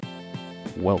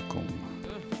Welcome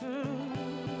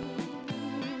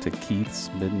to Keith's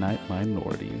Midnight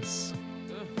Minorities.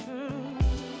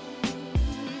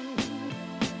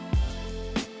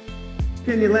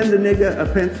 Can you lend a nigga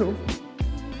a pencil?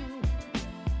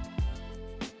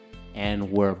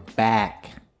 And we're back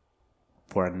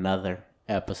for another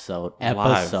episode.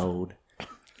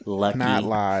 Lucky Not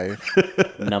live.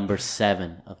 number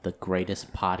 7 of the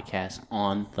greatest podcast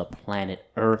on the planet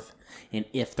Earth. And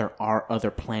if there are other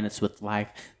planets with life,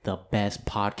 the best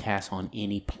podcast on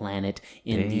any planet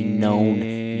in the known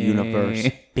universe.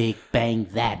 Big bang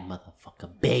that, motherfucker.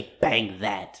 Big bang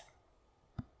that.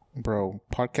 Bro,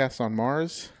 podcast on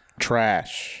Mars?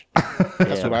 Trash.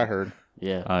 That's what I heard.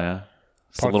 Yeah. Oh, yeah.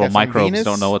 So Podcast little on microbes Venus?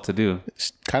 don't know what to do.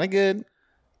 It's kind of good.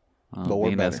 But we're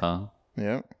Venus, better. huh?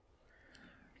 Yep.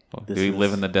 Well, This do we is-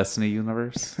 live in the Destiny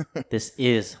universe? This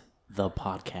is the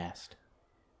podcast.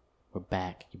 We're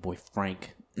back. Your boy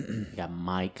Frank. You got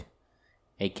Mike,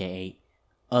 a.k.a.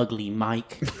 Ugly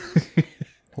Mike.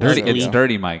 Dirty, Ugly- it's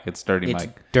Dirty Mike. It's Dirty It's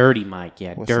Mike. Dirty Mike,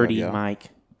 yeah. What's Dirty up, y'all? Mike.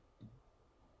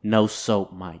 No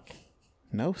soap Mike.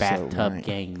 No Bathtub so, right.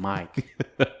 gang Mike.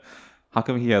 How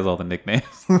come he has all the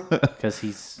nicknames? Because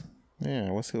he's Yeah,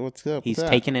 what's up with that?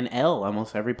 taking an L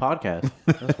almost every podcast.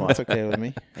 That's why. That's okay with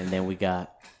me. And then we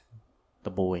got the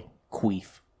boy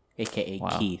Queef, a.k.a.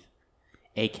 Wow. Keith,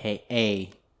 a.k.a.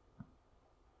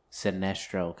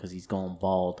 Sinestro, because he's going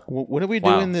bald. When are we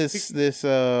Wow. doing this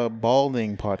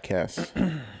balding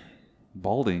podcast?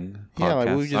 Balding. Yeah, like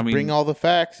we podcast. just I mean, bring all the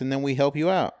facts and then we help you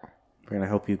out. We're going to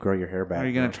help you grow your hair back. Are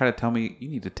you going to try to tell me you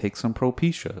need to take some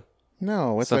Propecia?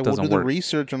 No, it's Stuff like we'll do doesn't the work.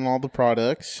 research on all the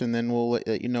products and then we'll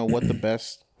let you know what the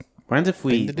best Friends, if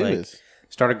we thing to do like, is.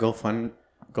 start a GoFundMe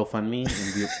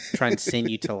and we try and send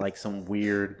you to like some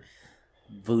weird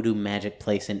voodoo magic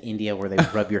place in India where they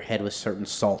rub your head with certain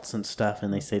salts and stuff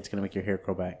and they say it's going to make your hair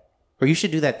grow back. Or you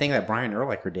should do that thing that Brian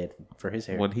Urlacher did for his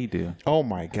hair. What'd he do? Oh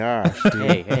my gosh,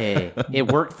 dude. Hey, it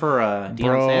worked for Deion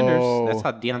Bro. Sanders. That's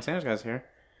how Deion Sanders got his hair.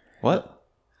 What?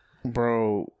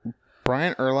 Bro,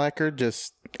 Brian Urlacher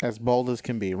just as bald as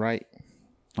can be, right?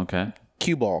 Okay.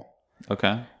 Cue ball.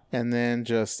 Okay. And then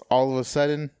just all of a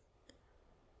sudden,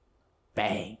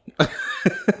 Bang.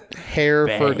 hair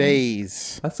for Bang.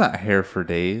 days. That's not hair for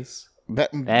days.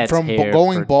 That's From hair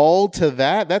going for- bald to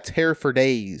that's hair for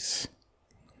days.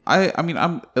 I mean,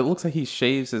 it looks like he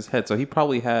shaves his head, so he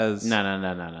probably has. No.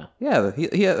 Yeah,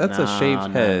 that's a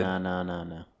shaved head.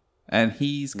 No. And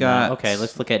he's got. Okay,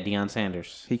 let's look at Deion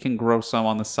Sanders. He can grow some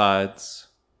on the sides.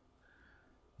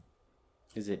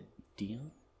 Is it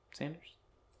Deion Sanders?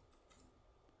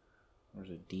 Or is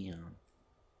it Deion?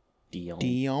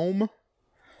 Diome.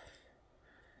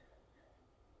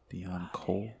 Deion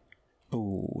Cole.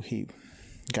 Ooh, he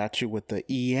got you with the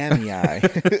E and the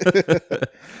I.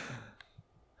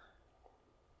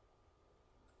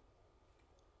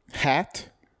 Hat.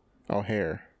 Oh,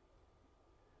 hair.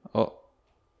 Oh,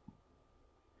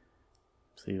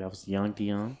 See, that was young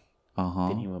Deion.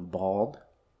 Then he went bald.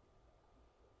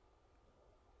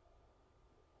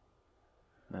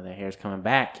 Now their hair's coming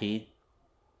back, Keith.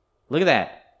 Look at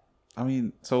that. I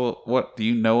mean, so what? Do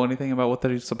you know anything about what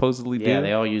they supposedly do? Yeah,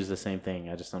 they all use the same thing.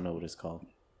 I just don't know what it's called.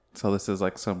 So this is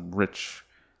like some rich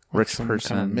Some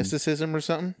person kind of mysticism or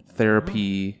something.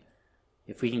 therapy.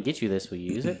 If we can get you this, will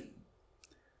you use it?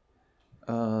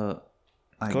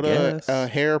 I Go guess to a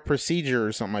hair procedure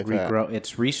or something like that. Regrow.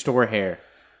 It's restore hair.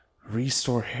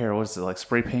 restore hair. What is it like?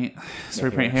 Spray paint? Spray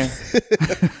paint hair?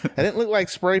 That didn't look like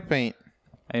spray paint.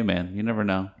 Hey man, you never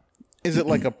know. Is it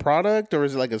like a product or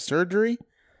is it like a surgery?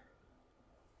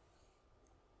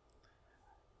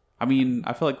 I mean,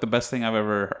 I feel like the best thing I've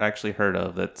ever actually heard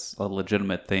of that's a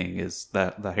legitimate thing is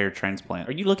that the hair transplant.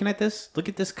 Are you looking at this? Look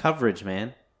at this coverage,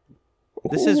 man.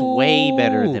 This is way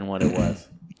better than what it was.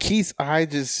 Keith's eye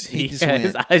just His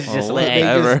went. eyes just lit. They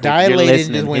whatever. just If you're dilated and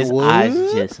listening, just went, his what?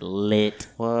 eyes just lit.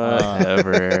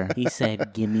 Whatever. He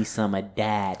said, "Give me some of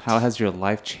that." How has your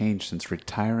life changed since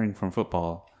retiring from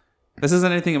football? This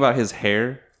isn't anything about his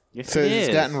hair. Yes, So it it's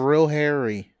is. gotten real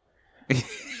hairy. I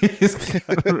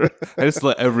just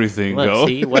let everything Look, go.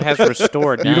 see what has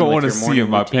restored. You done don't with want to your see in morning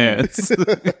my routine. pants.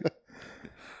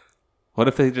 What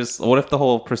if the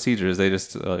whole procedure is they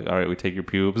just like, all right, we take your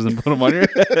pubes and put them on your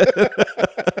head?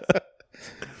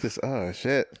 Just oh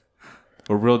shit.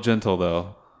 We're real gentle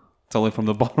though. It's only from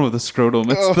the bottom of the scrotum.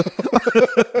 It's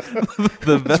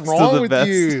the best What's wrong of the with best.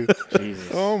 you?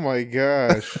 Jesus. Oh my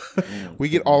gosh. We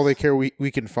get all the care we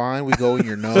can find. We go in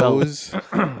your nose.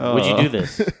 Would you do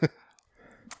this?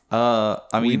 I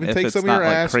mean, even if take it's some of not your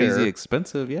like ass crazy hair.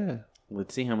 expensive, yeah.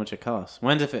 Let's see how much it costs.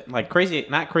 When's if it like crazy?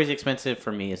 Not crazy expensive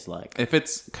for me. It's like If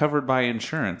it's covered by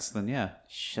insurance, then yeah.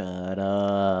 shut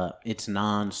up. it's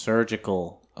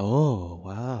non-surgical. Oh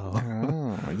wow.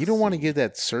 Oh, you don't want to get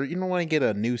that you don't want to get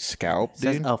a new scalp, It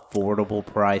says dude. affordable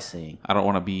pricing. I don't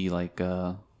want to be like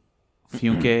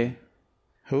Funke.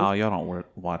 Who? Oh, y'all don't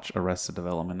watch Arrested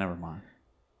Development. Never mind.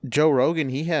 Joe Rogan,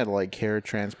 he had like hair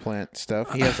transplant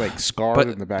stuff. He has like scars But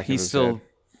in the back of he's his still. head.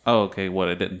 Oh, okay. What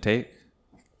it didn't take.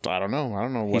 I don't know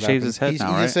what shaves his head He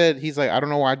now, just said he's like, I don't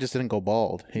know why I just didn't go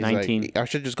bald. He's 19 like, I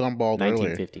should have just gone bald earlier.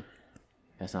 1950.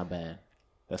 That's not bad.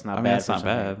 That's not I mean, bad. that's not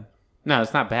bad. No,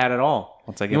 it's not bad at all.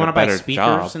 Once I get you a want to buy better speakers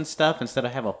job. and stuff instead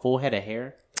of have a full head of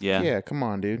hair? Yeah. Yeah, come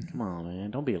on, dude. Come on, man.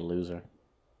 Don't be a loser.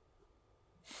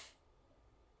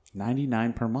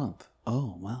 $99 per month.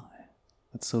 Oh wow,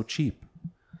 that's so cheap.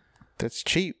 That's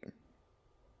cheap.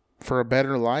 For a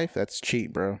better life, that's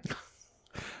cheap, bro.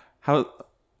 How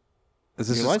is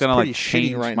this Your just life's gonna like pretty shitty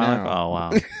change right my now.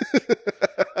 life? Oh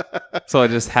wow. So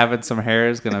just having some hair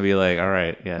is gonna be like, all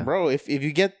right, yeah. Bro, if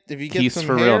you get Peace some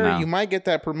for real hair, now. you might get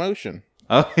that promotion.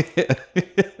 Oh yeah.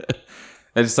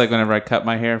 It's just like whenever I cut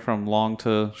my hair from long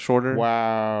to shorter.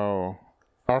 Wow.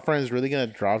 Our friend is really gonna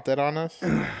drop that on us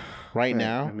right I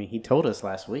now. mean, he told us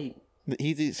last week.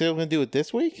 He said he was gonna do it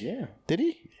this week? Yeah. Did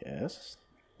he? Yes.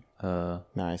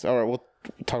 Nice. All right, we'll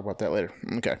talk about that later.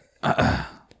 Okay.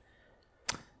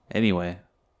 Anyway,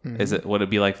 would it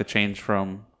be like the change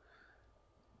from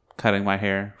cutting my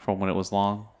hair from when it was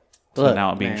long to Look,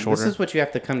 now it being man, shorter? This is what you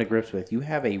have to come to grips with. You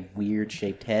have a weird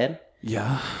shaped head.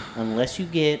 Yeah. Unless you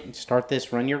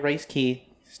run your race key,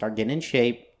 start getting in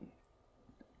shape.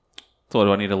 So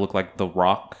do I need to look like The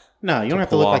Rock? No, you don't have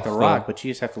to pull look like off The Rock, but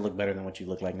you just have to look better than what you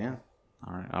look like now.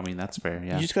 All right. I mean, that's fair.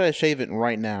 Yeah. You just gotta shave it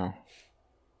right now.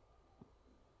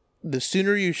 The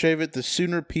sooner you shave it, the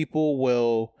sooner people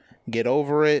will get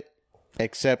over it,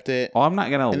 accept it, Oh, I'm not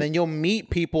gonna. and then you'll meet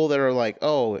people that are like,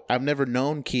 "Oh, I've never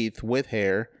known Keith with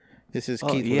hair. This is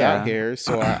Keith yeah. without hair,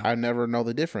 so I never know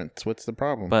the difference. What's the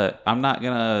problem?" But I'm not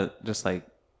gonna just like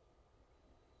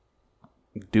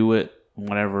do it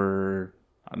whenever.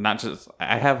 Not just.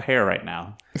 I have hair right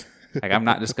now. Like I'm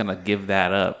not just gonna give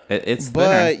that up. It's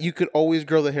thinner. you could always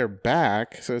grow the hair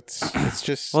back, so it's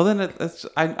just Well, then it's.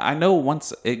 I know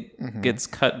once it gets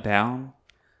cut down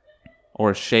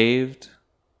or shaved,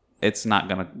 it's not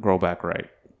gonna grow back right.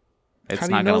 It's How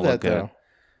do you not know gonna that look good. though?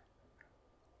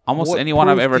 Almost What anyone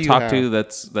I've proof ever do you talked have? to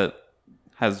that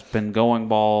has been going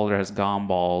bald or has gone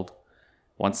bald,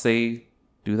 once they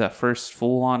do that first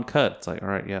full on cut, it's like, all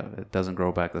right, yeah, it doesn't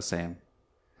grow back the same.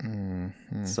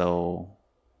 So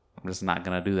I'm just not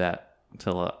gonna do that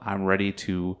until I'm ready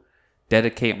to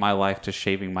dedicate my life to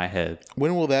shaving my head.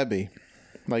 When will that be?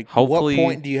 Like, Hopefully- what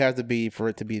point do you have to be for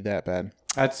it to be that bad?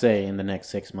 I'd say in the next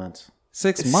 6 months.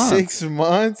 6 months. 6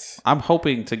 months. I'm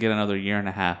hoping to get another year and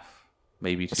a half,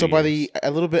 maybe 2 So by years.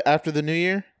 a little bit after the new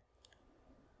year.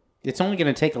 It's only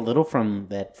going to take a little from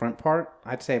that front part.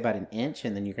 I'd say about an inch,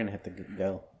 and then you're going to have to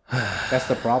go. That's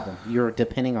the problem. You're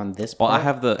depending on this Well, part. I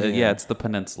have the it's the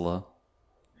peninsula.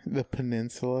 The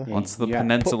peninsula. Once the you got-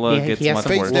 peninsula he gets has much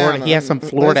some worse, Face down. Florida, he has some Let's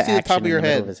Florida see the action top of your in the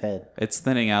middle head. of his head. it's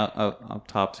thinning out up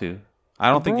top too. I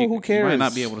don't think Bro, you who might cares?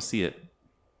 not be able to see it.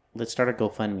 Let's start a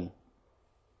GoFundMe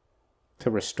to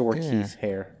restore Yeah. Keith's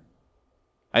hair.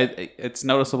 It's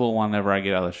noticeable whenever I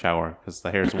get out of the shower because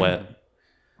the hair's wet.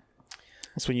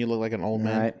 That's when you look like an old All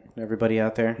man. right, everybody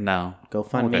out there, No,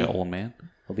 GoFundMe. okay, old man.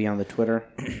 We'll be on the Twitter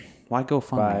Why go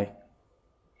fund by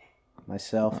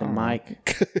myself and Mike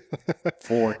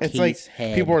for It's Keith's like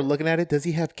head. people are looking at it. Does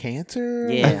he have cancer?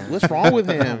 Yeah. Like, what's wrong with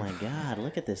Oh him? my God!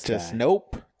 Look at this Just guy.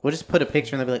 nope. We'll just put a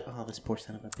picture and they'll be like, "Oh, this poor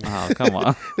son of a bitch." Oh, come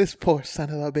on. This poor son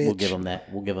of a bitch. We'll give him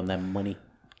that. We'll give him that money.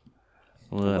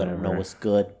 Let him know Whatever. what's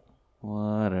good.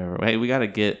 Whatever. Hey, we got to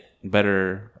get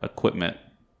better equipment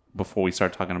before we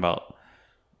start talking about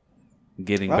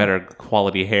getting better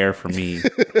quality hair for me.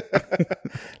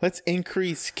 Let's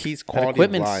increase Keith's That quality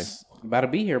of life. equipment's about to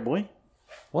be here, boy.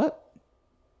 What?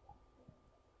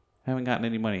 Haven't gotten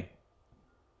any money.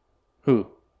 Who?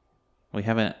 We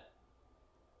haven't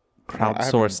I haven't-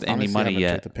 crowdsourced any honestly, money I haven't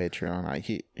yet. checked the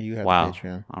Patreon. You have Wow. the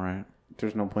Patreon. All right.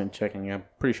 There's no point in checking. I'm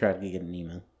pretty sure I could get an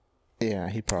email. Yeah,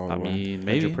 he probably I will. mean,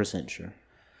 maybe. 100% sure.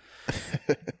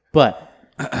 But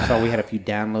so we had a few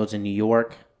downloads in New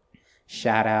York.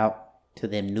 Shout out to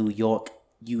them New York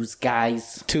use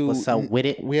guys. What's up with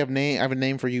it? We have name. I have a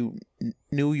name for you,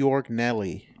 New York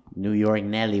Nelly. New York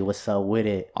Nelly. What's up with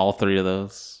it? All three of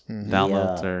those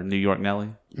downloads Yeah. are New York Nelly.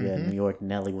 Yeah, New York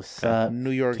Nelly. What's up? New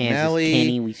York Kansas Nelly,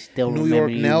 Kenny. We still New remember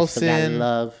York you. Nelson. We still got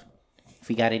love. If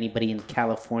we got anybody in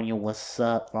California, what's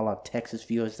up? All our Texas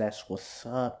viewers, that's what's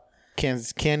up.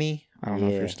 Kansas Kenny. I don't know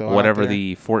if Yeah. you're still out whatever there.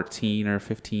 the 14 or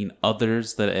 15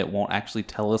 others that it won't actually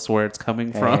tell us where it's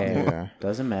coming from. Hey, Yeah.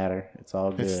 doesn't matter. It's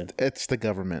all good. It's the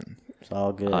government. It's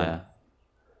all good. Oh, yeah.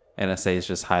 NSA is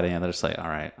just hiding and they're just like, all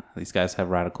right, these guys have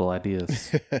radical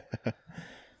ideas.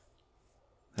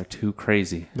 They're too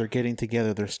crazy. They're getting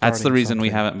together. They're starting. That's the reason we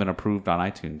something. haven't been approved on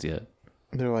iTunes yet.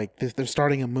 They're like they're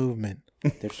starting a movement.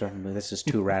 They're starting to move. This is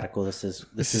too radical. This is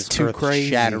too earth crazy.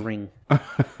 shattering.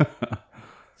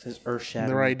 This is earth shattering.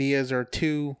 Their ideas are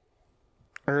too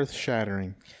earth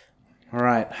shattering. All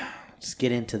right, let's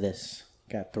get into this.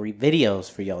 Got 3 videos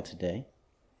for y'all today.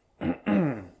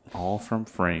 All from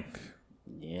Frank.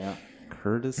 Yeah.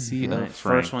 Courtesy All of right,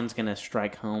 Frank. first one's gonna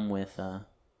strike home with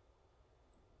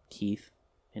Keith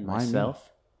and Why me?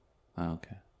 myself Oh,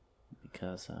 okay.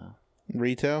 because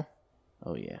Retail.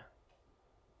 oh yeah.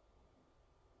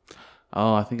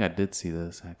 Oh, I think I did see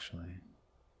this actually.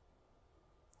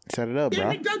 Set it up,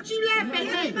 bro. Don't you laugh at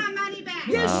me. Give my money back.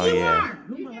 Oh, Yes, you yeah.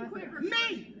 are.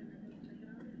 Me.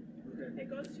 It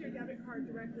goes to your debit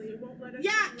card directly. It won't let us.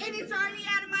 Yeah, and it's already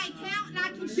out of my account, and I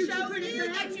can show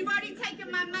you that you've already taken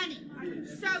my money.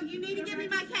 So you need to give me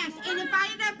my cash. And if I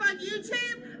end up on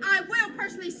YouTube, I will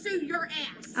personally sue your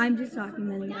ass. I'm just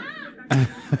documenting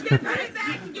it. Give me it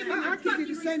back and give me my fucking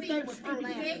receipt, stupid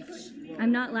bitch.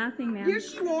 I'm not laughing, ma'am.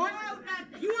 Yes, you are.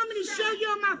 You want me to show you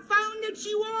on my phone that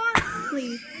you are?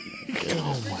 Please.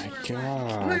 Oh my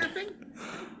god. Laughing.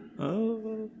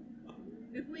 Oh.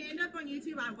 If we end up on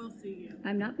YouTube, I will sue you.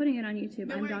 I'm not putting it on YouTube.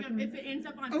 No, I'm if documenting. it ends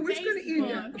up on Oh, it's gonna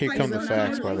end up. Here come the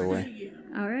facts, by the way. sue you.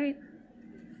 All right.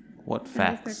 What That is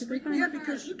facts? perfectly fine. Yeah,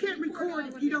 because you can't record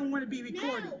if you don't want to be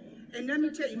recorded. And let me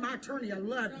tell you, my attorney, I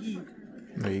love you.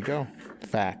 There you go.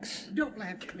 Facts. Don't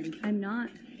laugh at me. I'm not.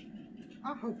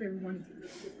 I hope everyone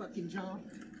gets a fucking job.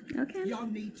 Okay. Y'all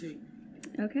need to.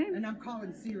 Okay. And I'm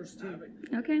calling Sears too.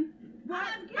 Okay. What?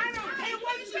 I don't care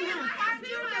what you have. Find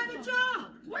you another job.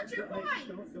 What's your point?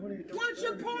 What's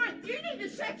your point? You need to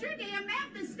shut your damn mouth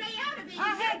and stay out of it.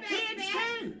 I have kids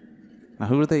too. Now,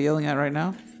 who are they yelling at right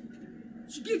now?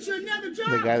 Should get you another job.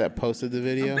 The guy that posted the a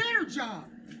video. better job.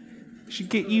 Should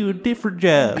get you a different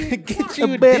job. Get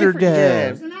you A better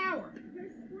different job. An hour.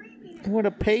 What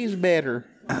a pays better.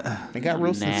 It got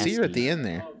real Nasty. sincere at the end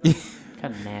there.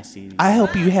 Kind of nasty. I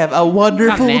hope you have a How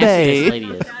wonderful nasty this day. lady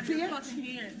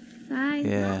is. Bye.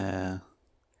 Yeah.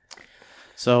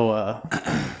 So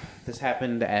this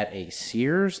happened at a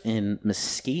Sears in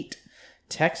Mesquite,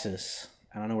 Texas.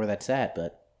 I don't know where that's at,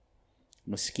 but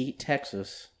Mesquite,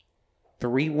 Texas.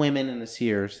 3 women in the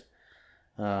Sears.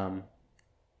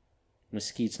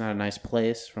 Mesquite's not a nice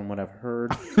place, from what I've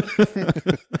heard.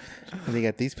 And they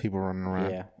got these people running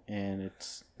around. Yeah, and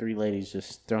it's 3 ladies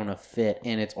just throwing a fit,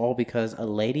 and it's all because a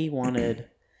lady wanted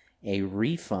a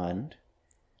refund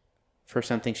for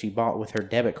something she bought with her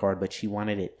debit card, but she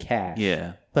wanted it cash.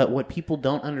 Yeah. But what people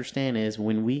don't understand is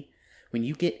when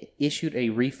you get issued a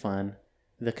refund,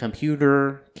 the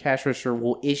computer cash register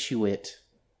will issue it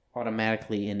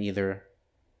automatically in either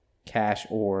cash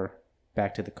or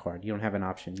back to the card. You don't have an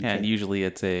option. You Yeah, and can't- usually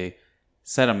it's a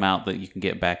set amount that you can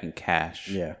get back in cash.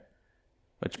 yeah.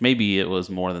 Which maybe it was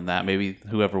more than that. Maybe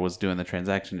whoever was doing the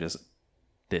transaction just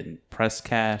didn't press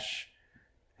cash.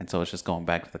 And so it's just going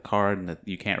back to the card and that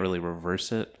you can't really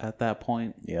reverse it at that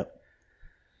point. Yep.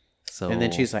 So And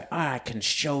then she's like, I can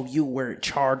show you where it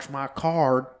charged my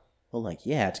card. Well, like,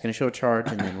 yeah, it's going to show a charge,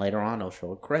 and then later on it'll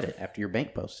show a credit after your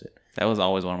bank posts it. that was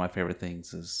always one of my favorite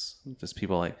things is just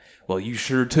people like, well, you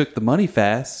sure took the money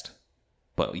fast,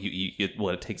 but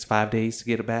it takes 5 days to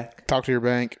get it back. Talk to your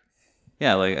bank.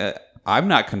 Yeah, like I'm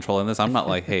not controlling this. I'm not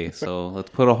like, hey, so let's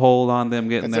put a hold on them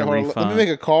getting Let's say, their hold on, refund. let me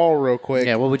make a call real quick.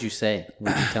 Yeah, what would you say?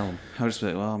 What would you tell them? I would just be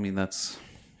like, well, I mean, that's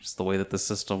just the way that the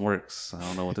system works. I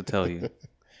don't know what to tell you.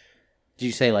 Did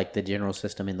you say like the general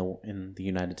system in the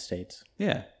United States?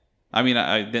 Yeah. I mean,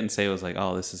 I didn't say it was like,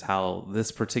 oh, this is how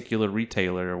this particular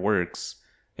retailer works.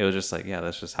 It was just like, yeah,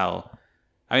 that's just how.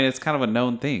 I mean, it's kind of a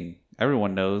known thing.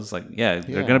 Everyone knows, like, yeah, they're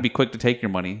Yeah. going to be quick to take your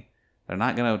money. They're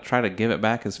not going to try to give it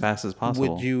back as fast as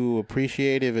possible. Would you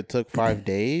appreciate if it took 5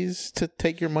 days to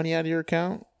take your money out of your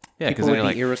account? Yeah, because People they're would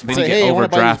like, be then irresponsible. you Say, get hey, I want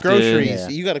to buy these overdrafted. groceries. Yeah.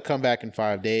 You got to come back in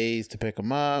 5 days to pick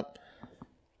them up.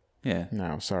 Yeah.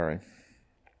 No, sorry.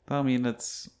 I mean,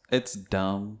 it's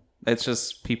dumb. It's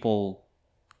just people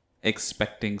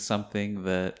expecting something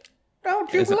that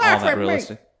Don't you isn't all laugh that at me.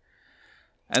 realistic.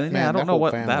 And then Man, I don't that know whole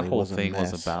what that family whole was a thing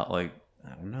was mess. about. Like, I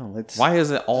don't know. Let's why is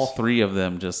it all 3 of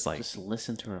them just like just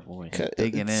listen to her voice.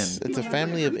 digging it's, in? It's a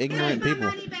family of ignorant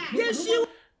people. Yes, you.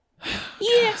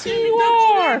 Yes, you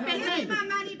are. Give my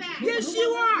money back. Yes, you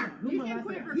are.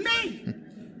 Me.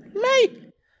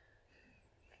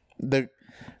 Mate.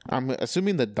 I'm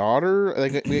assuming the daughter.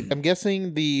 Like I'm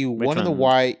guessing the one in the one?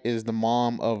 white is the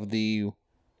mom of the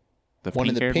one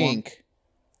in the pink-haired pink.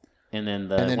 And then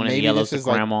the And then one in the maybe yellow this is is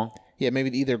the like- grandma Yeah,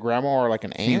 maybe either grandma or like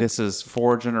an I think aunt. this is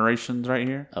 4 generations right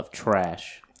here. of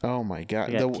trash. Oh my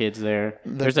god! They got kids there.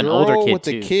 The There's an girl older kid with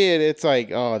too. the kid. It's like,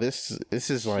 oh, this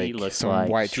is like looks some like-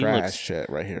 white she trash looks- shit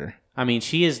right here. I mean,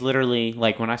 she is literally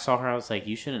like when I saw her, I was like,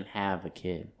 you shouldn't have a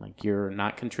kid. Like you're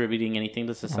not contributing anything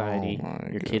to society. Oh my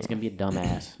Your kid's gonna be a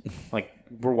dumbass. Like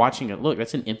we're watching it. Look,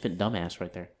 that's an infant dumbass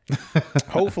right there.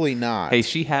 Hopefully not. Hey,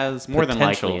 she has More than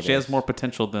potential. likely it She has is. more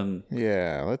potential than.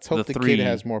 Yeah, let's hope The the three- kid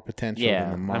has more potential than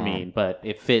Yeah, the mom. I mean, but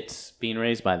it fits being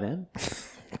raised by them.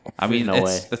 I mean, no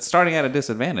way. it's starting at a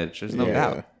disadvantage. There's no Yeah.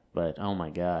 doubt. But oh my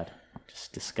god,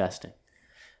 just disgusting.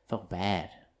 Felt bad.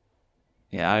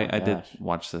 Yeah, I did gosh.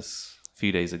 watch this a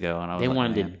few days ago, and I was They like,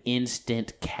 wanted man. an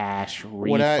instant cash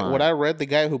refund. What I read, the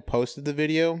guy who posted the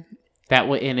video, That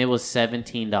way, and it was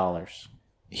 $17.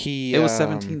 he It was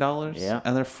 $17. $17. yeah.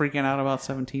 and they're freaking out about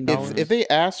 $17. If they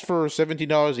ask for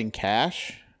 $17 in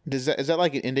cash, is that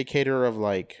like an indicator of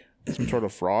like some sort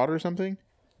of fraud or something?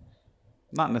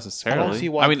 Not I necessarily. don't see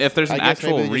why. I mean, if there's an I guess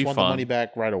actual maybe they just want the money refund,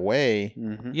 back right away.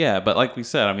 yeah. But like we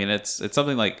said, I mean, it's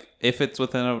something like if it's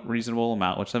within a reasonable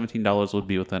amount, which $17 would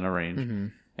be within a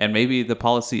range, and maybe the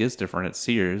policy is different at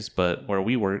Sears, but where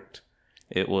we worked,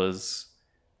 it was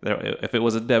if it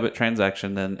was a debit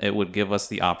transaction, then it would give us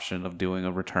the option of doing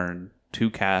a return to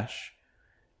cash.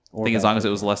 I think as long as it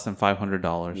was less than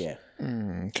 $500, Yeah.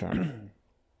 Okay.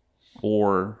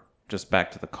 or just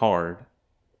back to the card.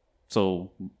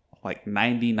 So like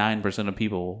 99% of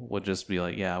people would just be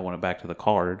like, yeah, I want it back to the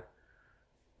card.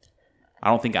 I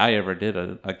don't think I ever did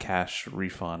a cash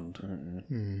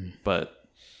refund, but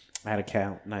I had to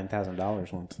count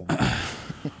 $9,000 once.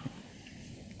 Though.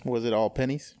 Was it all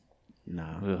pennies?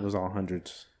 Nah, it was all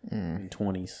hundreds and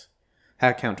 20s.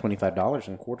 Had to count $25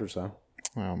 in quarters though,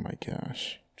 Oh my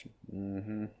gosh.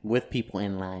 with people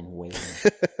in line waiting.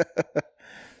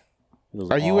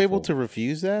 Are you able to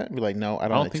refuse that? Be like, no, I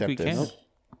don't, don't think accept we can. this.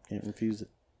 Can't refuse it.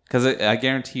 because I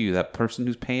guarantee you that person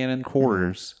who's paying in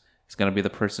quarters is going to be the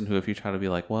person who, if you try to be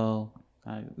like, well,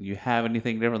 you have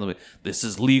anything different, they'll be, this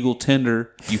is legal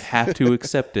tender. You have to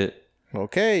accept it.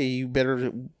 Okay, you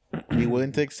better be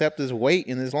willing to accept this weight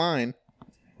in this line.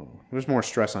 There's more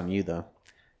stress on you though.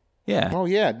 Yeah. Oh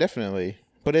yeah, definitely.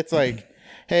 But it's like,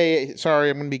 hey, sorry,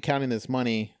 I'm gonna be counting this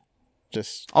money.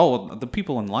 Just Oh, well, the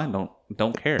people in line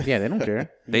don't care. Yeah, they don't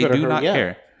care. You They better do hurry not up.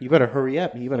 care. You better hurry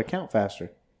up. You better count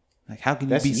faster. Like, how can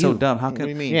That's you be so you. dumb? How What can do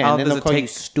you mean? Yeah, How and then does they'll it call you take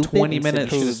stupid 20 and say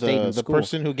minutes? you should've who's stayed in the school.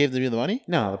 person who gave you the money?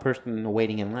 No, the person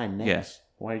waiting in line next. Yes.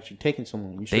 Why are you taking so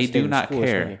long? You They should've stayed do in not school or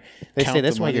care. something. They Count say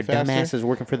that's the why money your dumbass faster? is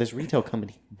working for this retail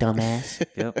company. Dumbass.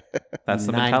 Yep. That's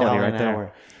the $9 mentality right an there.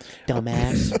 hour.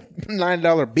 Dumbass.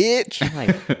 $9 bitch. I'm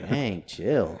like, dang,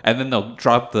 chill. And then they'll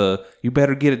drop the, you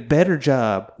better get a better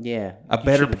job. Yeah. A You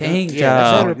better should've paying done-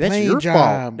 job. That's, Better paying your job.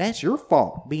 fault. That's your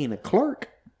fault. Being a clerk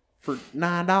for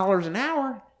 $9 an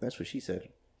hour. That's what she said.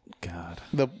 God.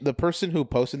 The person who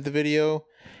posted the video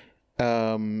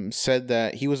said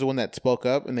that he was the one that spoke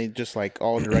up, and they just like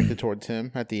all directed towards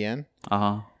him at the end.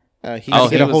 Uh-huh. He Oh, How do you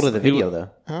get a he hold was- of the he video, was- though?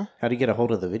 Huh? How do you get a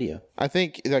hold of the video? I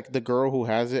think like the girl who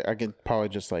has it, I can probably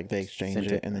just like they exchanged Sent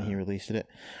it, it. and then he released it.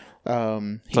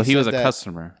 So he was said a that-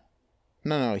 customer.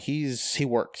 No, he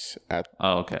works at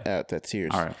Oh, okay. that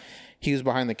Sears. All right. He was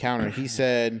behind the counter. He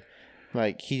said,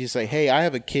 like, he just like, hey, I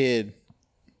have a kid.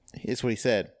 It's what he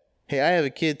said. Hey, I have a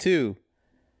kid too.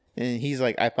 And he's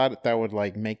like, I thought that would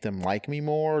like make them like me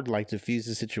more, like diffuse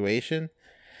the situation.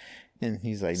 And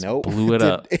he's like, nope. blew it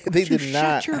up. They did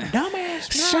not. Shut your dumbass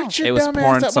mouth. Shut your It was dumb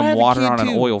pouring ass up. I some have a water kid on an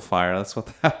too. oil fire. That's what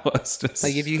that was. Just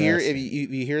Like if you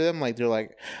hear them, like they're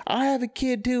like, I have a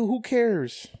kid too. Who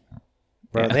cares?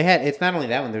 Bro, they had, it's not only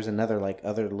that one, there's another, like,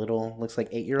 other little, looks like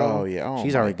 8-year-old. Oh yeah. Oh,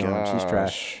 She's my already gone. She's gosh.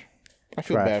 trash. I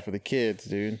feel Trash. bad for the kids,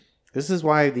 dude. This is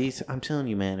why I'm telling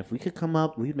you, man, if we could come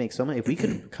up, we'd make so many, if we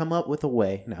could come up with a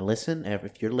way. Now, listen,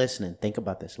 if you're listening, think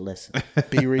about this. Listen.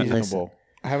 Be reasonable.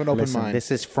 I have an open Listen, mind. this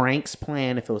is Frank's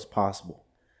plan if it was possible.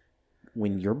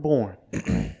 When you're born,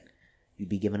 right, you'd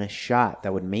be given a shot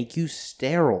that would make you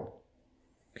sterile.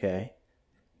 Okay?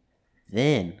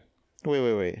 Then,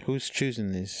 Wait. Who's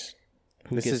choosing these?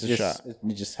 Who this gets is the just, shot?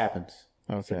 it just happens.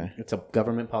 Okay. It's a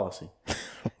government policy.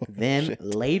 Then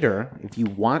later, if you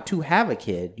want to have a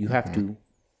kid, you have to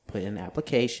put in an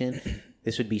application.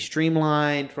 This would be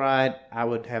streamlined, right? I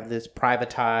would have this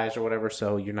privatized or whatever,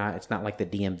 so it's not like the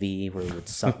DMV where it would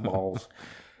suck balls,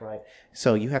 right?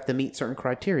 So you have to meet certain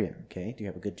criteria, okay? Do you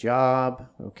have a good job?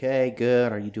 Okay,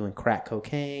 good. Are you doing crack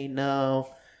cocaine? No.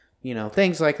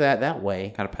 things like that. That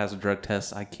way, Gotta pass a drug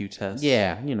test, IQ test.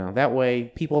 yeah, that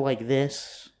way, people like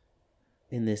this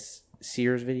in this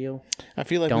Sears video, I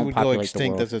feel like Don't we would go populate the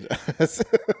extinct world.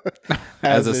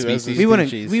 As a species. we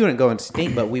wouldn't go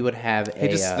extinct, but we would have Hey,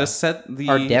 a just set the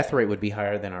our death rate would be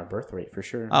higher than our birth rate for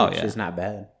sure. Oh, which yeah. is not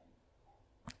bad.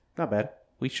 Not bad.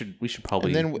 We should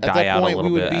probably And then at die that out point, a we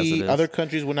little would bit as it be is. other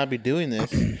countries would not be doing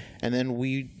this, and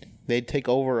then they'd take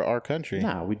over our country.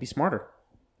 No, we'd be smarter.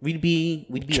 We'd be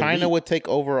China elite. would take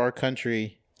over our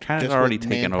country. China's just already with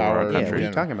taken over manpower. our Yeah, what are country.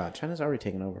 you talking about? China's already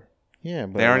taken over. Yeah,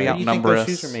 but They already Where do you think outnumber those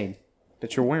us. shoes are made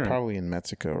that you're wearing? probably in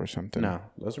Mexico or something. No,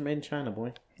 those are made in China,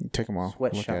 boy. Take them off.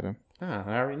 Look Sweatshop. at them. Ah,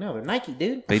 I already know. They're Nike,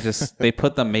 dude. They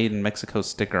put the Made in Mexico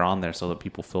sticker on there so that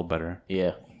people feel better.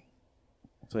 Yeah.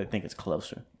 So I think it's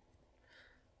closer.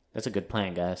 That's a good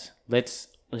plan, guys. Let's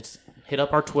hit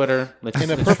up our Twitter. Let's In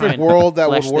a let's perfect try and world, that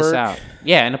would flesh this work. out.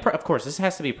 Yeah, and of course, this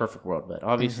has to be a perfect world, but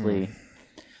obviously,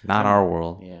 Not our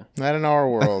world. yeah. Not in our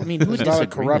world. I mean, who would There's a lot of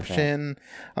disagree with that? corruption,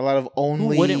 a lot of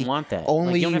only. Who wouldn't want that? Like,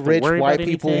 Only you don't have to rich worry white about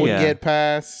people anything. would Yeah. get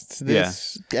past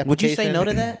this. Would you say application. no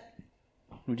to that?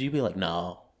 Would you be like,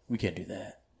 no, we can't do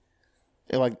that?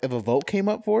 Like if a vote came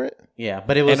up for it? Yeah,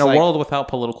 but it was In a like, world without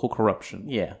political corruption.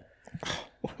 yeah.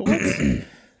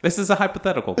 This is a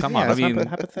hypothetical. Come on. I It's mean,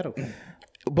 hypothetical.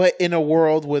 But in a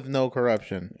world with no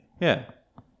corruption. yeah.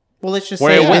 Well, let's just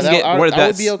Where, say it wouldn't that- get, I where would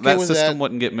that, be okay that with system that.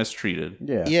 wouldn't get mistreated.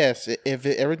 yeah. Yes, if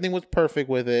everything was perfect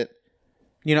with it.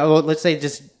 Let's say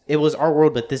just it was our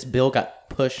world, but this bill got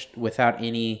pushed without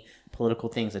any political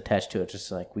things attached to it.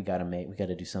 Just like we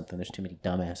gotta do something. There's too many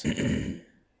dumbasses.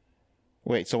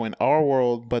 Wait, so in our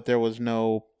world, but there was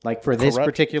no. Like for this Corrupt?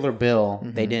 particular bill,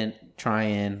 they didn't try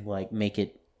and like make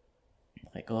it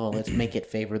like, oh, let's make it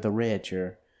favor the rich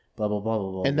or blah blah blah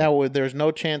blah blah. And there's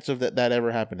no chance of that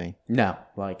ever happening. no,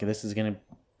 like this is gonna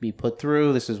be put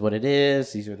through. This is what it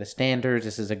is. These are the standards.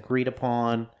 This is agreed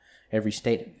upon. Every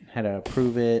state had to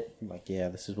approve it. Like, yeah,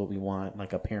 this is what we want.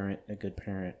 Like a good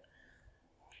parent.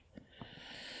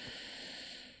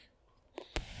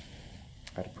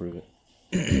 I'd approve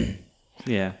it.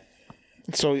 Yeah.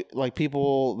 So, like,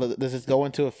 people, does this go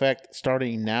into effect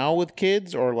starting now with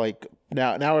kids, or like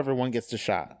now everyone gets the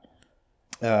shot?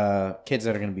 Kids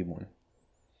that are going to be born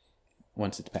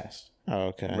once it's passed, Oh,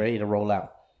 okay. ready to roll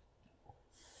out.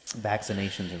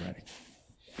 Vaccinations are ready.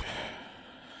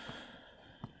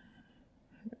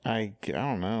 I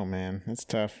don't know, man. It's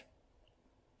tough.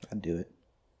 I'd do it.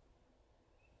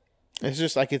 It's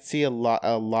just I could see a lot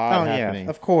Oh happening. yeah,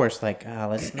 of course. Like,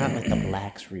 let's not let the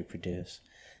blacks reproduce.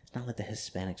 Let's not let the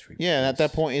Hispanics reproduce. Yeah, and at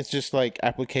that point, it's just like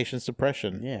application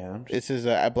suppression. Yeah, This is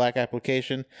a black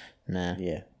application. Nah.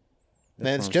 yeah.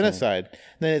 Then That's it's what I'm saying. genocide.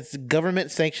 Then it's government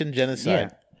sanctioned Yeah, genocide.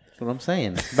 that's what I'm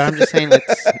saying. But I'm just saying,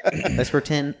 let's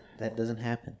pretend that doesn't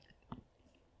happen.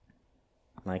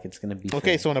 Like it's gonna be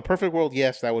Okay, fair. so in a perfect world,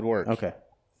 yes, that would work. Okay,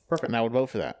 And I would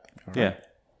vote for that. Yeah.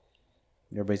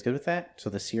 everybody's good with that. So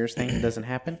the Sears thing doesn't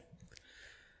happen.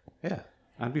 Yeah.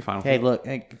 I'd be fine with Hey, it. look.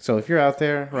 Hey, so if you're out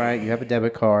there, right, you have a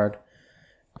debit card,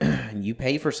 and you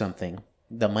pay for something,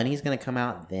 the money's gonna come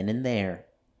out then and there.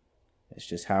 It's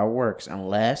just how it works.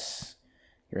 Unless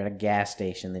you're at a gas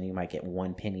station, then you might get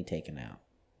 1 penny taken out,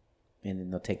 and then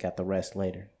they'll take out the rest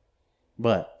later.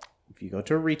 But if you go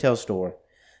to a retail store,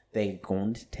 they're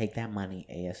going to take that money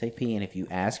ASAP. And if you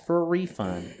ask for a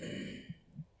refund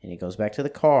and it goes back to the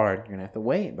card, you're gonna have to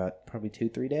wait about probably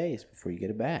 2-3 days before you get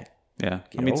it back. Yeah.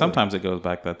 I over mean, it. sometimes it goes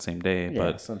back that same day, Yeah,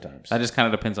 but sometimes. that just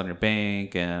kind of depends on your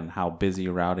bank and how busy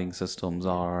your routing systems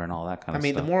are and all that kind I of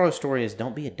mean, stuff. the moral of the story is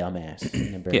don't be a dumbass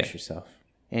and embarrass Yeah. yourself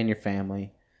and your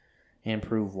family and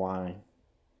prove why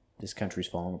this country's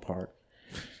falling apart.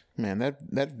 Man,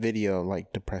 that video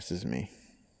like depresses me.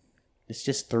 It's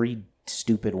just 3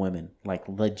 stupid women. Like,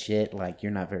 legit, like,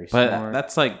 you're not very But smart.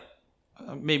 that's like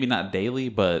maybe not daily,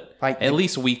 but Like- at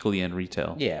least weekly in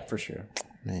retail. Yeah, for sure.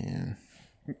 Man.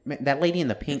 Man, that lady in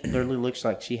the pink literally looks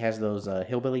like she has those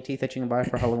hillbilly teeth that you can buy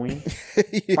for Halloween.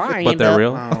 But they're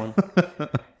real?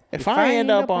 If I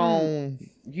end up on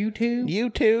YouTube,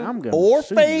 YouTube I'm gonna or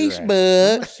sue your ass. I'm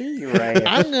Facebook, gonna sue your ass.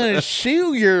 I'm gonna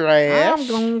sue your ass. I'm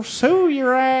gonna sue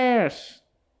your ass.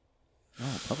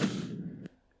 Oh, public.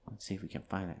 Let's see if we can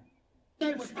find it.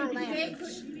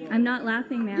 I'm not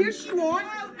laughing, ma'am. Yes, you are.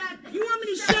 You want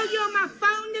me to show you on my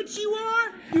phone that you are?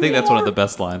 I think that's one of the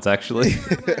best lines, actually.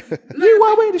 You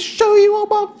want me to show you on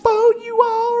my phone? You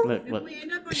are. Look,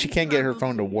 look. She can't get her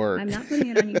phone to work. I'm not putting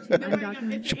it on YouTube. I'm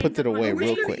documenting. She puts it away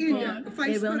real quick. It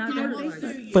will not go to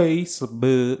Facebook.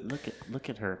 Facebook. Look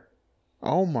at her.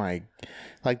 Oh my!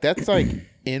 Like that's like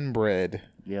inbred.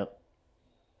 Yep.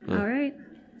 All right.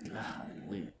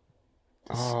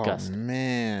 Disgusting. Oh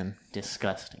man!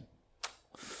 Disgusting.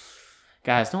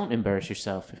 Guys, don't embarrass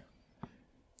yourself.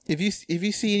 If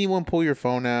you see anyone pull your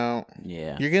phone out,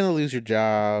 Yeah. you're gonna lose your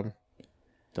job.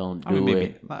 Don't I do mean,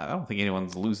 it. I don't think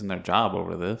anyone's losing their job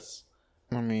over this.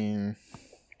 I mean,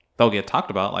 They'll get talked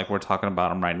about like we're talking about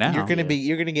them right now. you're gonna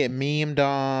get memed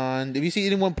on. If you see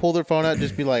anyone pull their phone out,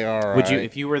 just be like, all right. Would you,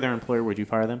 if you were their employer, would you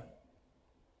fire them?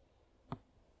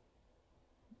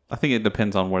 I think it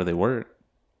depends on where they work.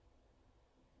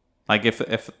 Like if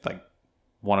like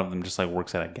one of them just like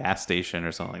works at a gas station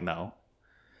or something, like no.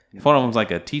 If one of them's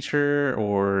like a teacher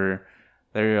or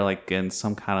they're like in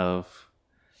some kind of,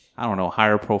 I don't know,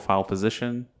 higher profile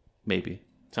position, maybe.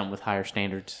 Something with higher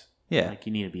standards. Yeah. Like,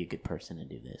 you need to be a good person to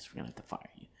do this. We're going to have to fire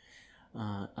you.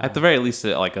 At the very least,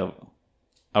 like a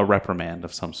reprimand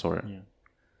of some sort. Yeah.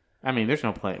 I mean, there's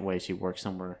no way she works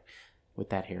somewhere with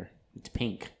that hair. It's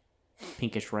pink.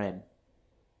 Pinkish red.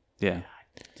 Yeah.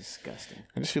 Disgusting.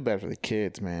 I just feel bad for the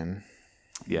kids, man.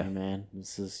 Yeah. Hey, man,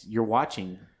 you're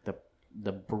watching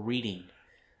the breeding,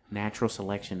 natural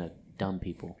selection of dumb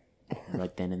people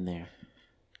right then and there.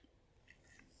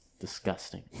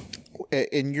 Disgusting.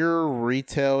 In your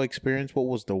retail experience, what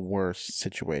was the worst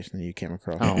situation that you came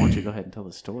across? Oh, why don't you go ahead and tell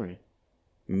the story?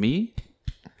 Me?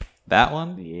 That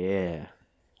one? Yeah.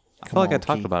 I feel like I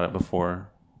talked about it before.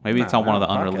 Maybe it's on one of the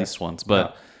unreleased ones,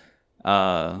 but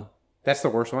That's the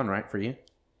worst one, right, for you?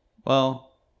 well,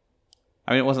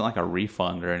 I mean, it wasn't like a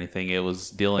refund or anything. It was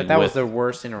dealing But that with. was the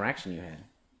worst interaction you had,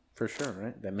 for sure,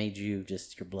 right? That made you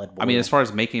just your blood boil. I mean, as far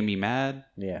as making me mad,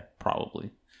 yeah.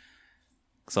 probably.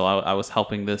 So I was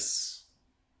helping this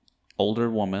older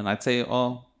woman. I'd say,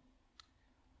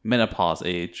 menopause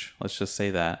age. Let's just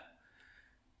say that.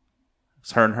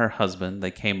 It's her and her husband.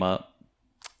 They came up.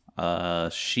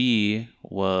 She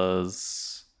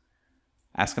was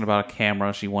asking about a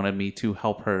camera. She wanted me to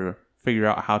help her figure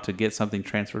out how to get something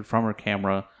transferred from her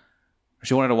camera.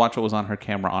 She wanted to watch what was on her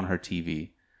camera on her TV.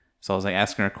 So I was like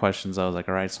asking her questions. I was like,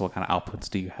 all right, so what kind of outputs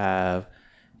do you have?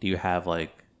 Do you have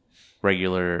like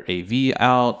regular AV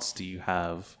outs? Do you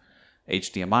have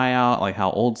HDMI out? Like, how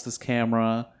old's this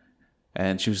camera?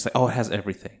 And she was just like, oh, it has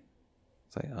everything.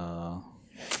 It's like,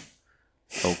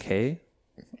 okay.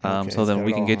 So then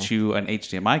we can get you an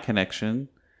HDMI connection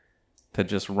to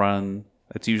just run.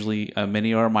 It's usually a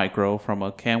mini or a micro from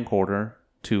a camcorder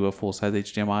to a full-size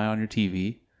HDMI on your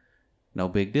TV. No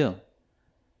big deal.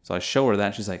 So I show her that,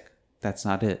 and she's like, that's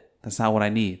not it. That's not what I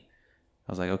need.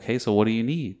 I was like, okay, so what do you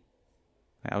need?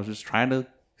 I was just trying to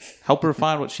help her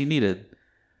find what she needed.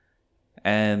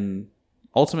 And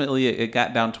ultimately, it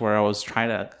got down to where I was trying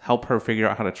to help her figure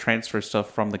out how to transfer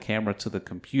stuff from the camera to the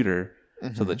computer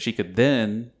so that she could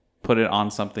then put it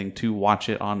on something to watch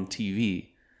it on TV.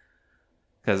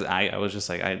 Because I was just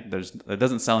like, it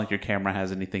doesn't sound like your camera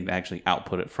has anything to actually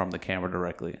output it from the camera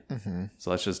directly.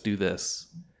 So let's just do this.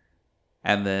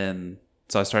 And then,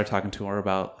 so I started talking to her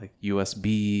about like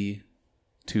USB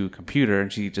to computer,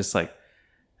 and she just like,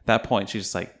 at that point, she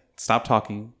just like stopped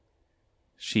talking.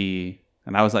 And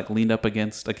I was like leaned up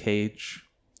against a cage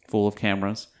full of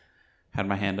cameras, had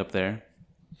my hand up there.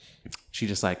 She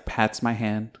just like pats my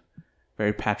hand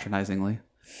very patronizingly.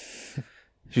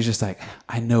 She's just like,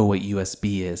 I know what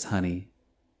USB is, honey.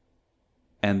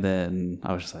 And then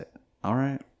I was just like, all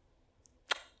right.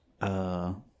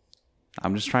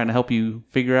 I'm just trying to help you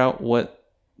figure out what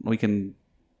we can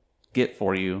get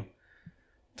for you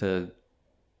to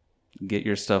get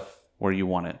your stuff where you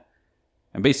want it.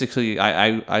 And basically,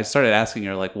 I started asking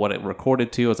her like what it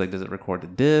recorded to. I was like, does it record to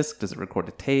disk? Does it record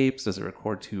to tapes? Does it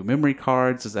record to memory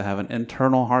cards? Does it have an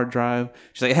internal hard drive?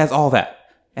 She's like, it has all that.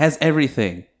 It has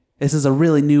everything. This is a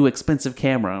really new, expensive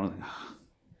camera. I'm like,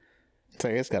 It's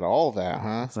like, it's got all that,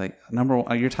 huh? it's like, number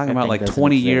one, you're talking That about thing like doesn't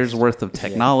 20 exist. years worth of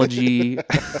technology.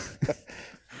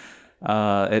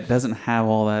 It doesn't have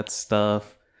all that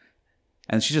stuff.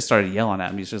 And she just started yelling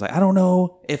at me. She's like, I don't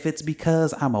know if it's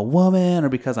because I'm a woman or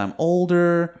because I'm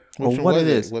older or Which one what was it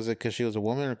is. Was it because she was a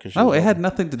woman or because she No, was it had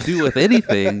nothing to do with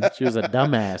anything. She was a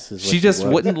dumbass. Is what She just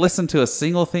was. wouldn't listen to a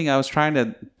single thing I was trying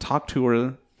to talk to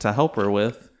her to help her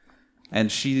with.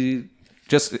 And she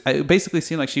just, it basically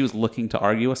seemed like she was looking to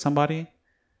argue with somebody.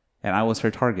 And I was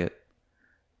her target.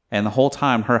 And the whole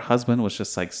time, her husband was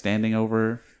just like standing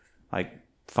over like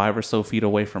 5 or so feet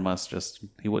away from us.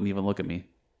 He wouldn't even look at me.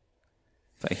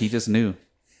 It's like he just knew.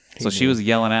 She was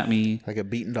yelling at me. like a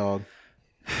beaten dog.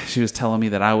 She was telling me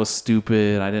that I was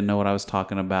stupid. I didn't know what I was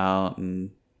talking about.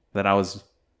 And that I was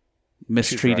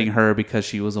mistreating right. her because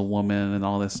she was a woman and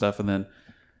all this stuff. And then,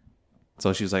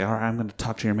 so she was like, all right, I'm going to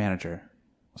talk to your manager.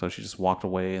 So she just walked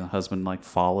away, and the husband like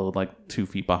followed like 2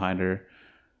 feet behind her.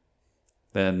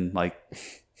 Then like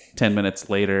 10 minutes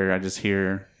later, I just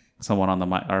hear someone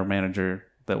on our manager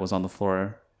that was on the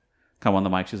floor come on the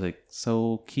mic. She's like,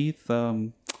 "So Keith,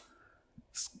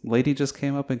 this lady just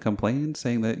came up and complained,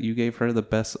 saying that you gave her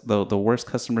the worst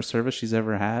customer service she's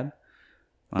ever had."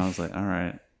 And I was like, "All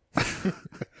right."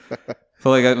 So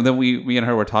like, then me and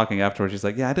her were talking afterwards. She's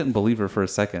like, "Yeah, I didn't believe her for a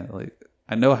second. Like,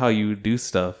 I know how you do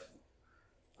stuff."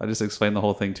 I just explained the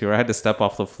whole thing to her. I had to step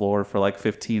off the floor for like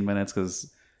 15 minutes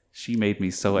because she made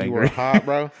me so angry. You were hot,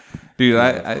 bro. Dude,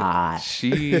 Hot.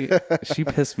 she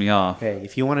pissed me off. Hey,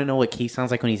 if you want to know what Keith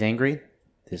sounds like when he's angry,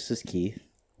 this is Keith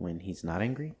when he's not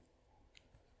angry.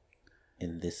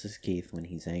 And this is Keith when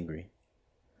he's angry.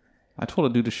 I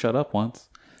told a dude to shut up once.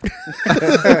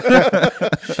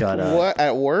 Shut up. What,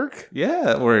 at work?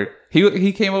 Yeah, or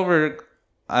he came over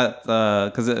at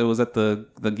because it was at the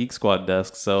Geek Squad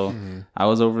desk. So I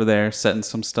was over there setting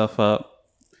some stuff up.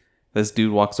 This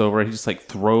dude walks over. He just like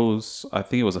throws, I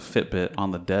think it was a Fitbit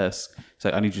on the desk. He's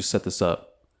like, "I need you to set this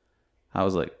up." I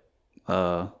was like,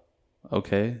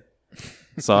 okay.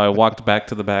 So I walked back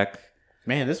to the back.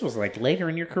 Man, this was like later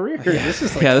in your career. This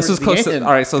is like Yeah, this was towards close the to. end.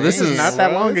 All right, so this is Not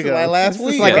that long This is ago. like last This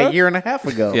was week. like Yeah. a year and a half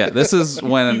ago. Yeah, this is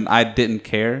when I didn't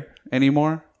care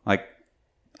anymore. Like,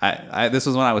 I this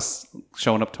was when I was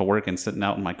showing up to work and sitting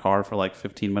out in my car for like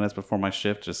 15 minutes before my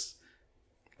shift, just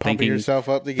Pumping yourself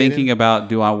up to get thinking in? about,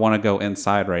 do I want to go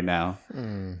inside right now?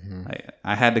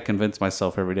 I had to convince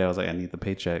myself every day. I was like, I need the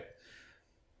paycheck.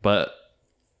 But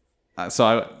so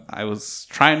I was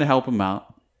trying to help him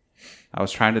out. I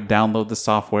was trying to download the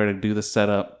software to do the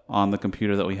setup on the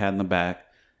computer that we had in the back.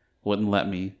 Wouldn't let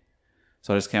me.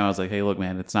 So I just came out. I was like, "Hey, look,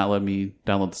 man, it's not letting me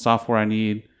download the software I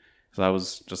need." So I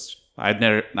was just, I'd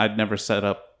never set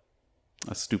up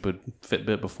a stupid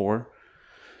Fitbit before.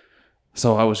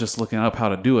 So I was just looking up how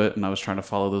to do it, and I was trying to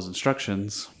follow those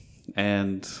instructions.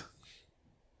 And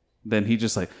then he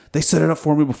just like, "They set it up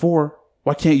for me before.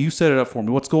 Why can't you set it up for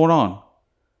me? What's going on?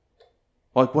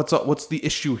 Like, what's up? What's the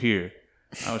issue here?"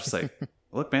 I was just like,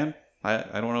 "Look, man, I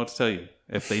don't know what to tell you.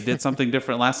 If they did something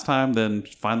different last time, then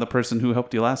find the person who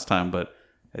helped you last time. But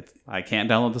I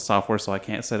can't download the software, so I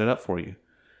can't set it up for you."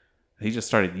 He just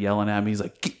started yelling at me. He's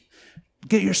like,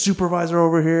 "Get your supervisor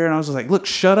over here." And I was just like, "Look,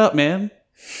 shut up, man."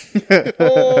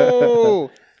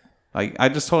 Oh, I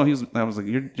just told him, I was like,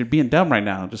 you're being dumb right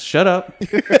now. Just shut up.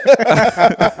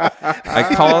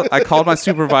 I called my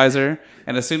supervisor,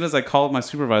 and as soon as I called my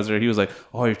supervisor, he was like,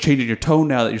 "Oh, you're changing your tone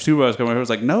now that your supervisor's coming over." I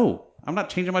was like, "No, I'm not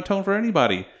changing my tone for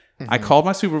anybody." I called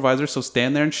my supervisor, so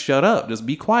stand there and shut up. Just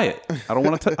be quiet. I don't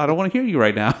want to hear you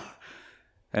right now.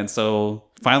 And so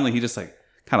finally, he just like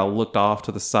kind of looked off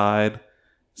to the side,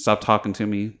 stopped talking to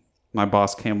me. My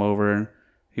boss came over.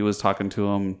 He was talking to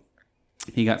him.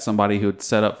 He got somebody who had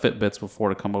set up Fitbits before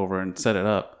to come over and set it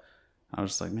up. I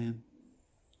was just like, "Man,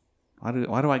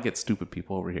 why do I get stupid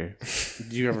people over here?"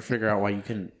 Did you ever figure out why you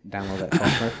couldn't download that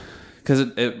software? Because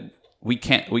we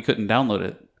couldn't download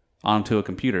it onto a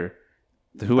computer.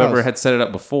 Whoever had set it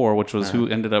up before, which was who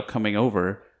ended up coming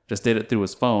over, just did it through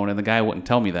his phone, and the guy wouldn't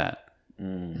tell me that.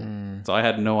 So I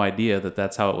had no idea that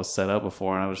that's how it was set up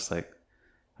before, and I was just like,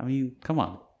 I mean, come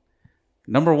on.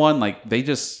 Number one, like they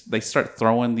start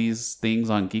throwing these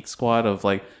things on Geek Squad of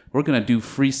like, we're gonna do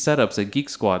free setups at Geek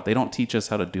Squad. They don't teach us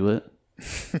how to do it.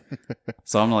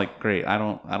 So I'm like, great. I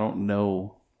don't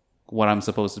know what I'm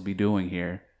supposed to be doing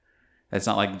here. It's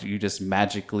not like you just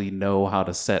magically know how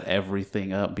to set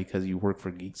everything up because you work for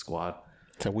Geek Squad.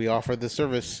 so we offer the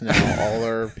service now. All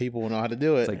our people know how to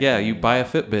do it. It's like, yeah, you buy a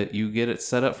Fitbit, you get it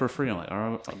set up for free. I'm like,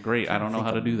 oh, great. I don't know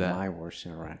how to do that. My worst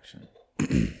interaction.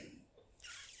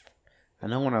 I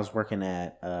know when I was working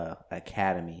at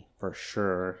Academy, for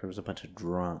sure, there was a bunch of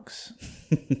drunks.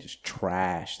 Just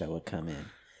trash that would come in.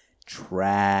 Trash.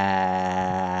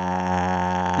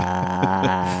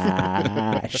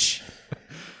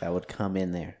 That would come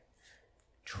in there.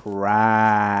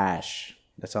 Trash.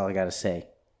 That's all I got to say.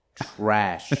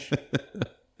 Trash.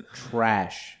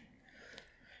 Trash.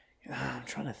 I'm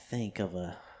trying to think of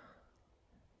a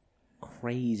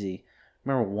crazy.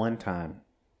 Remember one time,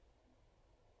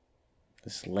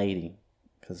 this lady,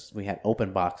 because we had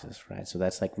open boxes, right? So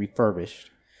that's like refurbished.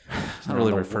 It's not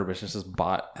really refurbished. It's just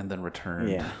bought and then returned.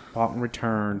 Yeah, bought and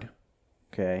returned.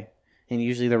 Okay. And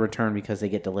usually they're returned because they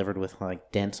get delivered with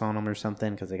like dents on them or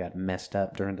something because they got messed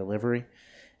up during delivery.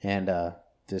 And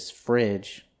this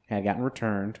fridge had gotten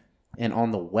returned. And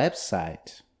on the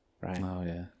website, right? Oh,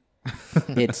 yeah.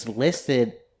 It's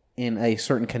listed in a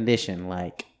certain condition,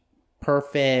 like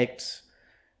perfect,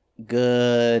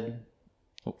 good,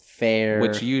 fair.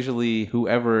 Which usually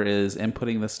whoever is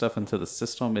inputting this stuff into the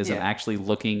system isn't Yeah. actually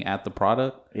looking at the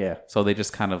product. Yeah. So they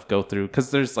just kind of go through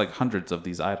because there's like hundreds of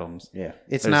these items. Yeah,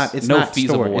 it's There's not. It's no not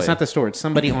feasible store. It's way. not the store. It's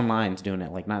somebody online's doing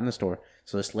it. Like not in the store.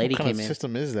 So this lady What kind came of in.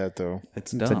 system is that though?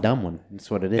 It's It's dumb. a dumb one. That's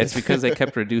what it is. It's because they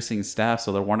kept reducing staff,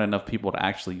 so there weren't enough people to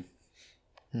actually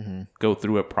go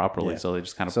through it properly. Yeah. So they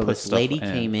just kind of So put this stuff lady in.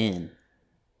 came in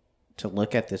to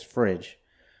look at this fridge,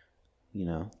 you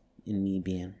know, and me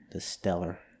being the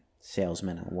stellar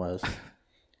salesman I was,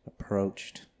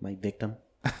 approached my victim.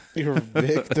 You're a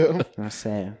victim. And I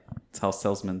said, That's how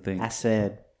salesmen think. I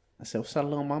said, what's up,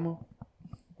 little mama?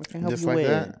 What can I help Just you like with?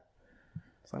 that.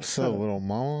 It's like, What's up, little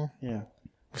mama? Yeah.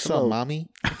 What's Hello. up, mommy?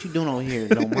 What you doing over here,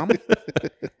 little mama?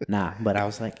 Nah, but I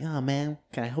was like, oh, man,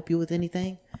 can I help you with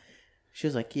anything? She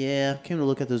was like, yeah, came to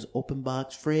look at this open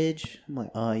box fridge. I'm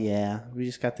like, oh, yeah, we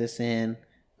just got this in.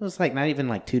 It was like not even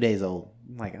like 2 days old.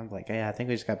 I'm like, yeah, I think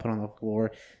we just got put on the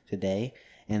floor today.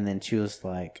 And then she was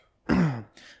like, oh,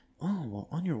 well,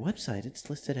 on your website, it's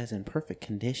listed as in perfect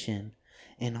condition.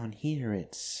 And on here,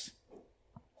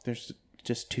 there's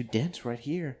just 2 dents right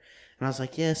here. And I was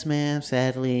like, yes, ma'am,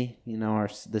 sadly, you know,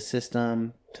 the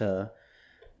system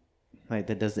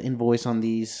that does the invoice on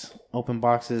these open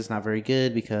boxes not very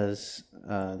good because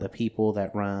the people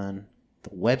that run the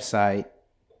website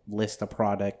list the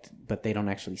product, but they don't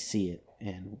actually see it.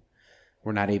 And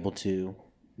we're not able to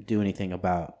do anything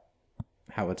about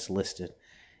how it's listed.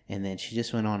 And then she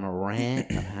just went on a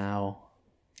rant of how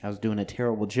I was doing a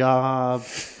terrible job,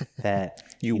 that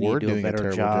You need were to do doing a a better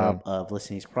terrible job job. of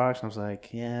listing these products. And I was like,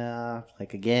 yeah,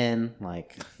 like again,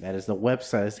 like that is the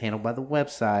website. It's handled by the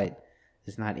website.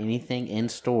 There's not anything in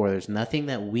store. There's nothing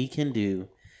that we can do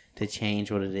to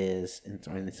change what it is.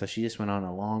 And so she just went on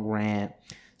a long rant.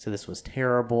 So this was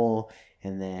terrible.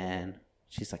 And then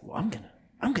she's like, well, I'm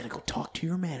gonna go talk to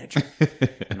your manager.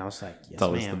 And I was like, yes,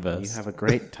 always ma'am. the You best. have a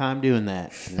great time doing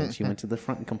that. And then she went to the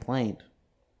front and complained.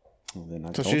 Well, then I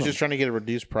So told she was them. just trying to get a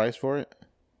reduced price for it?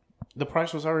 The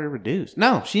price was already reduced.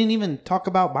 No, she didn't even talk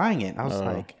about buying it. I was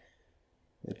like,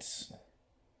 it's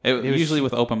It was- usually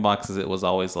with open boxes, it was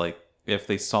always like if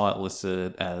they saw it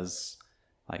listed as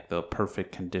like the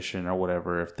perfect condition or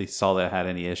whatever. If they saw that it had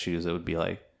any issues, it would be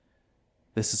like,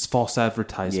 "This is false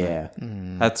advertisement."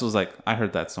 yeah, That was like I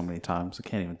heard that so many times. I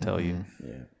can't even tell you.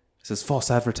 yeah. This is false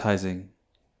advertising.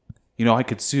 You know, I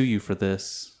could sue you for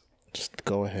this. Just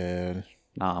go ahead.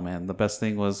 Nah, man. The best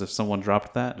thing was if someone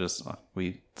dropped that, just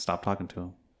we stopped talking to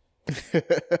them.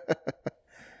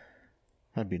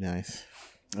 That'd be nice.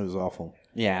 It was awful.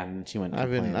 Yeah, and she went. I've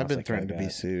been complaining. I was been like, threatened oh, to be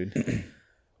God. sued.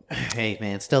 Hey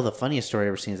man, still the funniest story I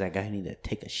ever seen is that guy who needed to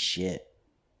take a shit.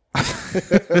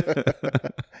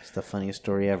 It's the funniest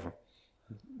story ever.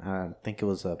 I think it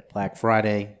was a Black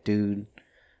Friday. Dude,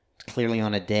 clearly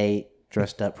on a date,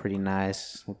 dressed up pretty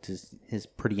nice with his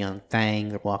pretty young thing.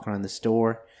 They're walking around the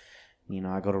store. You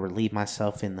know, I go to relieve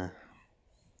myself in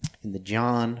the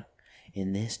John,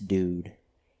 and this dude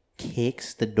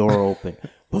kicks the door open.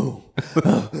 Boom.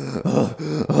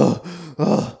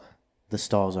 The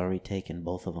stall's already taken,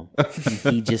 both of them.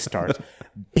 And he just starts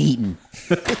beating.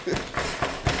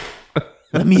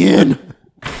 Let me in.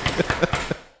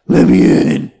 Let me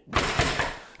in.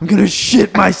 I'm going to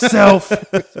shit myself.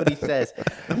 That's what he says.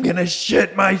 I'm going to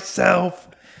shit myself.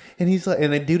 And he's like,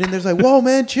 and the dude in there's like, whoa,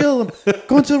 man, chill. I'm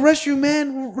going to the restroom,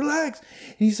 man. Relax.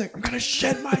 And he's like, I'm going to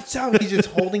shit myself. He's just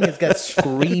holding his gut,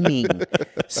 screaming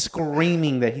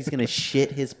that he's going to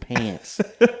shit his pants.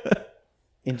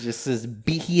 And just says,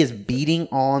 he is beating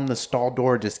on the stall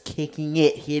door, just kicking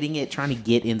it, hitting it, trying to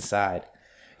get inside.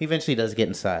 He eventually does get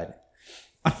inside.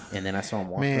 And then I saw him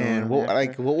walk Man,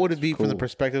 around. what would it be from the Cool.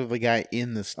 perspective of the guy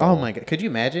in the stall? Oh my god! Could you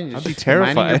imagine? Just be minding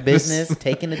terrified. your business,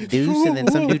 taking a deuce, and then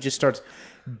some dude just starts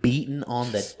beating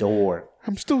on the door.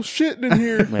 I'm still shitting in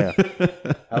here. Yeah,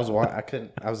 I was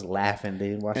laughing,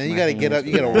 dude. And you got to get up.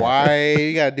 You got to wipe.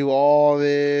 You got to do all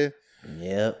this.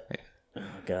 Yep. Oh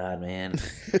god, man.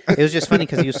 It was just funny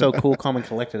because he was so cool, calm, and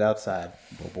collected outside.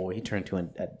 But boy, he turned to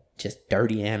a just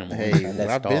dirty animal. Hey, inside that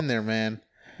I've stall. been there, man.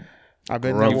 I've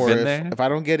been Gross. there You've where been there? if I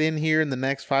don't get in here in the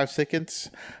next 5 seconds,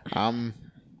 I'm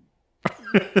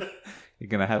You're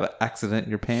gonna have an accident in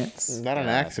your pants. not an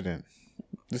accident.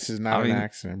 This is not I mean- an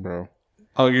accident, bro.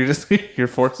 Oh, you're just you're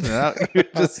forcing it out. You're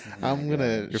just I'm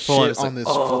gonna You're full shit on- on this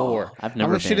floor. I've I'm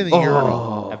never gonna shit in been. the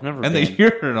urinal. I've never and been. the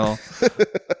urinal. I've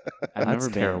That's never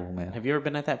been. terrible, man. Have you ever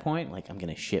been at that point? Like, I'm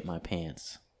gonna shit my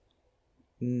pants.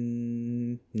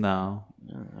 No, No,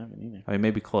 I haven't either. I mean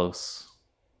maybe close.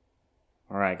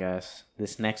 All right, guys.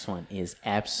 This next one is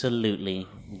absolutely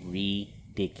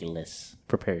ridiculous.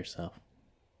 Prepare yourself.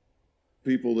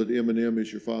 People that Eminem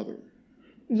is your father.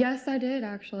 Yes, I did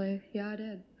actually. Yeah, I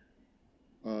did.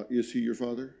 Is he your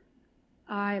father?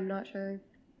 I am not sure.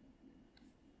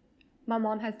 My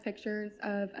mom has pictures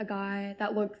of a guy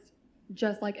that looks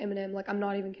just like Eminem. Like, I'm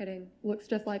not even kidding. Looks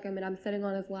just like him, and I'm sitting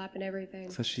on his lap and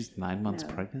everything. So she's 9 months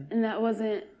pregnant? And that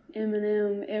wasn't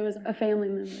Eminem. It was a family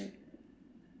member.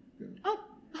 Oh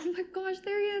my gosh,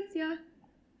 there he is. Yeah.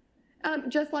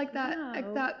 Just like that,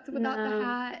 except without the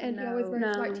hat, and he always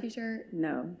wears a white T-shirt.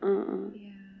 No.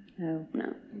 Yeah.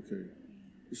 No. Okay.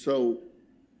 So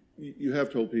you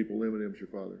have told people Eminem's your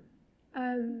father.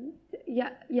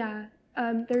 Yeah.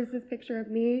 There's this picture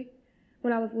of me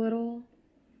when I was little.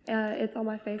 It's on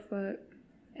my Facebook,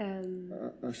 and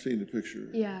I've seen the picture.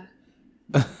 yeah.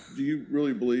 Do you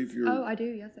really believe you're? Oh, I do.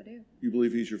 Yes, I do. You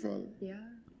believe he's your father? Yeah.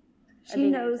 She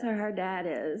knows who her dad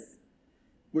is.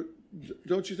 But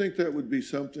don't you think that would be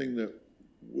something that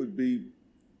would be?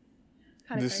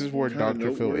 This is where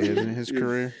Dr. Phil is in his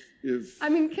career. If I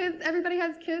mean, kids. Everybody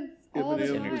has kids all the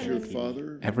time. Eminem was your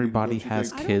father, Everybody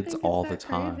has I don't kids think it's all the that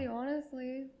time. Crazy,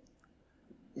 honestly.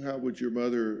 how would your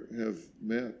mother have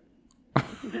met?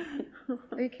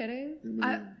 Are you kidding?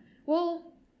 Eminem?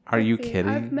 Are you let's see.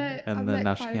 kidding? I've met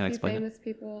now she quite can't a few explain famous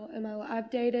people in my life. I've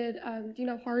dated. Do you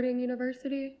know Harding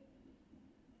University?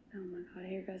 Oh my God,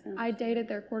 here goes. I dated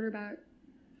their quarterback.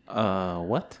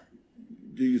 What?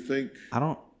 Do you think I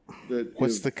don't. that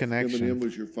What's if the connection? Eminem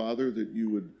was your father, that you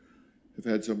would have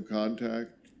had some contact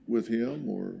with him,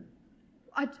 or?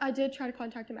 I did try to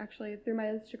contact him actually through my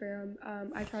Instagram.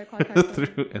 I tried to contact him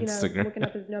Through Instagram. looking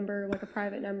up his number, like a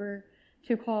private number,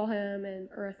 to call him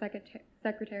or a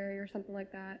secretary or something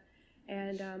like that.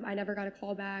 And I never got a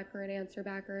call back or an answer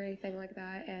back or anything like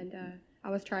that. And I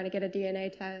was trying to get a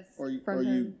DNA test Are from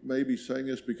him. you maybe saying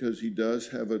this because he does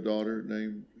have a daughter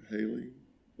named Haley?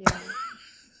 Yeah.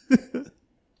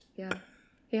 Yeah.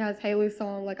 He has Haley's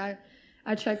song. Like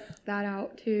I checked that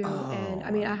out too. And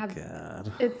I mean, I have,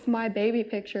 it's my baby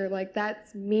picture. Like,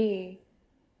 that's me.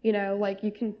 You know, like,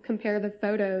 you can compare the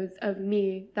photos of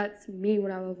me. That's me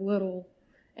when I was little.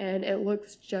 And it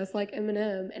looks just like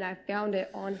Eminem. And I found it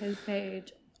on his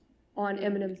page, on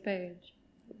Eminem's page.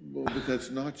 Well, but that's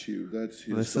not you. That's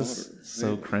his This daughter. is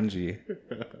so Haley. cringy.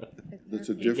 That's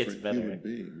a different human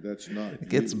being. That's not. It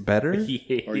gets you. better?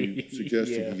 Are you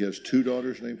suggesting he has two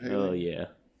daughters named Haley? Oh, yeah.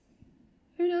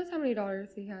 Who knows how many daughters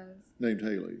he has? Named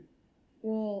Haley.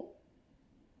 Well,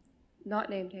 not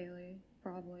named Haley,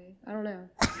 probably. I don't know.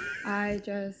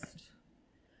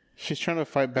 She's trying to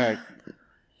fight back.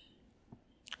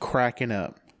 Cracking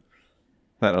up.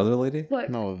 That other lady? Look,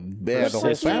 No, yeah, the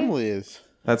whole family is.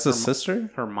 That's his sister?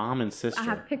 Her mom and sister. I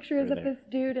have pictures are of there. this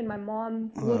dude in my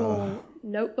mom's little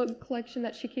notebook collection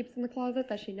that she keeps in the closet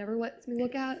that she never lets me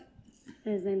look at.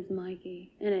 His name's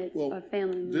Mikey, and it's Well, a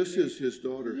family member. This is his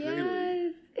daughter, Haley.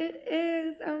 Yes, it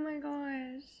is. Oh my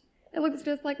gosh. It looks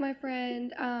just like my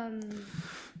friend.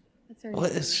 What's her What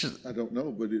name? is she? I don't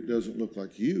know, but it doesn't look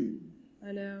like you.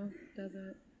 I know, does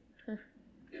it?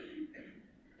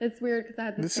 It's weird because I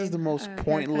had This same, is the most haircut in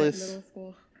pointless- middle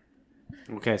school.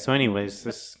 Okay, so anyways,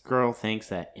 this girl thinks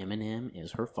that Eminem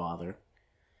is her father.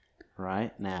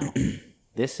 Right? Now,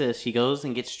 this is, she goes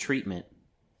and gets treatment.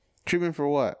 Treatment for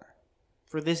what?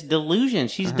 For this delusion.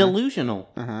 She's delusional.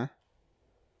 Uh-huh.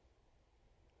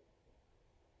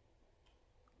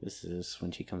 This is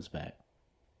when she comes back.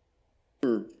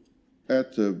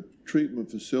 At the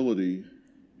treatment facility,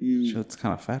 you It's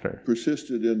kind of fatter.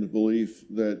 persisted in the belief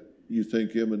that you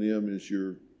think Eminem is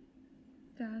your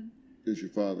Dad,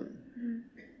 father.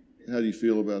 How do you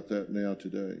feel about that now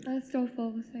today? I still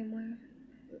feel the same way.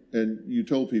 And you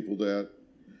told people that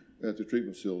at the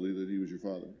treatment facility that he was your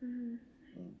father.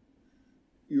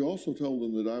 You also told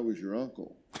them that I was your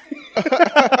uncle.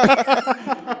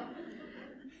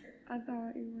 I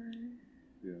thought you were.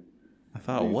 Yeah. I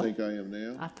thought Do you what? think I am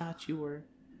now? I thought you were.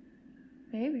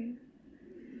 Maybe.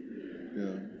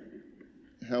 Yeah.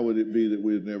 How would it be that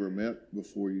we had never met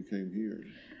before you came here?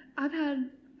 I've had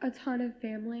a ton of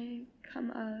family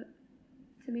come up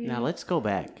to me. Now, let's go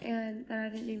back. And that I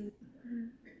didn't even.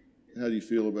 How do you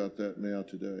feel about that now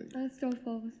today? I still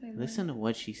feel the same way. Listen to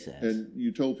what she says. And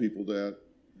you told people that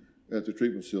at the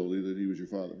treatment facility that he was your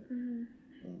father.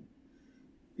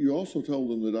 You also told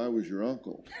them that I was your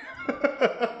uncle.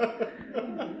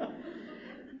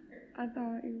 I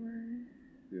thought you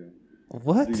were. Yeah.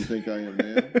 What? Do you think I am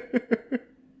now?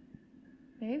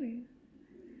 Maybe.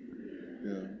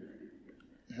 Yeah.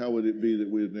 How would it be that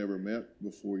we had never met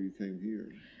before you came here?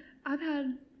 I've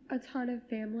had a ton of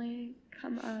family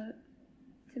come up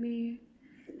to me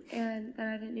and that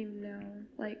I didn't even know.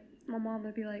 Like, my mom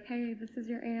would be like, hey, this is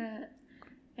your aunt.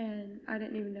 And I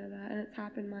didn't even know that. And it's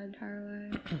happened my entire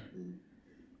life.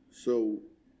 So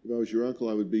If I was your uncle,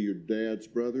 I would be your dad's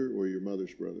brother or your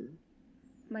mother's brother?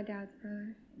 My dad's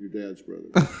brother. Your dad's brother.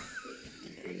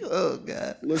 Oh,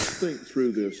 God. Let's think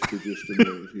through this for just a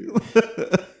minute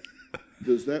here.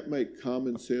 Does that make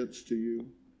common sense to you?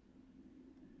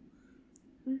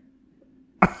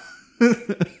 I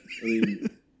mean,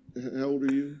 how old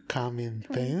are you? Common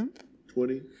sense?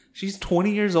 20? She's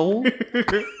 20 years old?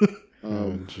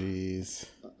 Oh, jeez.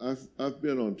 I've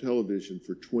been on television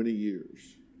for 20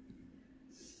 years.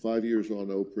 5 years on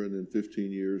Oprah and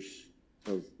 15 years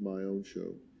of my own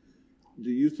show.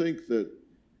 Do you think that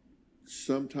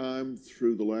sometime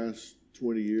through the last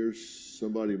 20 years,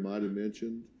 somebody might have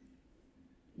mentioned,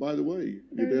 by the way,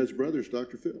 your dad's brother's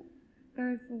Dr. Phil?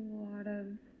 There's a lot of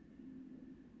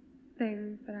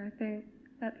things that I think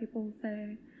that people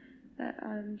say that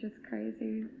I'm just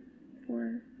crazy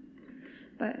for.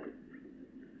 But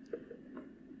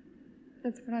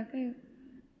that's what I think.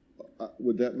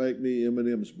 Would that make me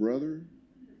Eminem's brother?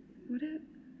 Would it?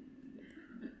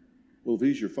 Well, if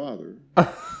he's your father.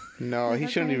 No, he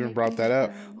shouldn't even brought that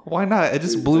up. Why not? It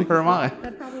just blew her mind.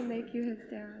 That'd probably make you his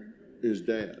dad. His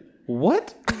dad.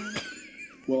 What?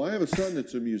 Well, I have a son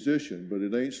that's a musician, but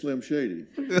it ain't Slim Shady.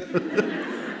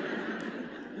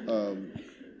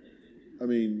 I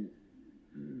mean,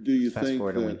 do you Fast think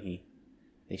forward to that when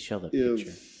they show the picture.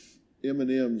 if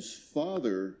Eminem's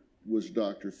father was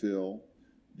Dr. Phil,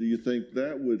 do you think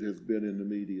that would have been in the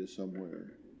media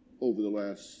somewhere over the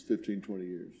last 15, 20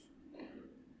 years?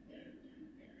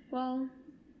 Well,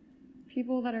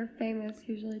 people that are famous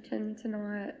usually tend to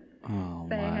not Oh,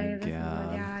 say, my hey, this is God.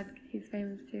 my dad, he's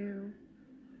famous too.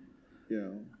 Yeah.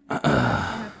 They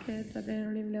have kids that they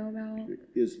don't even know about.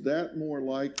 Is that more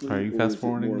likely? Are you or fast is it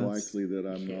forwarding more this? likely that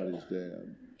I'm not his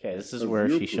dad? Okay, this is Of where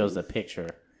your she shows the proof picture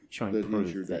showing that he's your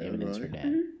proof that dad, Eminem's her right?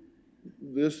 dad.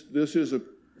 This is a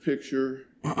picture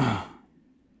of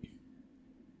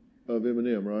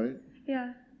Eminem, right?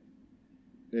 Yeah.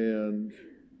 And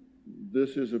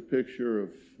this is a picture of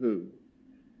who?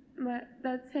 But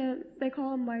that's him. They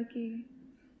call him Mikey.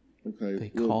 Okay. They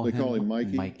call him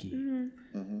Mikey? Mikey. Mm-hmm.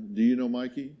 Uh-huh. Do you know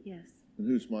Mikey? Yes. And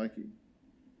who's Mikey?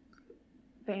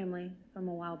 Family from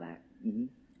a while back. Mm-hmm.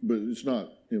 But it's not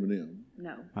Eminem.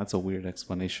 No. That's a weird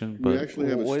explanation. We But actually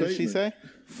have a What statement. did she say?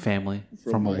 family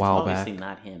From from a Mike. while back. Obviously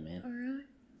not him, man. Oh, really?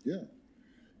 Yeah.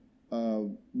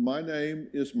 My name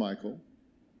is Michael.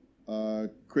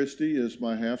 Christy is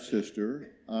my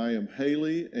half-sister. I am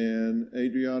Haley and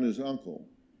Adriana's uncle.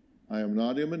 I am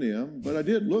not Eminem, but I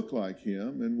did look like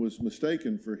him and was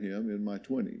mistaken for him in my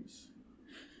 20s.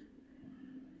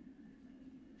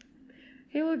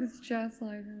 He looks just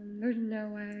like him. There's no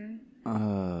way.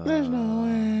 There's no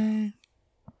way.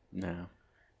 No.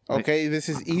 Okay, this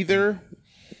is either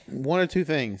one or two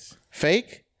things: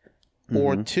 fake,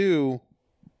 or two,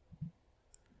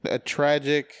 a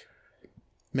tragic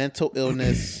mental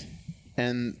illness,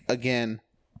 and again,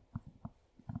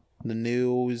 the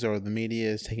news or the media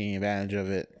is taking advantage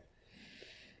of it.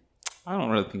 I don't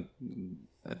really think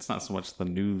it's not so much the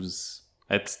news.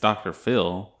 It's Dr.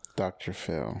 Phil. Dr.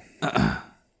 Phil. I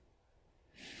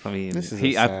mean, This is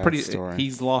a sad story.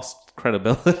 he's lost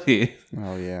credibility.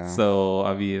 Oh yeah. So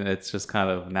I mean, it's just kind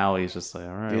of now he's just like,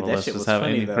 all right, Dude, well, that let's shit just was have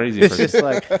funny, any though. crazy It's person. just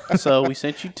like, so we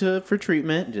sent you for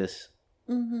treatment. Just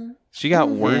She got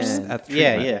worse and- at the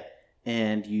yeah, treatment. yeah.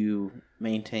 And you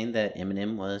maintained that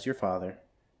Eminem was your father,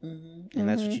 and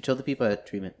that's what you told the people at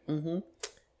treatment.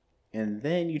 And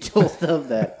then you told them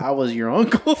that I was your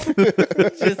uncle.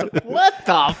 Just what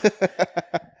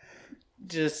the?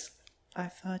 Just I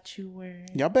thought you were.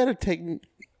 Y'all better take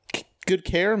good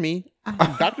care of me.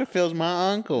 Dr. Phil's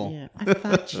my uncle. Yeah,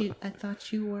 I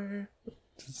thought you were.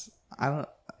 I don't.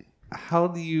 How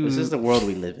do you? This is the world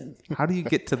we live in. How do you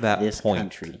get to that This point?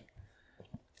 country.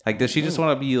 Like, does she just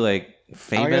want to be like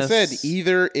famous? Like I said,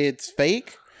 either it's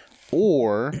fake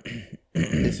or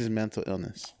this is mental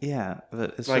illness. Yeah,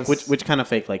 but it's Like just, which kind of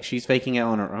fake? Like she's faking it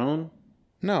on her own?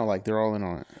 No, like they're all in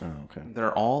on it. Oh, okay.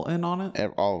 they're all in on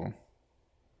it. All of them.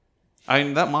 I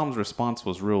mean, that mom's response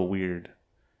was real weird.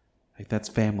 Like, that's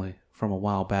family from a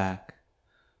while back.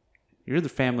 You're either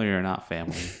family or not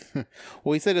family.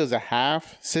 Well, he said it was a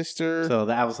half sister. So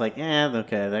that was like,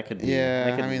 okay, that could be. Yeah,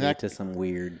 that could I mean, lead that- to some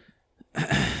weird.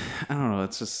 I don't know.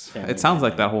 It's just. Family it sounds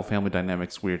like dynamic. that whole family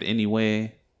dynamic's weird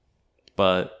anyway.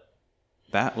 But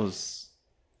that was.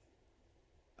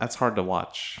 That's hard to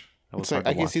watch. That was It's like, hard to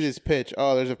I can watch. see this pitch.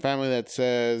 Oh, there's a family that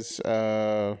says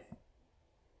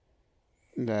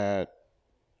that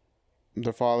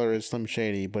the father is Slim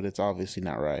Shady, but it's obviously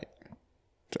not right.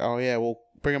 Oh yeah, we'll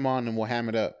bring him on and we'll ham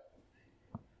it up.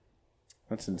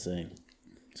 That's insane.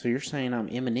 So you're saying I'm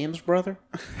Eminem's brother?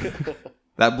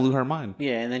 That blew her mind.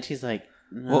 Yeah, and then she's like,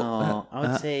 No, I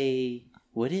would say,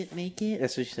 would it make it?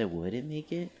 That's what she said. Would it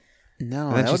make it?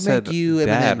 No, That that would said make you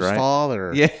dad, Eminem's right?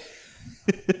 father. Yeah.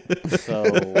 So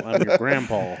I'm your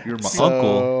grandpa. You're my So,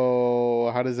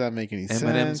 uncle. how does that make any sense?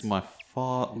 Eminem's my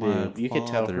father. Dude, you could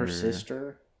tell her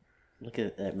sister. Look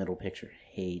at that middle picture.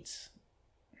 Hates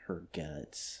her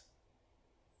guts.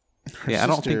 Yeah, I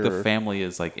don't think the sister- family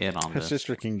is like in on Her this.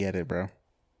 sister can get it, bro.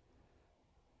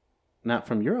 Not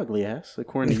from your ugly ass,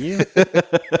 according to you.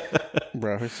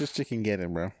 Bro, her sister can get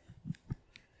it, bro.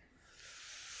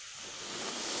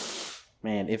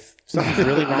 Man, if something's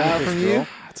really wrong Not with from this you? girl,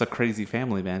 It's a crazy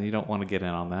family, man. You don't want to get in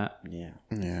on that. yeah,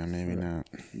 Yeah, maybe not.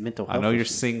 mental I health. know you're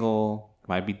issues. single,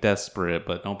 might be desperate,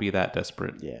 but don't be that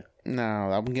desperate. Yeah, No,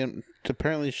 I'm getting.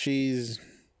 Apparently, she's.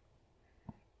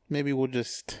 Maybe we'll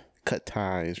just cut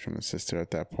ties from the sister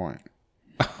at that point.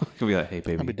 You'll be like, hey, I'll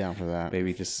be baby, down for that.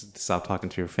 baby, just stop talking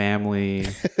to your family.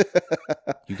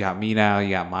 You got me now. You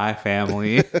got my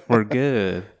family. We're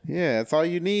good. Yeah, that's all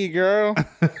you need, girl.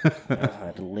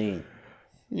 God, lean.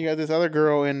 You got this other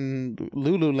girl in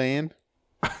Lululand.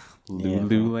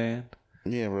 Lululand.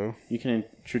 Yeah, bro. You can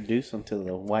introduce them to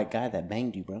the white guy that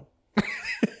banged you, bro.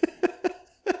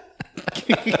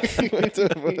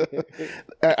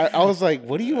 I was like,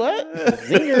 what do you what?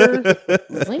 Zinger,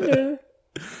 zinger.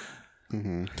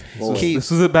 Well,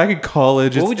 this was it back in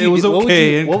college. It was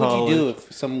okay in What college. would you do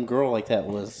if some girl like that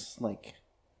was like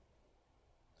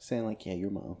saying like, "Yeah, you're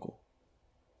my uncle."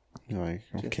 You're like,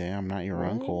 okay, I'm not your What?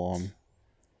 uncle.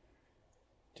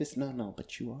 Just no,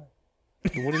 but you are.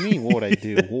 What do you mean? What would I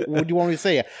do? What do you want me to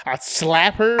say? I'd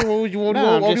slap her? What would you? What,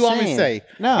 No, I'm what do just you want me to saying. say?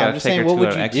 No, Gotta I'm just take saying, her what to would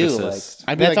an you do? Like, exorcist.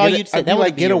 I'd be that's like, all get, you'd say. I'd be That would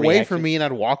like, be get your away reaction. from me, and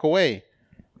I'd walk away.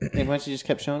 And once you just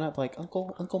kept showing up, like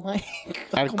Uncle Mike.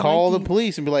 I'd Uncle call the Mikey.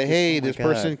 police and be like, "Hey, Oh my this God.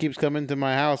 person keeps coming to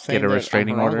my house saying Get a that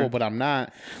restraining I'm her order? uncle, but I'm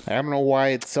not. Like, I don't know why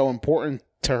it's so important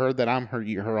to her that I'm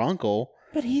her uncle."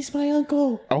 But he's my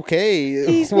uncle. Okay,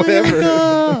 He's whatever.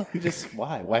 my uncle. Just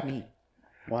why? Why me?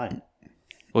 Why?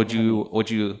 Would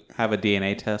you have a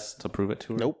DNA test to prove it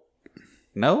to her? Nope.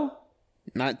 No?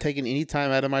 Not taking any time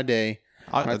out of my day.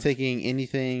 I- Not taking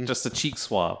anything. Just a cheek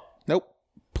swab. Nope.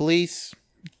 Police,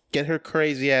 get her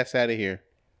crazy ass out of here.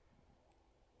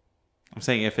 I'm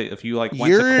saying if you like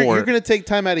went to court, You're gonna take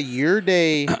time out of your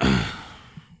day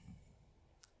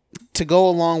to go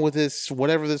along with this,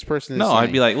 whatever this person is no, saying.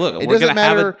 I'd be like, look, It we're doesn't gonna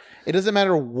have matter. it. It doesn't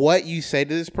matter what you say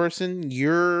to this person.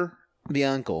 You're the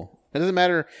uncle. It doesn't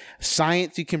matter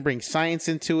science. You can bring science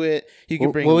into it. You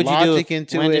can bring What would you do logic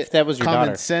into when, it. if that was your common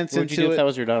daughter? sense What would you into do if it. that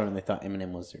was your daughter and they thought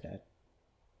Eminem was their dad?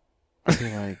 I'd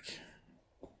be like,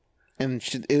 and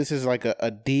this is like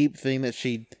a deep thing that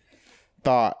she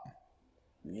thought.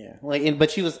 Yeah, like, but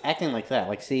she was acting like that.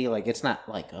 Like, see, like it's not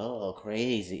like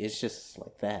crazy. It's just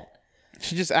like that.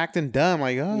 She's just acting dumb.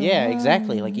 Like, oh Yeah,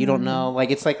 exactly. Like you don't know. Like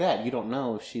it's like that. You don't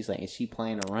know if she's like, is she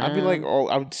playing around? I'd be like, oh,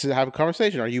 I would have a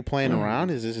conversation. Are you playing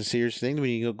around? Is this a serious thing? Do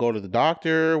we need to go to the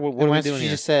doctor? What and are we once doing she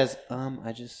here? just says,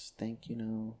 I just think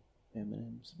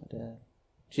Eminem's my dad.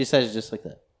 She says it just like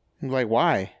that, I'm like,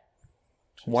 why?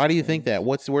 Why do you think that?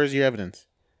 Where's your evidence?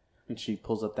 and she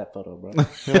pulls up that photo, bro.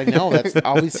 You're like, no, that's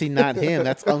obviously not him.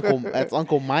 That's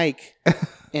Uncle Mike.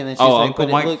 And then she's Oh, like, Uncle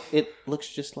but Mike? it looks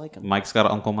just like him. Mike's got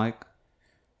an Uncle Mike.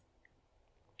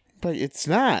 But it's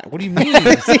not. What do you mean?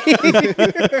 That's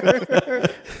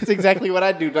exactly what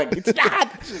I do. Like it's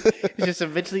not. It's just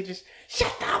eventually just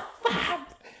shut the fuck.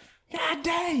 God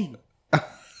dang.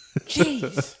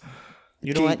 Jeez.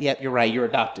 You know what? Yep, you're right. You're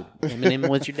adopted. Eminem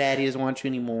was your dad. He doesn't want you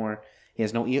anymore. He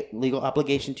has no legal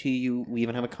obligation to you. We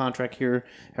even have a contract here,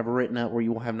 have it written up where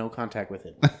you will have no contact with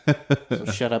it. So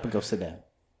shut up and go sit down.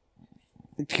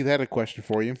 I had a question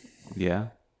for you. Yeah.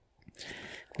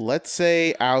 Let's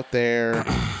say out there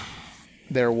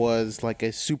was like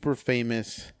a super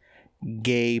famous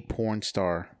gay porn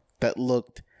star that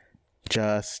looked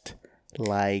just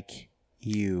like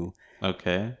you.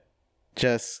 Okay.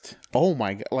 Just oh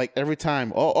my god! Like every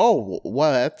time, well,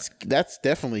 that's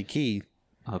definitely Keith.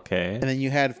 Okay. And then you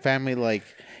had family like,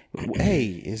 hey,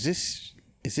 is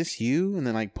this you? And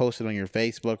then like post it on your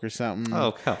Facebook or something.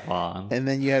 Oh, come on. And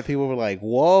then you had people who were like,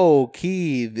 whoa,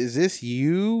 Keith, is this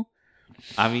you?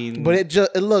 I mean, But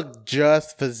it looked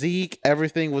just physique.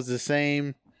 Everything was the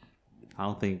same. I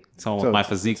don't think someone So with my it's-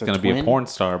 physique's it's a going to be a twin? porn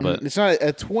star, but It's not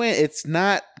a twin. It's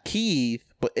not Keith,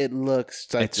 but it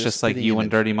looks like it's just like you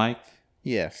and Dirty Mike.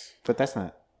 Yes. But that's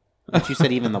not. But you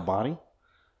said even the body?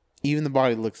 Even the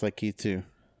body looks like Keith too.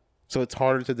 So it's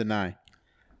harder to deny.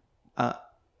 I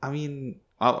mean,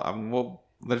 well,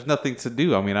 there's nothing to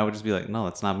do. I mean, I would just be like, no,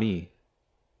 that's not me.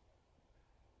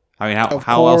 I mean,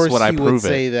 how else would I he prove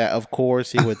say it? that. Of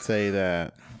course he would say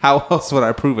that. How else would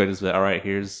I prove it? Is that all right?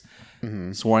 Here's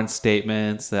sworn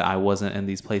statements that I wasn't in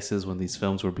these places when these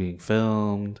films were being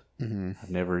filmed. I've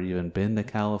never even been to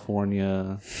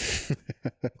California.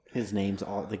 His name's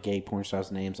all the gay porn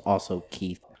star's name's also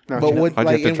Keith. But what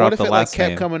if it like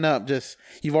kept coming up? Just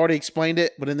you've already explained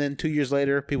it, but then 2 years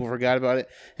later, people forgot about it,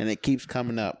 and it keeps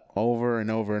coming up over and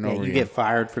over and over. You again. get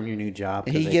fired from your new job.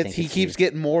 He keeps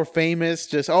getting more famous.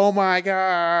 Just oh my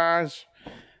gosh.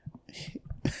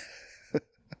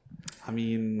 I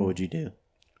mean, what would you do?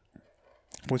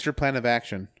 What's your plan of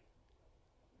action?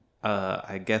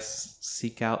 I guess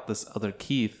seek out this other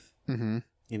Keith. And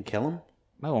kill him?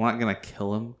 No, I'm not gonna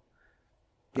kill him.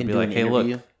 I'd And be do like, an hey,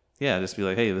 interview? look. Yeah, just be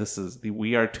like, hey,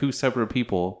 we are two separate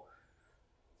people.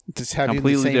 Just have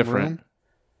completely you in the same different.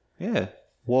 Room? Yeah.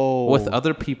 Whoa. With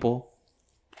other people.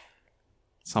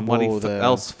 Somebody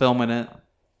else filming it.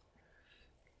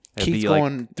 Keith's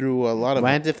going through a lot of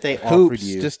Land if they hoops offered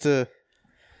you just to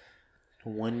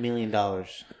 $1 million to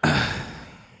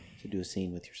do a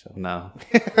scene with yourself. No.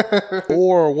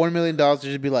 or $1 million to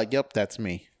just be like, yep, that's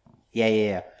me.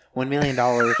 Yeah. $1 million.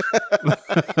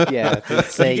 Yeah, to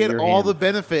say you get you're all him. the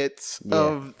benefits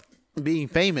of being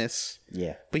famous.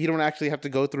 Yeah. But you don't actually have to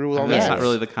go through with all That's that. not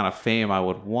really the kind of fame I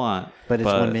would want. But it's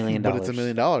 $1 million. But it's $1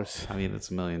 million. I mean, it's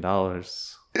 $1 million.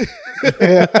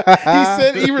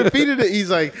 He repeated it. He's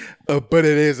like, but it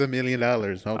is $1 million.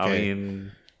 Okay. I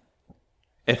mean,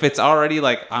 if it's already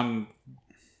like I'm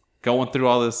going through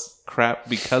all this crap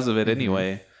because of it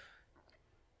anyway,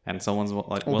 and someone's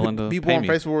like willing to people pay on me.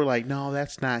 Facebook were like, no,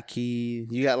 that's not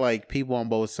Keith. You got like people on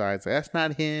both sides. Like, that's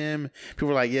not him. People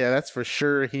were like, yeah, that's for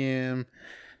sure him.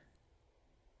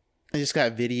 I just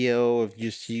got video of you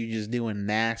just doing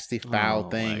nasty, foul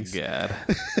things. Oh my god.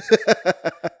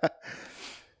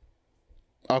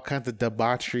 All kinds of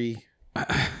debauchery. Are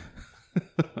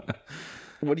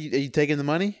you taking the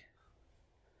money?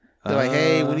 They're like,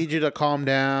 hey, we need you to calm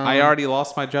down. I already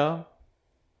lost my job.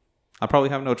 I probably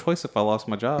have no choice if I lost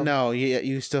my job. No,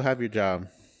 you still have your job.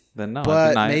 Then no, I but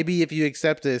deny maybe it. if you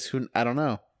accept this, I don't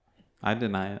know. I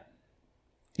deny it.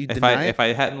 You deny it? If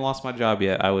I hadn't lost my job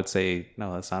yet, I would say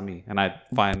no, that's not me, and I'd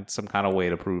find some kind of way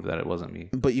to prove that it wasn't me.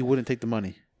 But you wouldn't take the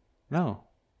money. No.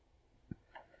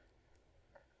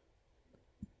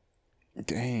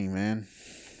 Dang, man.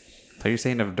 So you're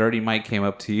saying if Dirty Mike came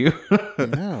up to you,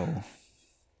 no,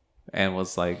 and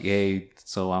was like, "Hey,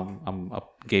 so I'm a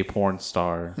gay porn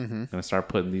star. Gonna start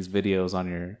putting these videos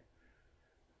on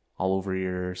all over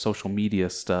your social media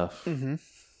stuff."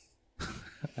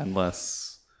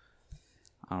 Unless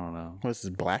I don't know. What's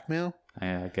this, blackmail?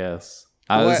 Yeah, I guess.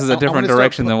 This is a different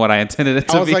direction than what I intended it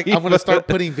to be. I was like, I'm gonna start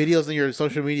putting videos on your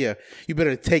social media. You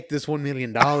better take this $1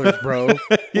 million, bro.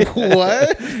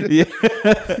 What? Yeah.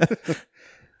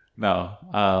 No.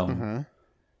 I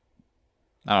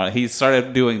don't know. He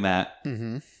started doing that,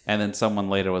 and then someone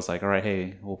later was like, "All right,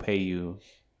 hey, we'll pay you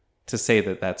to say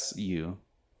that that's you."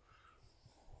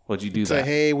 Would you do that? Like,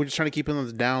 hey, we're just trying to keep him on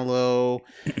the down low.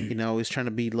 He's trying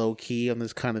to be low key on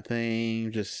this kind of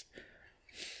thing. Just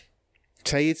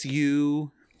say it's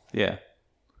you. Yeah.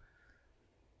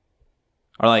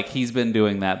 Or like he's been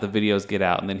doing that. The videos get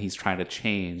out, and then he's trying to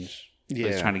change. Yeah.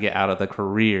 He's trying to get out of the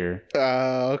career.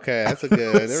 Oh, okay. That's a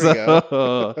good. There we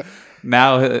go.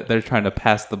 Now they're trying to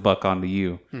pass the buck on to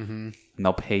you. And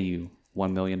they'll pay you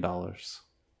 $1 million.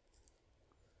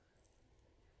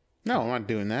 No, I'm not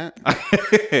doing that.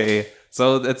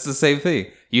 So it's the same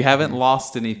thing. You haven't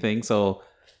lost anything, so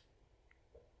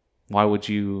why would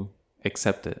you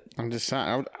accept it? I'm just.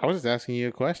 I was just asking you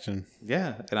a question.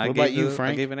 Yeah, and What about you,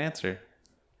 Frank? I gave an answer.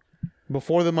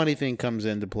 Before the money thing comes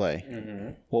into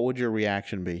play, what would your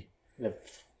reaction be?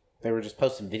 If they were just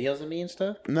posting videos of me and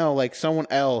stuff? No, like someone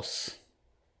else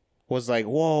was like,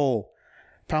 "Whoa,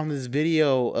 found this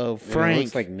video of Frank." It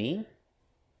looks like me?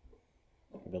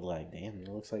 I'd be like, damn, it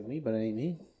looks like me, but it ain't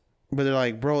me. But they're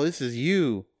like, "Bro, this is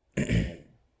you."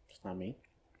 It's not me.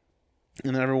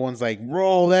 And then everyone's like,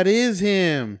 "Bro, that is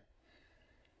him."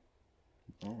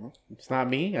 It's not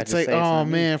me. It's like, "Oh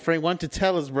man, Frank, why don't you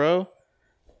tell us, bro?"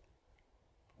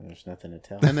 There's nothing to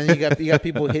tell. And then you got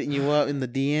people hitting you up in the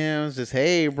DMs, just,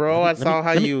 "Hey, bro, I saw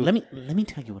how you." Let me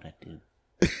tell you what I do.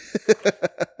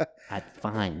 I'd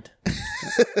find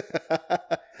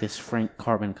this Frank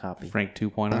carbon copy. Frank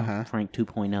 2.0. Frank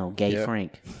 2.0. Gay Yep.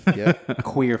 Frank. Yep.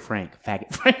 Queer Frank.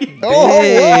 Faggot Frank.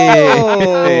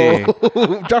 Oh,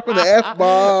 dropping the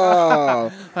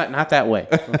F-bomb. Not that way.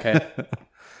 Okay.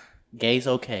 Gay's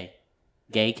okay.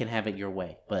 Gay can have it your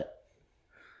way, but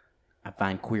I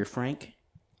find Queer Frank.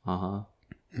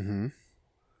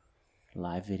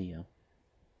 Live video.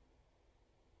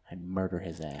 I'd murder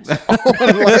his ass.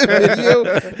 Live video?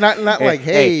 Not like,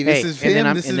 hey, this is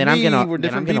him, this is me, we're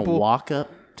different I'm gonna people. walk up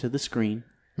to the screen.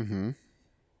 Mm-hmm.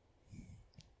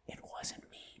 It wasn't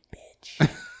me, bitch.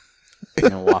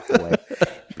 And then walk away.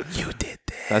 You did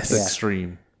this. That's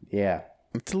extreme. Yeah.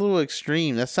 It's a little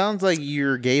extreme. That sounds like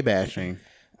you're gay bashing.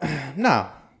 No.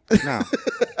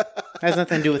 Has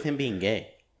nothing to do with him being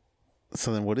gay.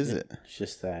 So then what is it? It's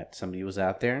just that somebody was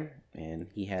out there and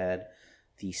he had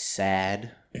the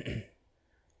sad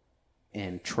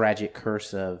and tragic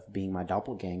curse of being my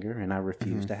doppelganger, and I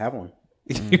refused to have one.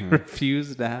 You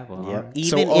refused to have one. Yep.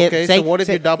 Even so what if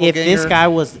your doppelganger... If this guy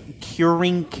was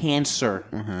curing cancer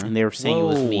and they were saying it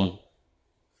was me.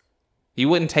 You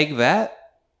wouldn't take that?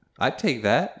 I'd take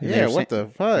that. Yeah, what the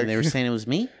fuck? And they were saying it was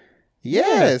me?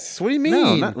 Yes. What do you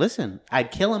mean? No, listen.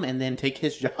 I'd kill him and then take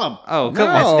his job. Oh, come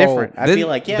on. That's different. I'd be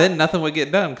like, yeah. Then nothing would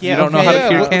get done because Yeah, you don't know how to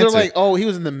cure cancer. They're like, oh, he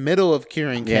was in the middle of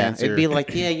curing cancer. It'd be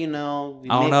like, yeah, you know.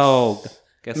 Oh, no.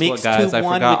 Guess what, guys? I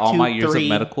forgot all my years of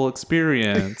medical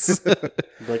experience.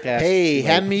 Hey,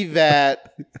 hand me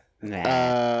that.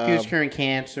 Nah. If he was curing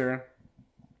cancer,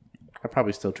 I'd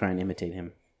probably still try and imitate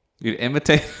him. You'd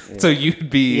imitate? Yeah. So you'd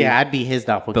be... Yeah, I'd be his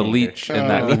doppelganger. The leech in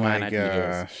that. Oh, my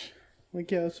gosh. I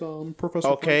guess, Professor...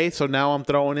 Okay, so now I'm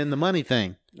throwing in the money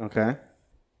thing. Okay.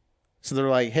 So they're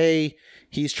like, hey,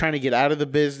 he's trying to get out of the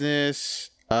business.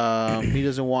 He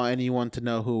doesn't want anyone to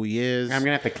know who he is. I'm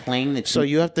going to have to claim that... So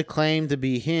you have to claim to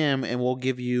be him, and we'll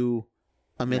give you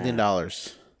 $1 million. No,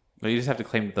 you just have to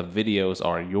claim that the videos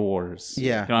are yours.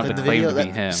 Yeah. You don't have to claim to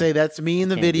be him. Say, that's me in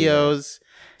the videos.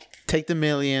 Take the $1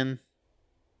 million.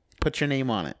 Put your name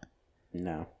on it.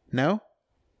 No. No?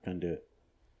 Couldn't do it.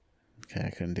 Okay, I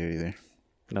couldn't do it either.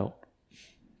 Nope.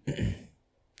 I think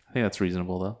that's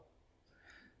reasonable, though.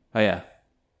 Oh, yeah.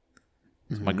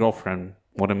 So my girlfriend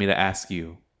wanted me to ask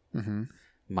you,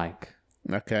 Mike.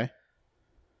 Okay.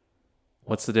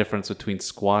 What's the difference between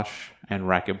squash and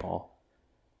racquetball?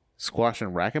 Squash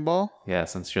and racquetball? Yeah,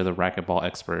 since you're the racquetball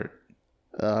expert.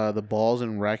 The balls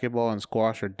in racquetball and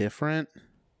squash are different.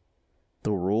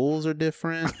 The rules are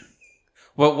different.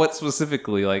 Well, what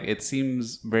specifically? Like, it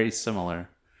seems very similar.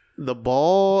 The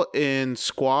ball in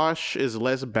squash is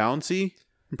less bouncy,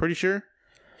 I'm pretty sure.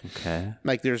 Okay.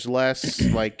 Like, there's less,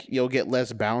 like, you'll get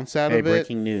less bounce out of it.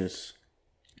 Breaking news.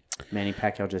 Manny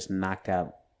Pacquiao just knocked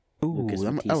out Lucas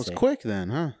Matisse. That was quick then,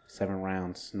 huh? 7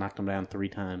 rounds. Knocked him down 3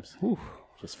 times. Ooh.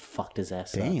 Just fucked his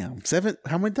ass up. Damn. 7?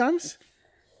 How many times?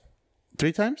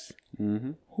 3 times?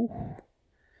 Mm-hmm.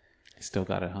 He still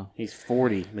got it, huh? He's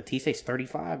 40. Matisse's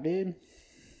 35, dude.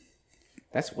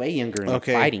 That's way younger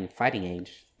in fighting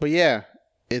age. But yeah,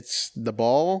 it's the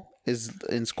ball is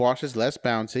in squash is less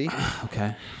bouncy.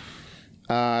 Okay.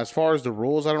 As far as the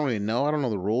rules, I don't really know. I don't know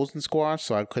the rules in squash,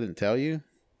 so I couldn't tell you.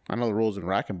 I know the rules in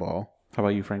racquetball. How about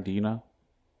you, Frank? Do you know?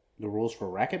 The rules for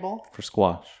racquetball? For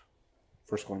squash.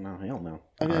 For squash, no, hell no.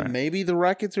 I mean, maybe the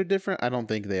rackets are different. I don't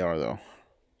think they are, though.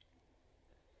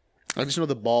 I just know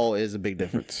the ball is a big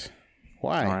difference.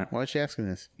 Why? Right. Why is she asking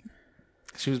this?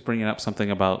 She was bringing up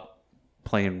something about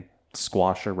playing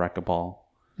squash or racquetball.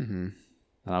 Mm-hmm.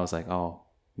 And I was like, oh,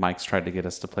 Mike's tried to get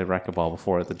us to play racquetball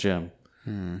before at the gym.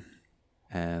 And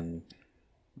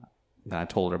then I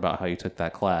told her about how you took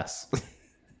that class.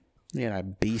 Yeah, and I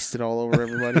beasted all over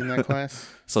everybody in that class.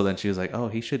 So then she was like, oh,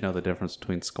 he should know the difference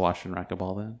between squash and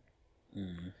racquetball then.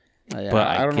 Yeah, But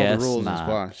I don't know guess the rules not. in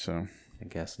squash, so. I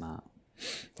guess not.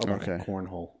 Okay.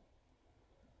 Cornhole.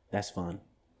 That's fun.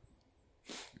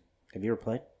 Have you ever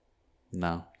played?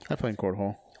 No. I play in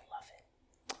cornhole.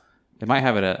 They might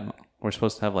have it at... We're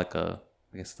supposed to have like a...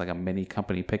 I guess it's like a mini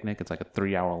company picnic. It's like a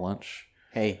 3-hour lunch.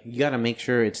 Hey, you got to make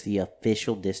sure it's the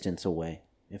official distance away.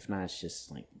 If not, it's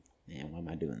just like, man, why am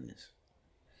I doing this?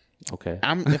 Okay.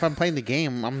 If I'm playing the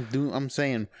game, I'm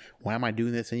saying, why am I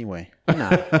doing this anyway? Nah.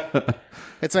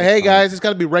 It's like, hey guys, it's got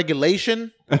to be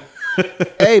regulation.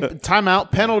 Hey,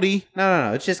 timeout, penalty.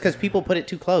 No. It's just because people put it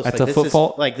too close. That's like, a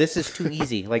football. This is too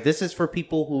easy. Like, this is for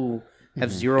people who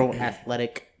have zero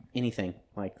athletic anything.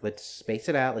 Like, let's space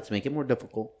it out. Let's make it more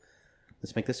difficult.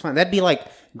 Let's make this fun. That'd be like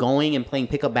going and playing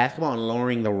pickup basketball and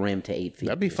lowering the rim to 8 feet.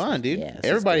 That'd be fun, dude. Yeah,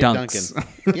 everybody's dunking.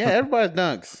 Yeah, everybody's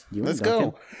dunks. Let's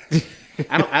go.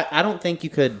 I don't think you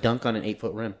could dunk on an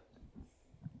 8-foot rim.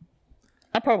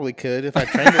 I probably could if I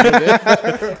trained a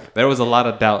little bit. There was a lot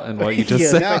of doubt in what you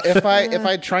just said. Now, if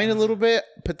I trained a little bit,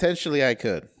 potentially I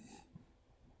could.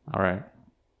 All right.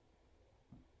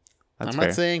 I'm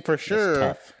not saying for sure.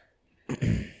 That's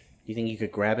tough. You think you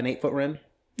could grab an 8-foot rim?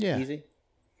 Yeah. Easy?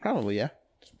 Probably, yeah.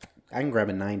 I can grab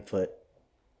a 9-foot.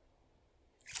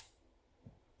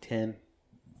 10.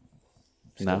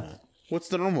 No. What's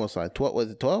the normal size? 12?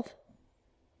 Was it 12?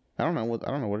 I don't know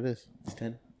what it is. It's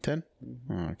 10. 10?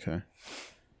 Oh, okay.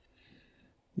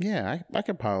 Yeah, I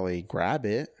could probably grab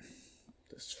it.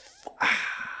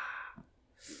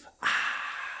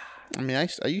 I mean,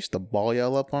 I used to ball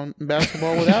y'all up on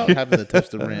basketball without having to touch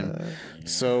the rim.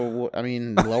 So, I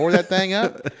mean, lower that thing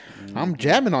up. I'm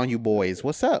jamming on you boys.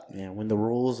 What's up? Yeah, when the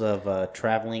rules of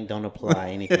traveling don't apply,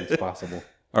 anything's possible.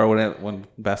 Or when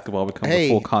basketball becomes a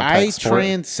full contact sport. I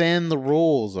transcend the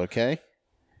rules, okay?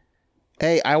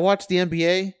 Hey, I watch the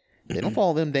NBA. They don't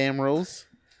follow them damn rules.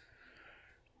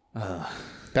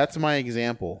 That's my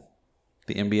example.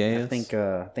 The NBA is?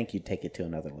 I think you take it to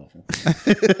another level.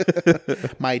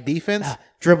 My defense,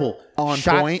 dribble, on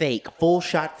shot point. fake, full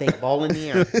shot fake, ball in the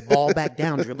air, ball back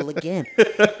down, dribble again.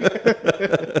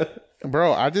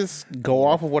 Bro, I just go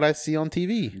off of what I see on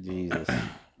TV. Jesus.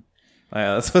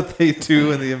 Yeah, that's what they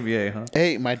do in the NBA, huh?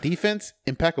 Hey, my defense,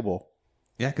 impeccable.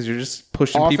 Yeah, because you're just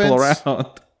pushing people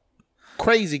around.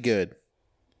 Crazy good.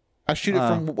 I shoot it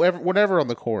from whatever on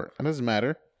the court. It doesn't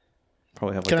matter.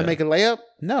 Probably have. Can I make a layup?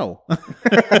 No.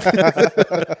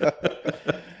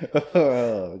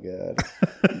 Oh God.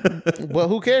 Well,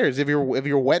 who cares if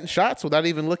you're wetting shots without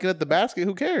even looking at the basket?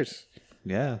 Who cares?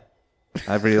 Yeah,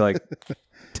 every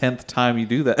 10th time you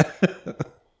do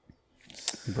that,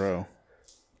 bro.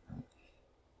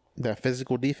 That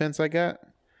physical defense I got.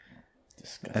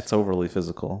 Disgusting. That's overly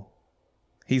physical.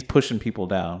 He's pushing people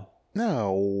down.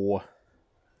 No.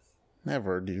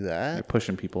 Never do that. You're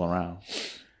pushing people around.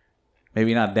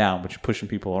 Maybe not down, but you're pushing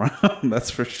people around. That's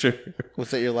for sure.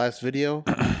 Was that your last video,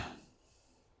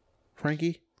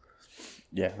 Frankie?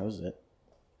 Yeah, that was it.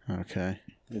 Okay.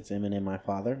 It's Eminem, my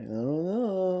father.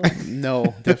 Oh, no.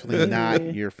 No, definitely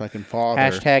not your fucking father.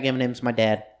 Hashtag Eminem's my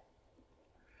dad.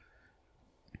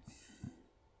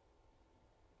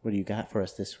 What do you got for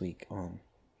us this week?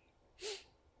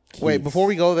 Wait, before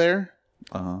we go there,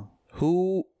 Uh-huh.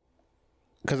 Who,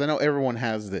 because I know everyone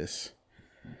has this.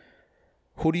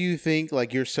 Who do you think,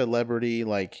 your celebrity,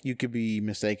 you could be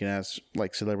mistaken as,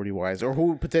 celebrity-wise, or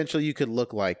who potentially you could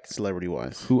look like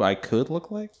celebrity-wise? Who I could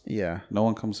look like? Yeah. No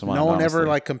one comes to mind. No one honestly.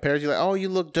 ever, compares you, oh, you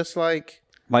look just like...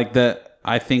 Like that,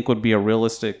 I think would be a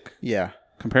realistic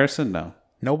comparison? No.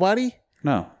 Nobody?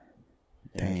 No.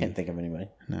 Yeah, I can't think of anybody.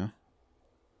 No.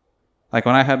 Like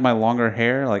when I had my longer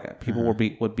hair, people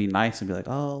would be nice and be like,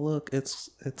 "Oh, look, it's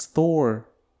Thor."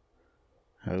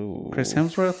 Oh, Chris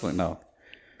Hemsworth? No,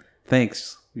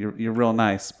 thanks. You're real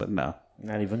nice, but no,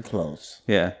 not even close.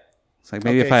 Yeah, it's like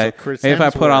maybe if I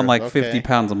put on 50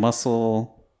 pounds of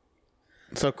muscle.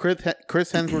 So Chris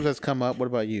Hemsworth has come up. What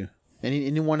about you?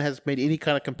 Anyone has made any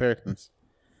kind of comparisons?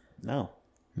 No.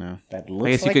 That looks.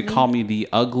 I guess you could call me the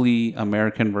ugly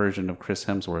American version of Chris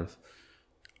Hemsworth.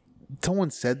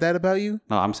 Someone said that about you?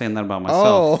 No, I'm saying that about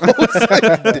myself. Oh,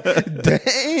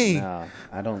 dang. No,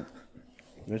 I don't.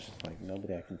 There's just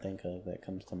nobody I can think of that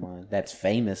comes to mind that's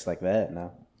famous like that.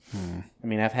 No. I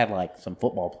mean, I've had some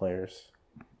football players.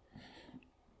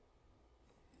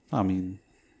 I mean,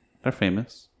 they're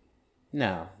famous.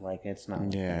 No, it's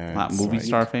not. Yeah. Not movie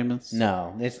star famous?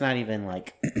 No, it's not even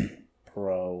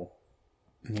pro.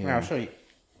 Yeah. I'll show you.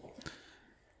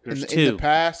 In the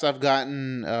past, I've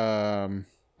gotten,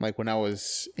 when I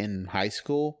was in high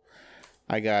school,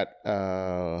 I got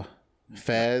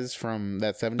Fez from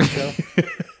That 70s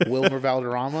Show. Wilmer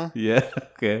Valderrama. Yeah,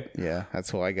 okay. Yeah, that's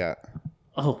who I got.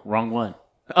 Oh, wrong one.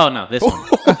 Oh, no, this one.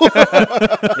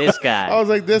 This guy. I was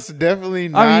like, this is definitely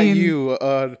not you,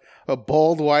 a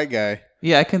bald white guy.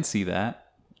 Yeah, I can see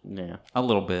that. Yeah. A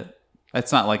little bit.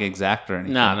 It's not exact or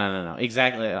anything. No.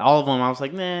 Exactly. All of them, I was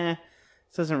like, nah,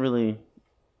 this doesn't really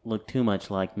look too much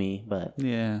like me, but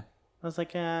yeah. I was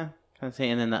like, kind of say.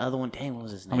 And then the other one, dang, what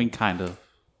was his name? I mean, kind of.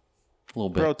 A little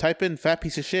bit. Bro, type in fat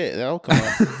piece of shit. That'll come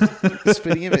up.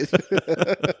 Spitting image.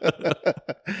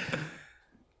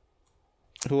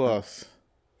 Who else?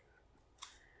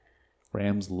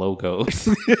 Rams logos.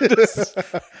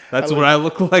 That's what I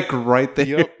look like right there.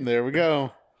 Yep, there we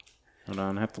go. Hold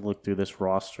on, I have to look through this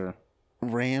roster.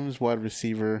 Rams wide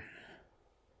receiver.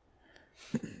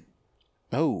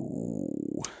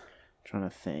 Oh. Trying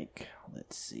to think.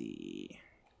 Let's see.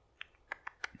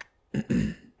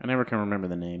 I never can remember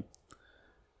the name.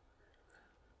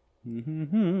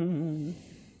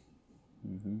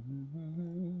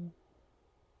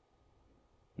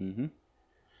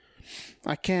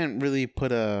 I can't really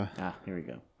put a... here we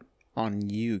go. On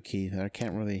you, Keith. I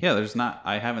can't really... Yeah, there's not...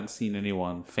 I haven't seen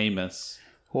anyone famous.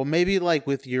 Well, maybe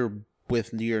with your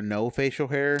no facial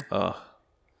hair. Ugh.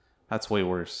 That's way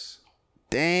worse.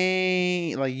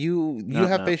 Dang. You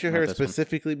have facial hair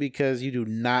specifically because you do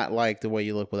not like the way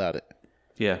you look without it.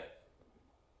 Yeah.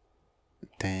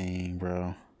 Dang,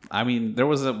 bro. I mean, there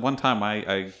was one time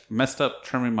I messed up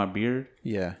trimming my beard.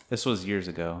 Yeah. This was years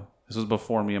ago. This was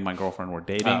before me and my girlfriend were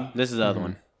dating. This is the other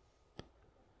one.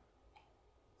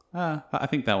 I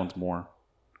think that one's more.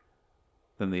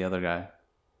 than the other guy.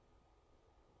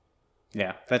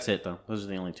 Yeah, that's it though. Those are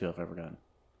the only two I've ever done.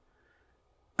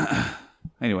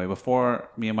 Anyway, before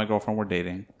me and my girlfriend were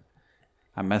dating,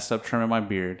 I messed up trimming my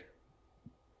beard.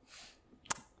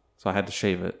 So I had to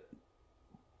shave it.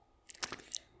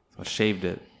 So I shaved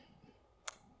it.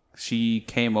 She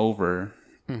came over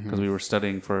because we were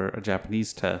studying for a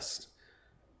Japanese test.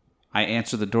 I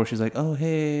answered the door. She's like, "Oh,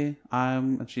 hey,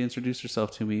 and she introduced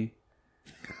herself to me.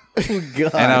 Oh,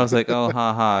 God. And I was like, "Oh,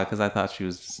 haha," because I thought she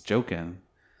was just joking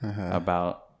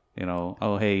about,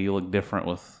 "Oh, hey, you look different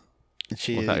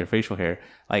without your facial hair."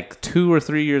 Like 2 or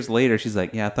 3 years later, she's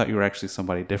like, "Yeah, I thought you were actually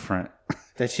somebody different."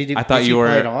 That she did. I thought you were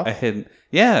a hidden.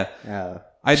 Yeah,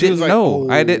 I didn't know.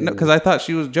 I didn't know because I thought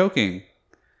she was joking.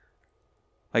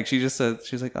 Like she just said,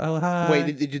 she's like, "Oh, hi."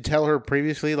 Wait, did you tell her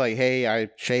previously, like, "Hey, I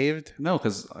shaved"? No,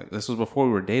 because this was before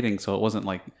we were dating, so it wasn't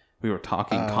like we were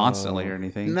talking constantly or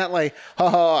anything. Not like,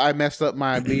 "Haha, I messed up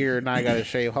my beard, now I gotta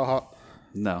shave." Haha.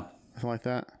 No, nothing like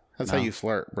that. That's how you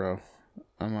flirt, bro.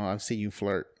 I don't know. I've seen you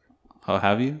flirt. Oh,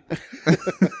 have you?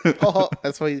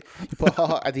 That's why you put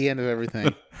haha at the end of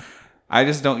everything. I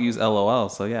just don't use LOL,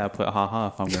 so yeah, I put haha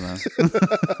if I'm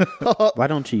gonna. Why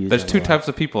don't you use There's LOL? two types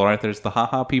of people, right? There's the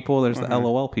haha people, there's the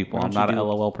LOL people. I'm not an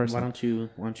LOL person. Why don't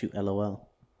you LOL?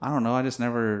 I don't know. I just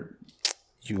never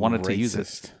wanted to use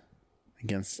it.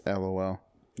 Against LOL.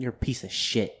 You're a piece of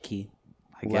shit, Keith.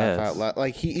 I Laugh guess. out loud.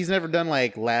 Like he's never done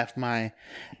like laugh my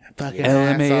fucking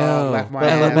LMAO. ass off, laugh my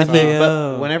ass off.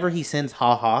 But whenever he sends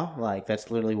haha, like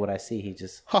that's literally what I see. He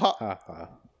just haha.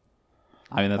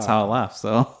 I mean, that's how it laughs.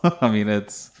 So I mean,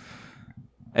 it's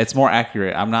more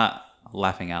accurate. I'm not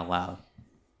laughing out loud.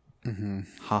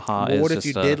 Haha. Well, what if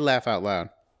you did laugh out loud?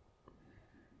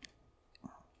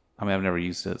 I mean, I've never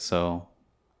used it, so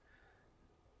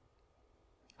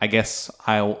I guess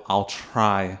I'll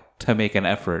try to make an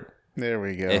effort. There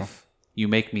we go. If you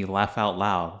make me laugh out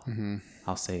loud,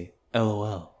 I'll say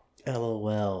LOL.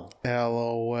 LOL.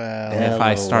 LOL. And if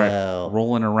I start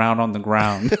rolling around on the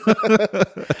ground,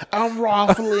 I'm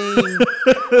ruffling.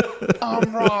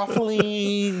 I'm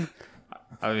ruffling.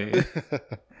 I mean,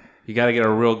 you got to get a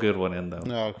real good one in though.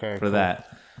 Okay, for cool. that.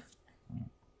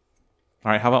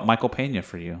 All right, how about Michael Pena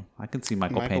for you? I can see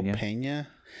Michael Pena. Pena?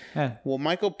 Yeah. Well,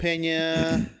 Michael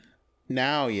Pena,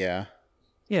 now, yeah.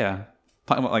 Yeah.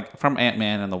 Talking about like from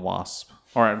Ant-Man and the Wasp,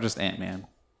 or just Ant-Man.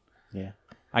 Yeah.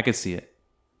 I could see it.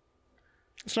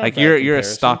 It's not Like bad you're a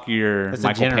comparison. stockier That's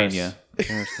Michael a generous Pena.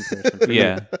 comparison for you.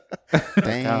 Yeah.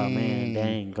 Dang. Oh man,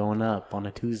 dang, going up on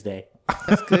a Tuesday.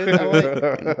 That's good. I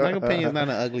like Michael Pena's not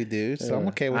an ugly dude, so I'm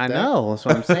okay with I that. know. That's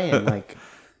what I'm saying. Like,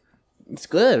 it's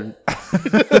good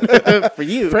for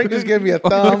you. Frank just gave me a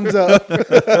thumbs up.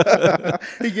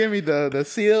 He gave me the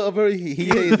seal of it. He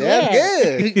gave that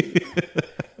good.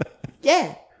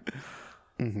 Yeah.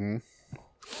 Mm-hmm.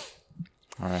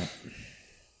 All right.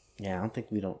 Yeah, I don't think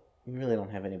we really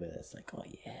don't have anybody that's like, oh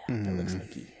yeah, that looks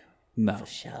like you. No. For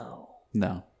sure.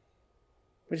 No.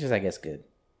 Which is, I guess, good.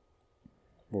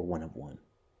 We're one of one.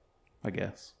 I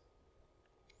guess.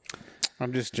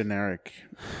 I'm just generic.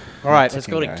 All right, let's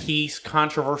go Mexican to guy. Keith's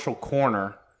controversial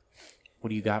corner. What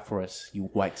do you got for us, you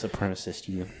white supremacist,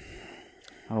 you?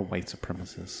 I'm a white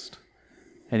supremacist.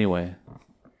 Anyway,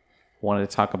 wanted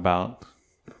to talk about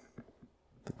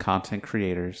the content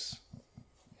creators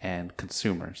and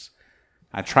consumers.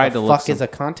 I tried to look. Fuck is a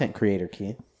content creator,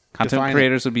 Keith? Content Define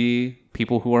creators would be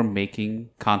people who are making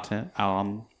content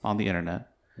out on the internet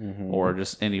or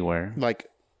just anywhere. Like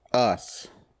us.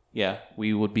 Yeah,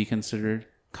 we would be considered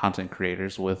content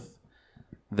creators with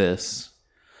this.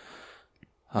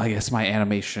 I guess my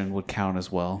animation would count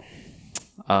as well.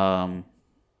 But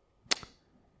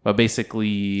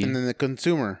basically, And then the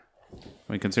consumer.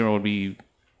 I mean, consumer would be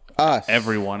Us.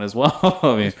 everyone as well.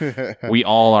 I mean, we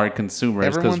all are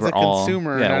consumers because Everyone's we're a all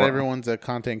consumer, yeah, not we're- everyone's a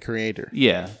content creator.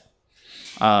 Yeah.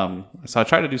 So I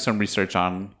tried to do some research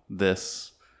on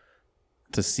this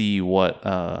to see what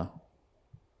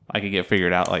I could get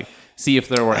figured out. Like, see if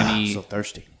there were any So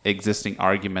thirsty. existing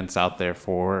arguments out there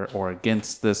for or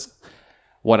against this.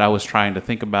 What I was trying to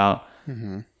think about,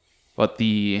 but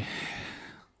the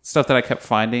stuff that I kept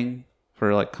finding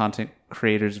for like content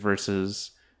creators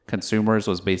versus consumers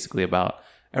was basically about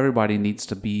everybody needs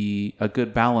to be a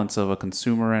good balance of a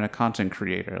consumer and a content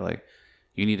creator. Like,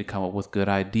 you need to come up with good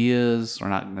ideas, or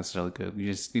not necessarily good.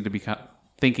 You just need to be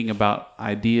thinking about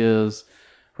ideas,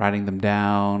 writing them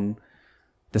down,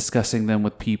 discussing them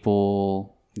with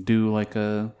people, do like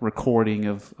a recording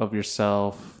of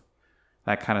yourself,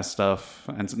 that kind of stuff,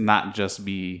 and not just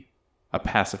be a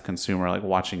passive consumer, like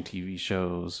watching TV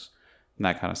shows and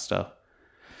that kind of stuff.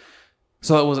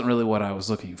 So that wasn't really what I was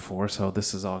looking for. So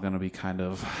this is all going to be kind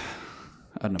of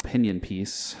an opinion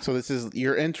piece. So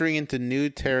you're entering into new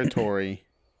territory,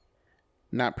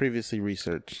 not previously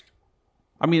researched.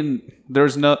 I mean,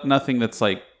 there's nothing that's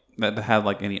like that had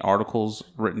like any articles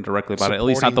written directly about it. At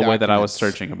least not the way that I was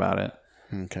searching about it.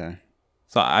 Okay.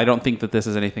 So I don't think that this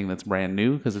is anything that's brand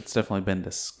new because it's definitely been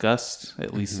discussed,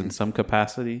 at least in some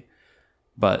capacity.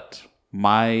 But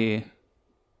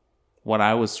what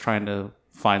I was trying to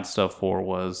find stuff for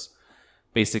was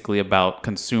basically about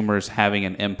consumers having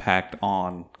an impact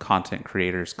on content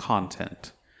creators'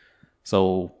 content.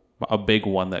 So a big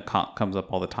one that comes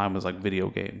up all the time is like video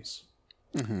games.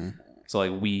 Mm-hmm. So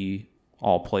like we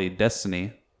all played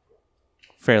Destiny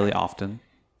fairly often.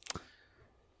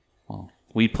 Well,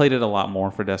 we played it a lot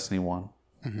more for Destiny 1.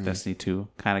 Mm-hmm. Destiny 2,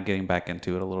 kind of getting back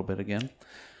into it a little bit again.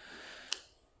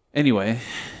 Anyway,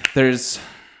 there's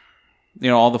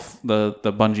all the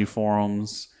Bungie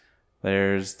forums.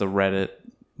 There's the Reddit,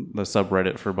 the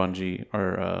subreddit for Bungie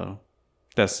or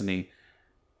Destiny,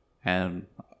 and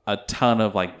a ton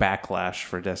of like backlash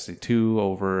for Destiny 2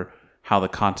 over how the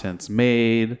content's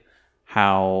made,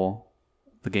 how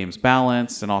the game's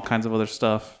balanced, and all kinds of other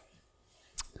stuff.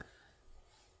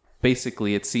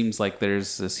 Basically, it seems like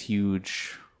there's this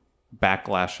huge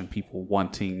backlash and people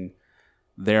wanting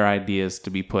their ideas to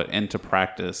be put into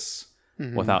practice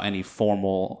without any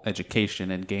formal education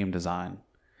in game design.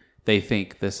 They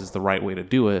think this is the right way to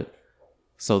do it,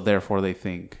 so therefore they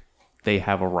think they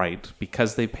have a right,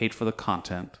 because they paid for the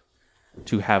content,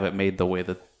 to have it made the way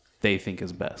that they think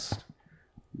is best.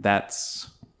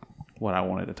 That's what I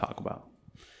wanted to talk about.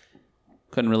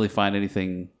 Couldn't really find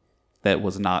anything that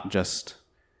was not just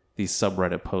these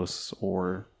subreddit posts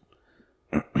or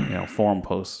forum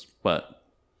posts, but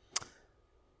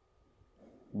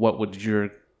what would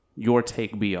your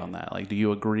take be on that? Like, do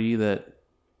you agree that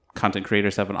content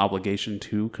creators have an obligation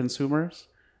to consumers,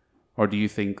 or do you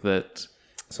think that?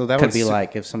 So that would be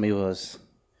like if somebody was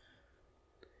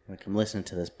like, I'm listening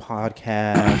to this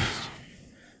podcast,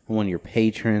 I'm one of your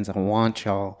patrons, I want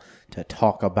y'all to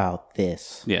talk about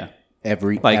this. Yeah.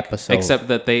 Every episode. Except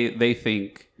that they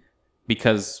think,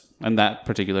 because in that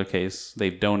particular case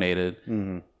they've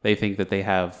donated, they think that they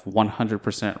have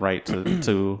 100% right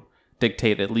to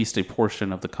dictate at least a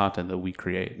portion of the content that we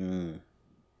create.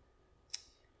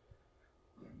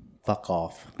 Fuck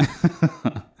off.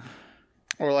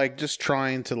 Or like just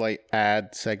trying to like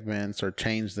add segments or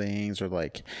change things, or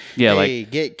like, yeah, hey, like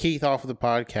get Keith off of the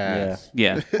podcast.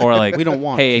 Yeah. Or like, we don't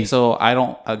want hey, Keith. So I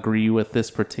don't agree with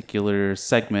this particular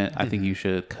segment. I think you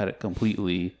should cut it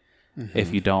completely.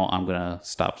 If you don't, I'm gonna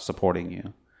stop supporting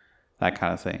you. That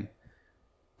kind of thing.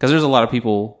 Because there's a lot of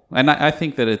people, and I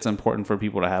think that it's important for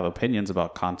people to have opinions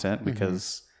about content,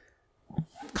 because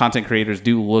content creators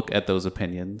do look at those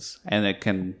opinions, and they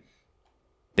can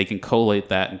collate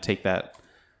that and take that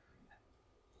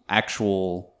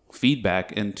actual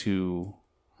feedback into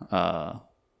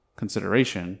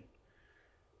consideration.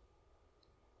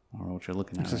 I don't know what you're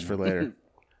looking at. This is for later.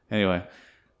 Anyway,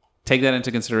 take that into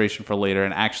consideration for later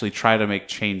and actually try to make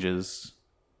changes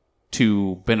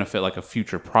to benefit like a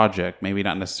future project. Maybe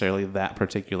not necessarily that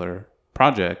particular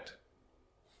project.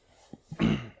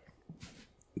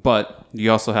 But you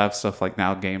also have stuff like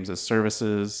now games as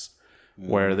services,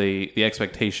 where the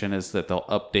expectation is that they'll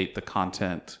update the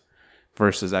content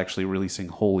versus actually releasing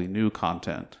wholly new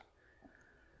content.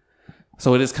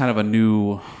 So it is kind of a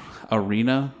new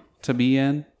arena to be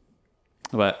in.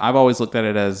 But I've always looked at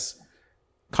it as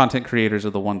content creators are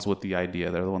the ones with the idea.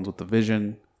 They're the ones with the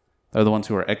vision. They're the ones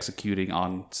who are executing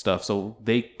on stuff. So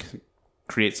they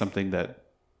create something that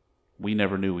we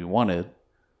never knew we wanted.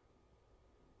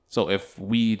 So if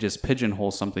we just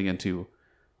pigeonhole something into,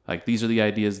 like, these are the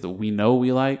ideas that we know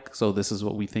we like, so this is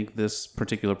what we think this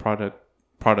particular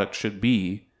product should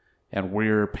be, and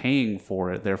we're paying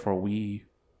for it, therefore we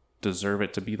deserve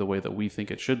it to be the way that we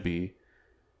think it should be,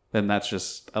 then that's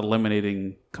just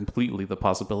eliminating completely the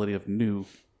possibility of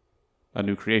a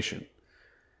new creation.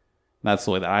 That's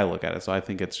the way that I look at it. So I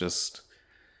think it's just,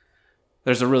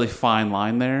 there's a really fine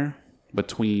line there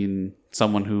between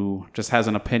someone who just has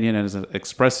an opinion and is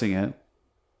expressing it.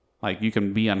 Like, you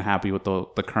can be unhappy with the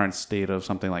current state of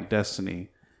something like Destiny,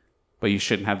 but you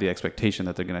shouldn't have the expectation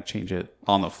that they're going to change it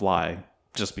on the fly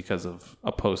just because of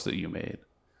a post that you made.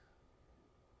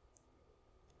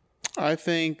 I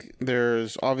think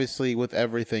there's obviously, with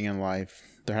everything in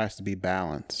life, there has to be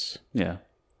balance. Yeah.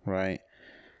 Right?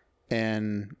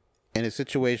 And in a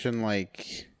situation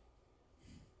like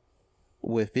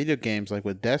with video games, like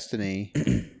with Destiny,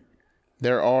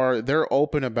 they're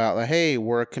open about, like, hey,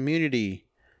 we're a community.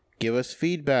 Give us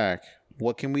feedback.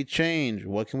 What can we change?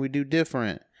 What can we do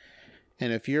different?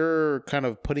 And if you're kind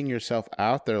of putting yourself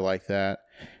out there like that,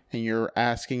 and you're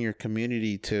asking your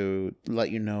community to let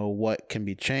you know what can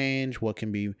be changed, what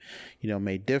can be,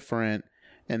 made different.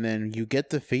 And then you get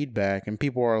the feedback and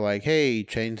people are like, hey,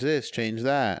 change this, change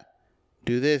that,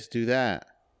 do this, do that.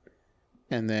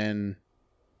 And then,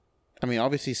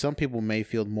 obviously some people may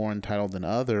feel more entitled than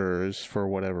others for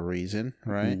whatever reason,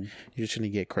 right? You're just going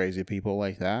to get crazy people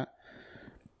like that.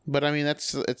 But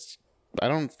I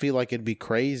don't feel like it'd be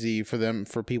crazy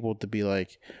for people to be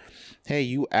like, hey,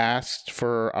 you asked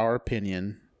for our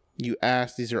opinion. You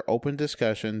asked, these are open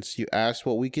discussions. You asked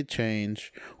what we could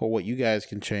change or what you guys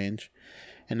can change.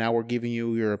 And now we're giving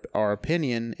you our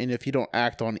opinion. And if you don't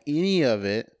act on any of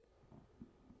it,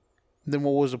 then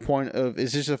what was the point of,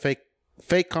 is this a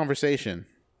fake conversation?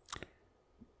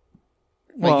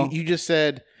 Well, you just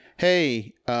said,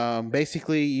 hey,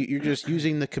 basically you're just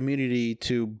using the community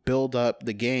to build up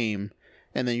the game,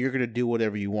 and then you're going to do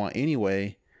whatever you want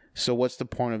anyway. So what's the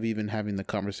point of even having the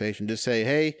conversation? Just say,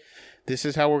 hey, this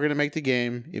is how we're going to make the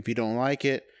game. If you don't like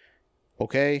it,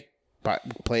 okay,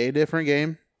 play a different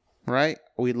game, right?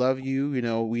 We love you.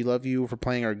 We love you for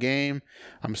playing our game.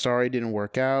 I'm sorry it didn't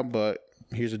work out, but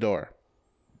here's the door.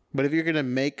 But if you're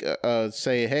going to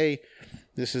say, hey,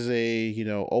 this is a,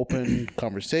 open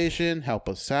conversation, help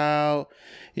us out,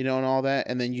 and all that,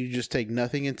 and then you just take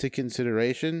nothing into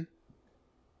consideration,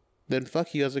 then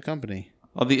fuck you as a company.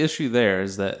 Well, the issue there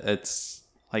is that it's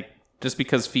like, just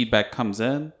because feedback comes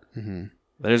in,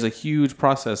 there's a huge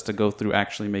process to go through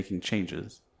actually making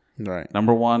changes. Right.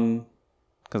 Number one,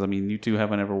 because you two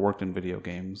haven't ever worked in video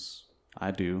games.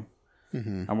 I do.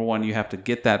 Number one, you have to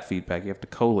get that feedback. You have to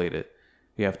collate it.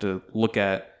 You have to look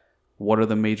at what are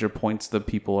the major points that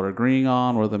people are agreeing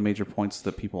on, what are the major points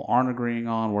that people aren't agreeing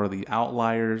on, what are the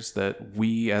outliers that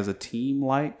we as a team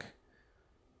like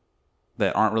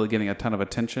that aren't really getting a ton of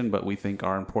attention, but we think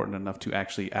are important enough to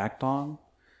actually act on.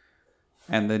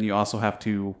 And then you also have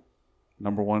to,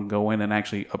 number one, go in and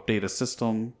actually update a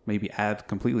system, maybe add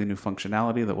completely new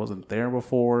functionality that wasn't there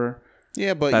before.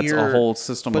 Yeah, but that's a whole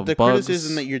system of bugs. But the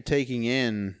criticism that you're taking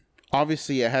in,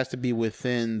 obviously it has to be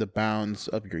within the bounds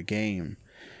of your game.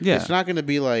 Yeah. It's not going to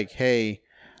be like, hey,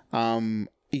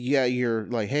 you're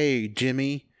like, hey,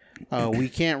 Jimmy, we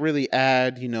can't really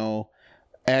add,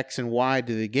 X and Y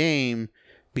to the game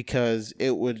because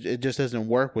it just doesn't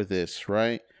work with this,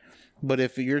 right? But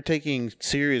if you're taking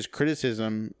serious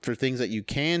criticism for things that you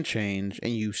can change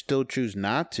and you still choose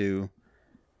not to.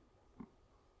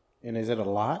 And is it a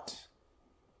lot?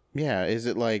 Yeah. Is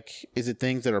it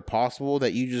things that are possible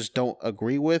that you just don't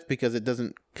agree with because it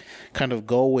doesn't kind of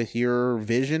go with your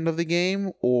vision of the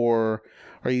game? Or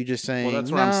are you just saying, well,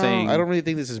 that's what I'm saying. I don't really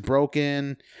think this is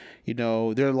broken. There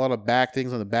are a lot of back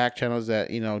things on the back channels that,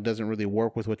 doesn't really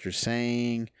work with what you're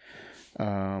saying.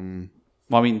 Well,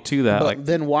 to that, but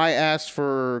then why ask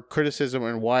for criticism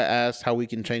and why ask how we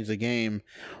can change the game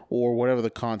or whatever the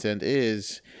content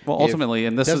is? Well, ultimately,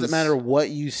 and this doesn't matter what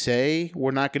you say,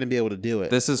 we're not going to be able to do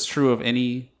it. This is true of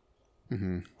any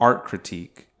art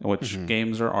critique, which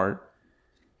games are art.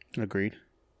 Agreed.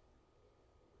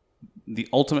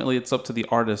 Ultimately, it's up to the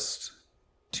artist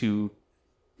to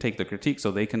take the critique,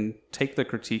 so they can take the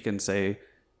critique and say,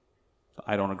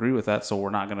 I don't agree with that, so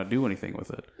we're not going to do anything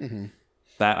with it.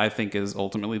 That, I think, is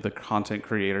ultimately the content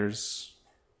creator's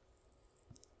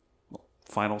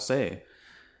final say.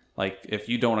 Like, if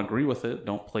you don't agree with it,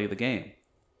 don't play the game.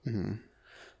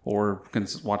 Or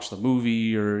watch the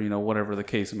movie or, whatever the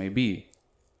case may be.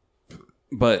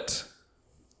 But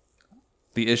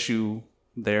the issue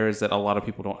there is that a lot of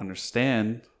people don't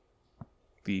understand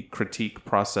the critique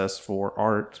process for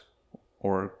art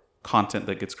or content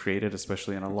that gets created,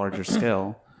 especially on a larger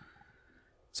scale.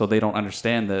 So they don't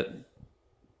understand that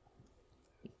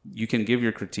you can give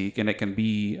your critique and it can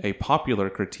be a popular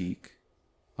critique.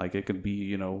 Like it could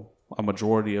be, a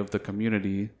majority of the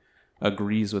community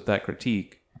agrees with that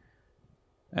critique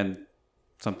and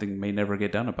something may never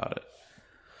get done about it.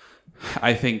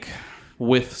 I think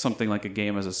with something like a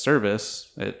game as a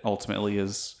service, it ultimately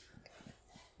is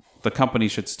the company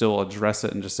should still address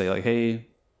it and just say like, hey,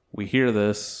 we hear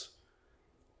this.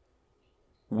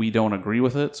 We don't agree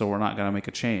with it, so we're not going to make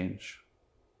a change.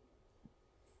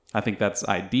 I think that's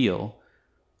ideal.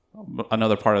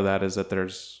 Another part of that is that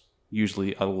there's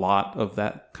usually a lot of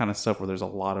that kind of stuff where there's a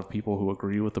lot of people who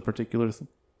agree with the particular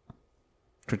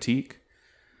critique.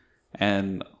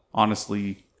 And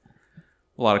honestly,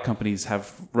 a lot of companies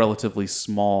have relatively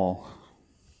small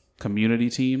community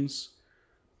teams,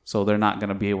 so they're not going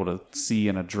to be able to see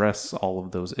and address all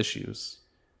of those issues.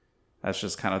 That's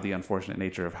just kind of the unfortunate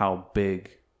nature of how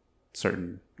big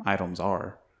certain items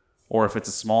are. Or if it's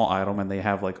a small item and they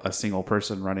have like a single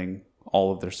person running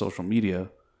all of their social media,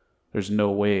 there's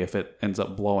no way if it ends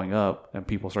up blowing up and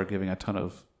people start giving a ton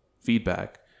of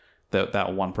feedback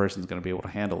that one person's going to be able to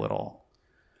handle it all.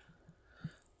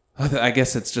 I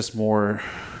guess it's just more...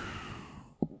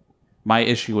 My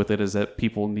issue with it is that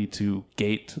people need to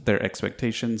gate their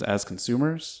expectations as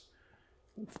consumers,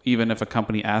 even if a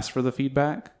company asks for the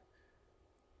feedback.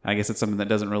 I guess it's something that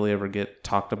doesn't really ever get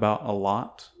talked about a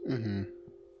lot. Mm-hmm.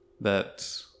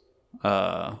 That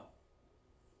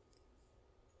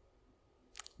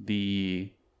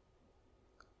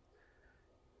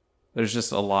there's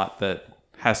just a lot that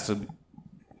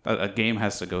a game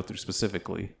has to go through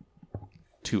specifically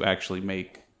to actually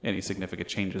make any significant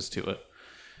changes to it.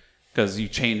 Because you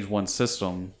change one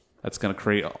system, that's going to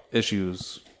create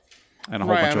issues and a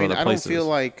whole bunch of other places. I don't feel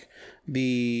like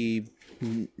the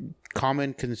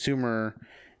common consumer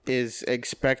is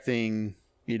expecting,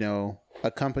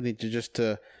 a company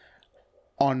to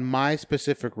on my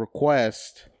specific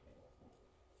request,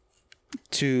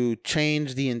 to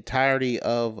change the entirety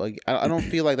of I don't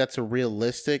feel like that's a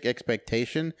realistic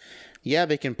expectation. Yeah,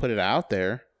 they can put it out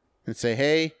there and say,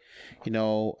 hey,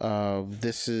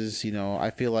 this is, I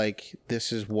feel like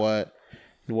this is what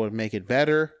would make it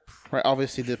better, right?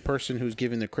 Obviously, the person who's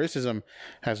giving the criticism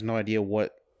has no idea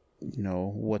what's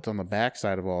on the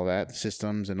backside of all that, the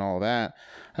systems and all that.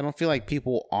 I don't feel like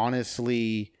people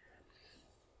honestly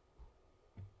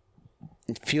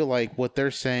feel like what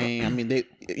they're saying. I mean,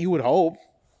 you would hope.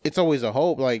 It's always a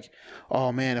hope. Like,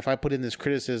 oh man, if I put in this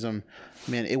criticism,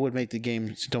 man, it would make the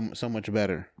game so much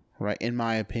better, right? In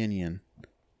my opinion.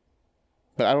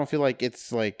 But I don't feel like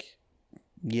it's like,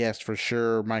 yes, for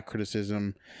sure, my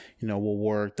criticism, will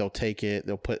work. They'll take it,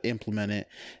 they'll implement it,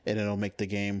 and it'll make the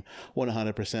game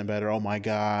 100% better. Oh my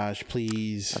gosh,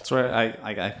 please. That's where I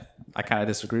kind of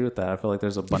disagree with that. I feel like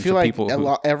there's a bunch of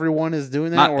people. Everyone is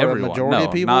doing that, not or everyone. A majority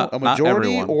of people, not a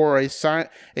majority, everyone. or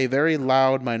a very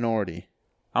loud minority.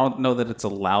 I don't know that it's a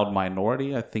loud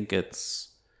minority. I think it's,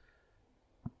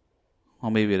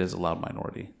 well, maybe it is a loud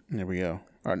minority. There we go.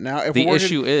 All right, now, if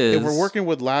we're working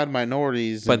with loud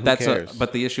minorities, then but who cares?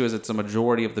 But the issue is it's a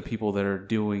majority of the people that are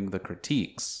doing the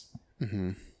critiques.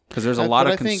 Mm-hmm. Because there's a lot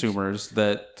of consumers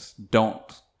that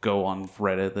don't go on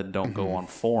Reddit, that don't go on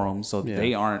forums, so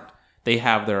they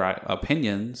have their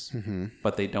opinions,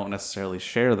 but they don't necessarily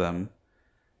share them.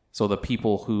 So the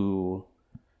people who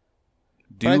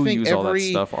do use all that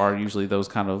stuff are usually those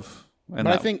kind of. But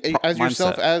I think as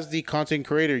yourself, as the content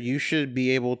creator, you should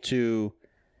be able to.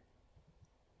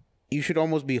 You should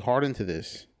almost be hardened to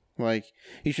this. Like,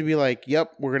 you should be like,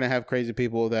 yep, we're going to have crazy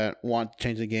people that want to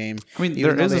change the game. I mean,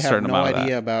 there is a certain amount of that. They have no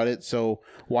idea about it, so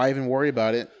why even worry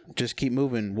about it? Just keep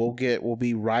moving. We'll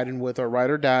be riding with our ride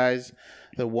or dies,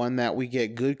 the one that we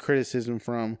get good criticism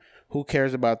from. Who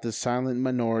cares about this silent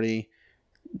minority?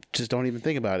 Just don't even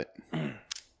think about it.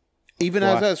 Even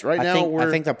as us, right now,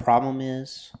 I think the problem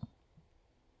is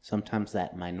sometimes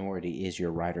that minority is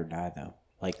your ride or die, though.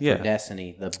 Like for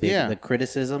Destiny, the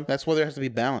criticism. That's why there has to be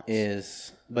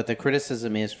balance. But the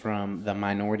criticism is from the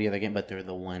minority of the game, but they're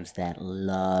the ones that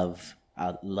love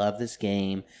this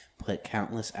game, put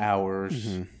countless hours.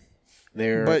 Mm-hmm.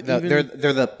 They're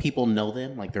the people know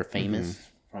them, like they're famous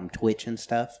from Twitch and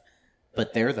stuff.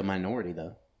 But they're the minority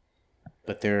though.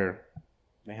 But they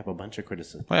have a bunch of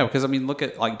criticism. Well, yeah, because I mean, look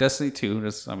at like Destiny 2.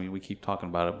 We keep talking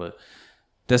about it, but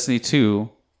Destiny 2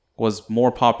 was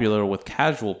more popular with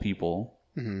casual people.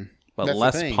 Mm-hmm. But that's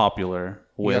less popular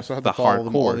with the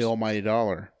hardcore. The almighty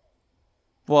dollar.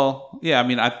 Well, yeah, I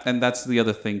mean, and that's the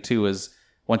other thing too is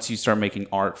once you start making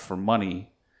art for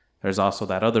money, there's also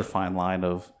that other fine line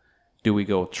of do we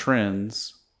go with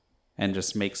trends and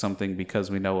just make something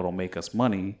because we know it'll make us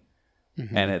money,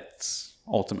 and it's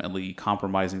ultimately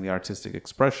compromising the artistic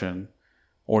expression,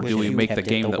 or do we make the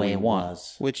game that we want?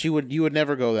 Which you would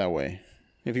never go that way.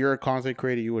 If you're a content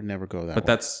creator, you would never go that way. But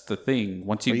that's the thing.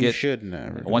 Once you should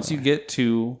never. Once you get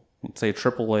to, let's say,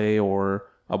 AAA or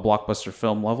a blockbuster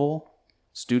film level,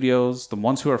 studios, the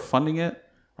ones who are funding it,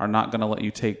 are not going to let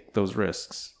you take those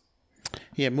risks.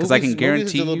 Yeah, movies, I can guarantee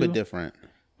movies is a little bit different.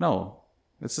 No,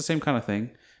 it's the same kind of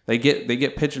thing. They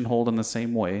get pigeonholed in the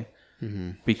same way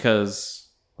because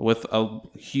with a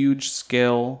huge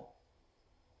scale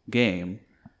game.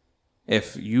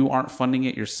 If you aren't funding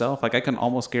it yourself, like I can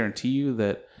almost guarantee you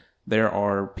that there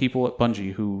are people at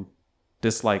Bungie who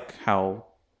dislike how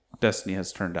Destiny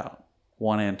has turned out,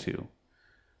 1 and 2,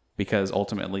 because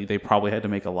ultimately they probably had to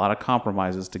make a lot of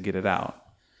compromises to get it out.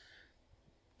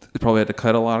 They probably had to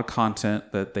cut a lot of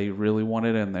content that they really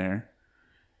wanted in there.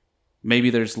 Maybe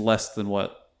there's less than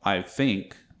what I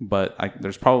think, but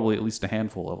there's probably at least a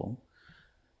handful of them.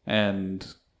 And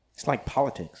it's like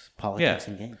politics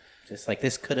in games. Just like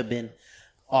this could have been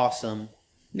awesome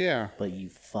Yeah. But you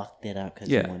fucked it up because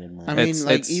Yeah. you wanted money. I mean,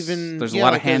 there's a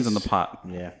lot of hands in the pot.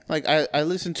 Yeah. Like I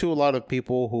listen to a lot of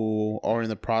people who are in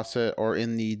the process or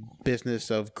in the business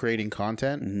of creating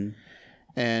content,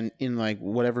 and in like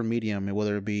whatever medium,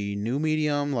 whether it be new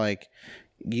medium like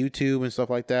YouTube and stuff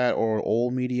like that, or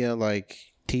old media like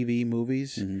TV,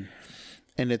 movies.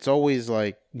 And it's always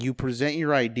like you present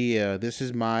your idea. This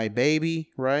is my baby,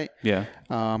 right? Yeah.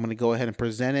 I'm gonna go ahead and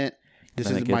present it. This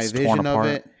Then is it my gets torn vision of apart.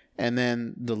 it. And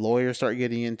then the lawyers start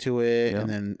getting into it, Yeah. and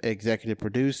then executive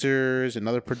producers and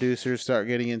other producers start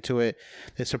getting into it.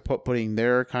 They start putting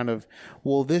their kind of,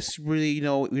 well, this really, you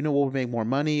know, what would make more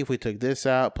money if we took this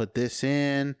out, put this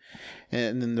in,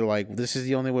 and then they're like, this is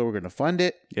the only way we're going to fund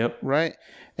it. Yep. Right.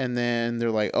 And then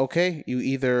they're like, okay, you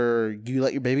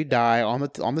let your baby die on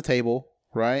the table,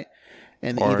 right?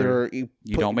 And Or either you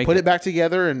put, don't make put it. it back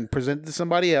together and present it to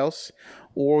somebody else,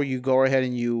 or you go ahead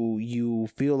and you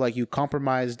feel like you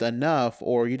compromised enough,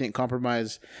 or you didn't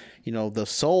compromise, the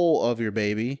soul of your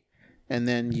baby, and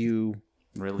then you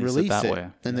Release it that way.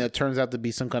 and then it turns out to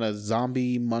be some kind of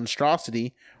zombie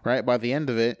monstrosity, right? By the end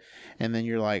of it, and then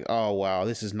you're like, oh wow,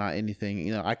 this is not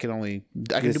anything. I can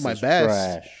do my best.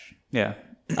 Trash. Yeah.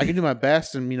 I can do my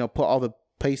best, and put all the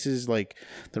places, like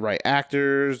the right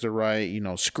actors, the right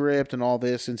script, and all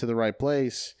this into the right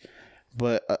place.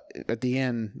 But at the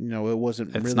end, it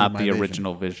wasn't. It's really not my the vision.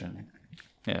 original vision.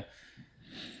 Yeah.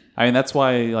 I mean, that's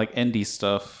why like indie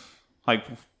stuff,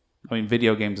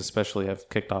 video games especially have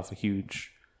kicked off a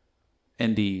huge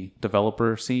indie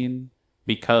developer scene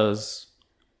because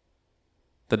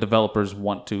the developers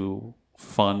want to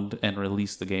fund and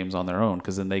release the games on their own,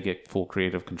 because then they get full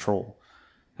creative control.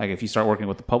 Like if you start working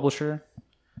with the publisher,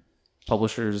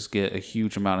 publishers get a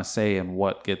huge amount of say in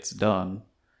what gets done.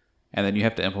 And then you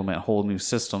have to implement whole new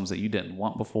systems that you didn't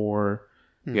want before.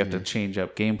 You have to change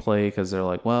up gameplay because they're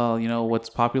like, well, what's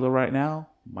popular right now?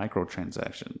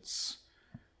 Microtransactions.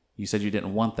 You said you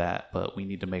didn't want that, but we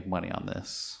need to make money on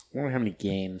this. I wonder how many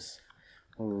games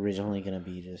were originally going to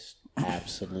be just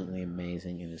absolutely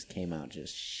amazing and just came out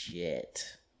just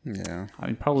shit. Yeah. I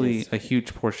mean, probably a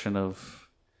huge portion of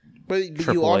But you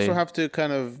AAA. also have to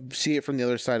kind of see it from the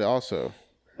other side also.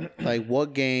 Like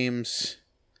what games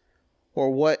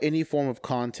or what any form of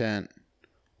content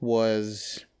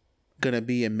was going to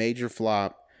be a major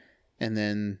flop, and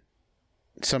then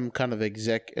some kind of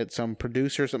some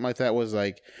producer or something like that was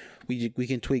like, we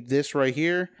can tweak this right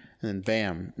here, and then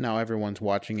bam, now everyone's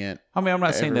watching it. I mean, I'm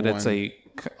not saying that it's a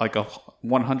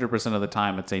 100% of the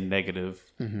time it's a negative.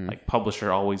 Like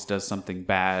publisher always does something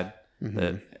bad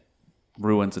that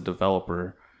ruins a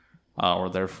developer or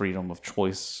their freedom of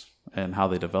choice and how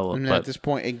they develop. And but at this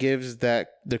point, it gives the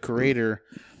creator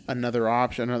another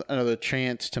option, another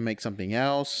chance to make something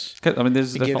else. I mean,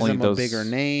 there's It gives definitely them those a bigger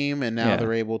name, and now Yeah.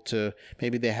 they're able to.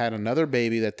 Maybe they had another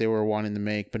baby that they were wanting to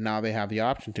make, but now they have the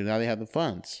option to. Now they have the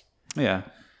funds. Yeah.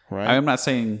 Right. I'm not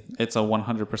saying it's a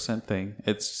 100% thing.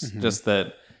 It's just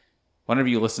that whenever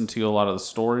you listen to a lot of the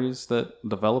stories that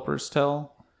developers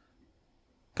tell,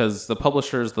 because the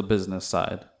publisher is the business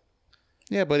side.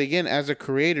 Yeah, but again, as a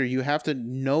creator, you have to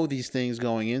know these things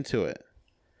going into it.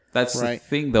 That's right? the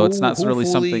thing, though. It's not really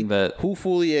something that... Who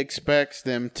fully expects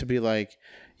them to be like,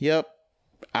 yep,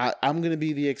 I'm going to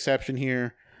be the exception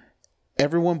here.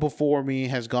 Everyone before me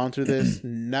has gone through this,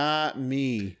 not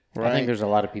me. Right? I think there's a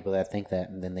lot of people that think that,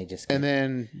 and then they just And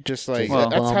then just like Well,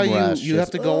 that's how you have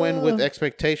just, to go in with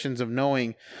expectations of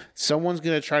knowing someone's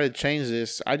going to try to change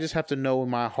this. I just have to know in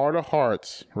my heart of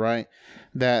hearts, right,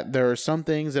 that there are some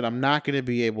things that I'm not going to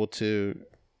be able to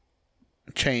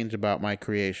change about my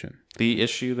creation. The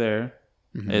issue there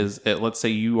is, let's say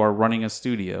you are running a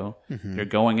studio, you're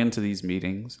going into these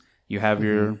meetings, you have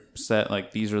your set,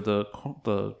 like these are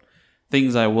the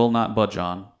things I will not budge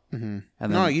on. And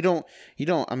then, No, you don't.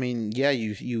 I mean, yeah,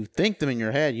 you think them in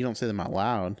your head. You don't say them out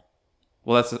loud.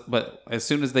 Well, but as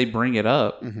soon as they bring it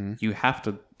up, you have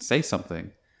to say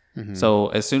something. So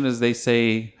as soon as they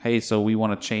say, "Hey, so we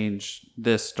want to change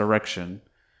this direction,"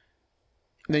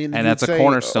 and that's a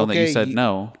cornerstone that you said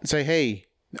no. Say, hey,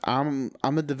 I'm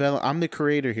the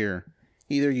creator here.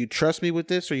 Either you trust me with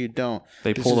this or you don't.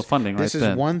 They pull the funding right This is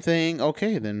then. one thing.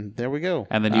 Okay, then there we go.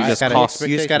 And then you just gotta, cost.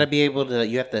 you just got to be able to.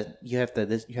 You have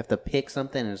to pick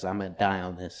something. And I'm gonna die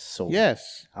on this sword.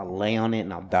 Yes, I'll lay on it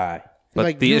and I'll die. But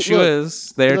Like, the issue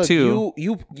is there too.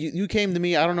 You came to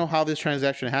me. I don't know how this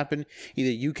transaction happened.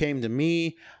 Either you came to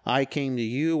me, I came to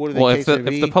you. What are the Well, case if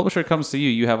may be? the publisher comes to you,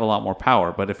 you have a lot more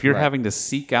power. But if you're Right. having to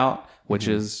seek out, which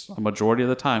is a majority of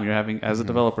the time, you're having as a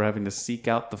developer having to seek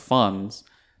out the funds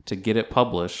to get it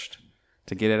published,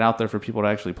 to get it out there for people to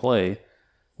actually play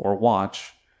or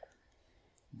watch,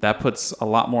 that puts a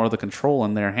lot more of the control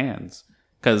in their hands.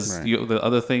 Because the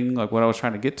other thing, like what I was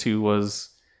trying to get to was,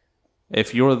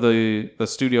 if you're the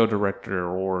studio director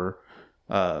or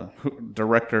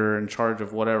director in charge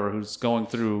of whatever, who's going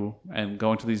through and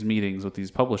going to these meetings with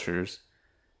these publishers,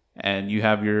 and you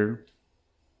have your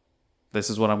 "this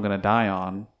is what I'm going to die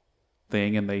on"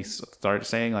 thing, and they start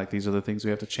saying like, these are the things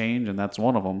we have to change, and that's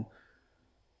one of them,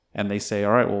 and they say,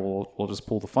 all right, well, we'll just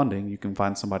pull the funding, you can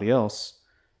find somebody else,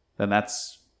 then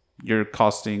you're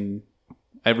costing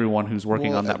everyone who's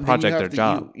working on that project their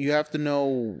job. You have to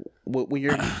know when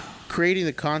you're creating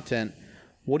the content,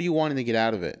 what are you wanting to get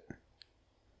out of it?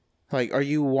 Like, are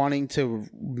you wanting to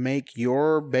make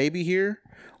your baby here,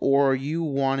 or are you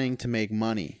wanting to make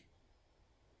money?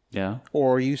 Yeah.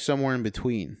 Or are you somewhere in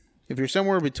between? If you're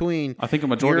somewhere in between, I think a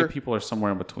majority of people are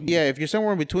somewhere in between. Yeah, if you're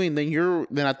somewhere in between, then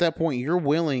at that point you're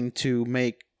willing to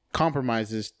make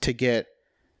compromises to get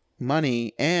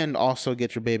money and also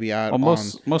get your baby out. Well,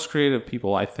 most creative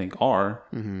people, I think, are.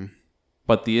 Mm-hmm.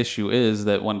 But the issue is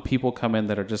that when people come in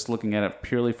that are just looking at it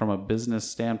purely from a business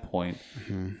standpoint,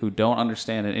 who don't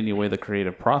understand in any way the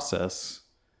creative process,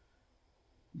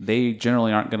 they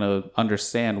generally aren't going to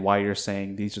understand why you're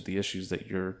saying these are the issues that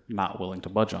you're not willing to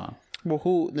budge on. Well,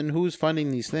 who's funding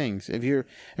these things?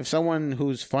 If someone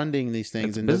who's funding these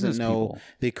things and doesn't know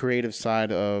the creative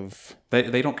side of,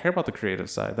 they don't care about the creative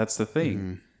side. That's the thing.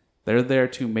 Mm-hmm. They're there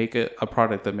to make it a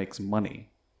product that makes money.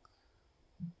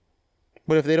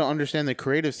 But if they don't understand the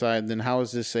creative side, then how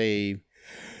is this a?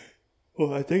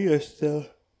 Well, I think it's the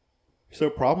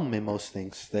problem in most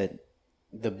things that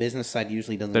the business side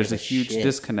usually doesn't. There's a huge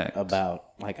disconnect about,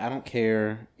 like, I don't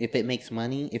care if it makes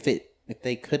money. If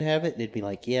they could have it, they'd be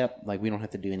like, yep, like, we don't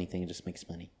have to do anything. It just makes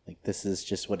money. Like, this is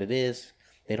just what it is.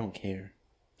 They don't care.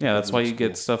 Yeah, that's why you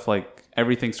get stuff like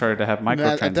everything started to have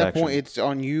microtransactions. At that point, it's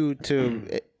on you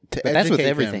to but that's with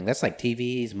everything. Them. That's like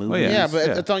TVs, movies. Oh, yeah,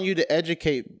 but it's on you to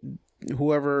educate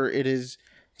whoever it is.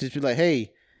 Just be like,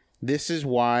 hey, this is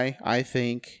why I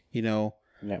think, Yeah.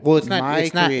 Well, it's not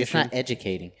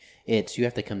educating. It's you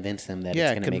have to convince them that it's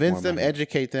going to make more money. Convince them,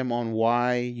 educate them on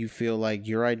why you feel like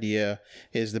your idea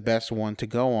is the best one to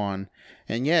go on.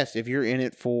 And yes, if you're in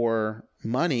it for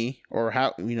money or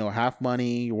half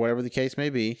money or whatever the case may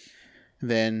be,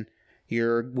 then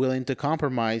you're willing to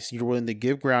compromise. You're willing to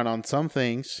give ground on some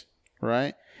things,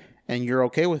 right? And you're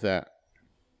okay with that.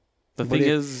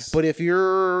 But if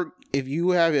you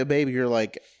have a baby, you're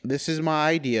like, this is my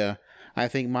idea. I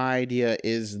think my idea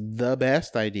is the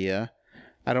best idea.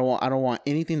 I don't want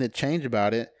anything to change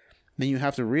about it. Then you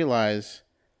have to realize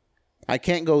I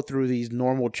can't go through these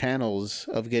normal channels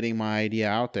of getting my idea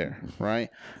out there, right?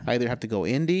 I either have to go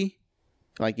indie,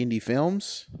 like indie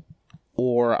films,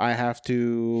 or I have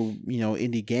to,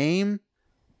 indie game.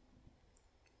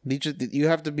 You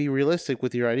have to be realistic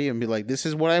with your idea and be like, this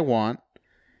is what I want.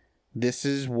 This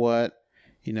is what,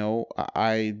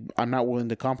 I'm not willing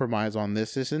to compromise on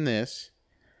this, and this.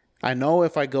 I know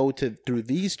if I go through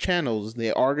these channels,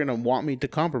 they are going to want me to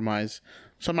compromise,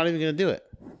 so I'm not even going to do it.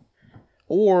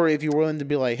 Or if you're willing to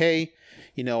be like, hey,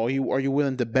 are you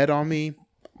willing to bet on me?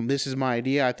 This is my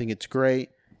idea. I think it's great.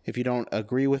 If you don't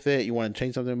agree with it, you want to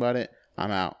change something about it,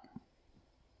 I'm out.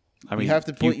 I mean, you have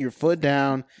to put your foot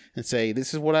down and say,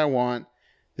 this is what I want.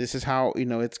 This is how,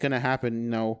 it's going to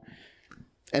happen,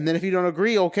 And then if you don't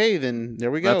agree, okay, then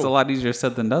there we go. That's a lot easier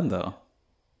said than done, though.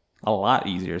 A lot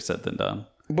easier said than done.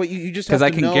 But you just have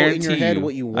to know in your head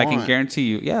what you want. I can guarantee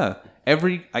you, yeah.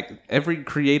 Every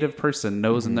creative person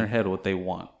knows in their head what they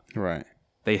want. Right.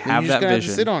 They have that vision. Have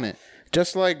to sit on it.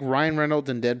 Just like Ryan Reynolds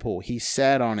in Deadpool. He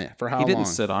sat on it. For how long? He didn't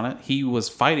sit on it. He was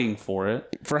fighting for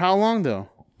it. For how long, though?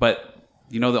 But,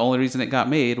 the only reason it got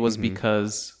made was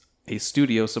because a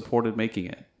studio supported making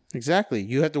it. Exactly.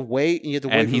 You have to wait. You have to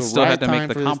wait for the right time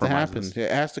for this to happen.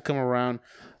 It has to come around,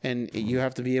 and you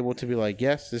have to be able to be like,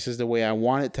 yes, this is the way I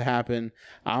want it to happen.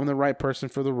 I'm the right person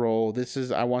for the role.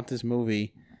 I want this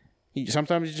movie.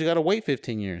 Sometimes you just got to wait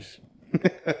 15 years.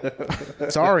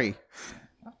 Sorry.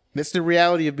 That's the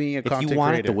reality of being a content creator. If you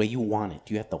want it the way you want it,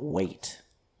 you have to wait.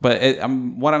 But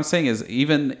what I'm saying is,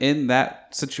 even in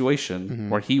that situation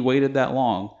where he waited that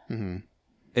long,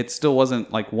 it still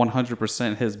wasn't like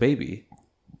 100% his baby.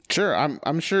 Sure,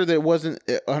 I'm sure that it wasn't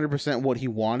 100% what he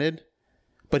wanted,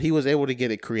 but he was able to get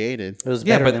it created. It was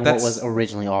better than what was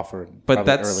originally offered. But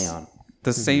that's early on.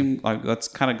 The same. Like, that's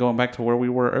kind of going back to where we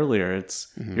were earlier.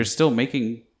 It's you're still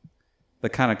making the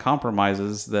kind of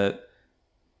compromises that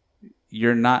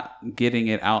you're not getting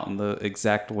it out in the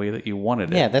exact way that you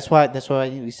wanted it. Yeah, that's why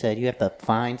we said you have to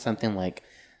find something like,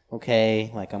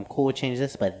 okay, like I'm cool with changing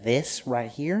this, but this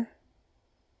right here,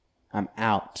 I'm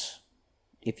out.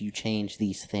 If you change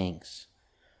these things,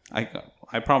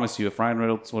 I promise you, if Ryan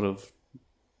Reynolds would have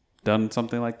done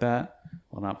something like that.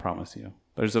 Well, not promise you.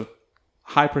 There's a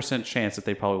high % chance that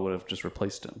they probably would have just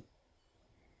replaced him.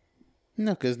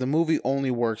 No, because the movie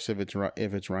only works if it's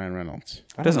Ryan Reynolds.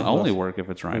 It doesn't only work if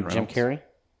it's Ryan Reynolds. Jim Carrey?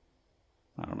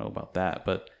 I don't know about that,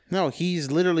 but... No, he's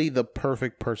literally the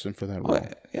perfect person for that role.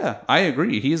 Yeah, I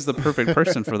agree. He's the perfect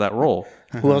person for that role.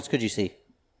 Who else could you see?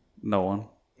 No one.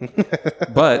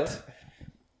 But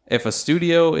if a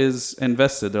studio is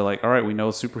invested, they're like, all right, we know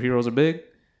superheroes are big.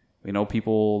 We know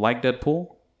people like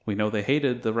Deadpool. We know they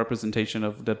hated the representation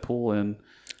of Deadpool in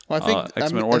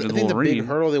X-Men Origins Wolverine. The big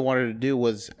hurdle they wanted to do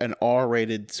was an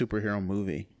R-rated superhero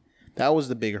movie. That was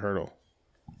the big hurdle.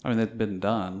 I mean, that's been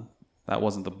done. That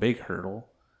wasn't the big hurdle.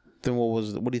 Then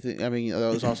what do you think? I mean,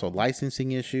 there was also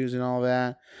licensing issues and all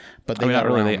that. But they got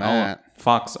around that.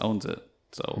 Fox owns it.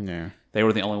 So yeah. They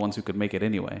were the only ones who could make it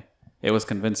anyway. It was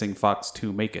convincing Fox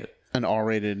to make it. An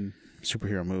R-rated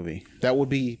superhero movie. That would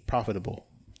be profitable.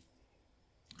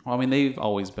 Well, I mean, they've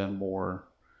always been more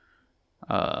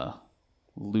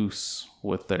loose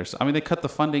with their... I mean, they cut the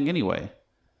funding anyway.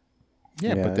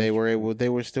 Yeah, but they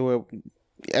were still...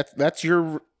 That's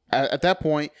your... At that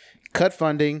point, cut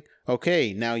funding.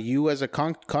 Okay, now you as a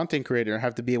content creator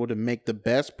have to be able to make the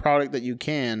best product that you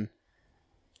can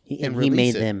and he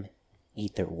made them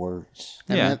eat their words.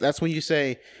 And that's when you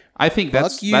say... I think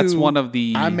that's one of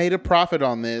the... I made a profit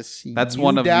on this. That's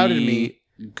one of the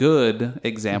good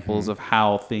examples of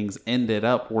how things ended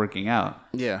up working out.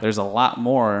 Yeah. There's a lot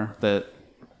more that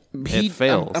it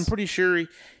fails. I'm pretty sure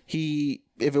if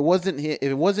it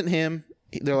wasn't him,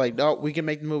 they're like, no, we can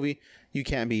make the movie. You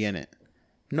can't be in it.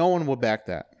 No one would back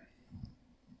that.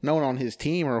 No one on his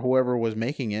team or whoever was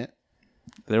making it.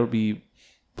 There would be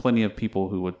plenty of people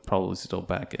who would probably still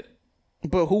back it.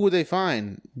 But who would they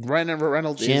find? Ryan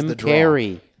Reynolds Jim is the draw.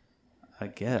 Carrey. I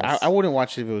guess. I wouldn't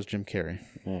watch it if it was Jim Carrey.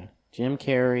 Yeah. Jim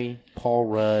Carrey, Paul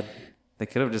Rudd. They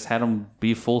could have just had him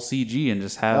be full CG and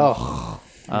just have... Oh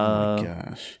my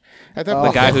gosh.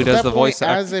 The guy who does the voice...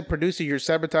 As a producer, you're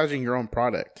sabotaging your own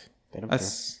product.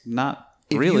 That's not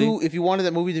really... If you wanted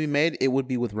that movie to be made, it would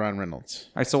be with Ryan Reynolds.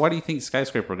 All right, so why do you think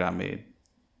Skyscraper got made?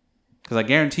 Because I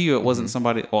guarantee you it wasn't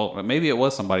somebody... Well, maybe it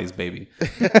was somebody's baby.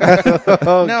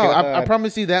 I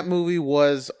promise you that movie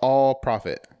was all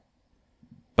profit.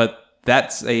 But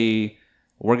that's we're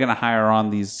going to hire on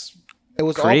these It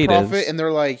was creatives. all profit, and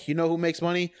they're like, you know who makes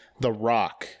money? The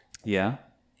Rock. Yeah.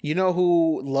 You know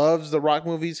who loves the Rock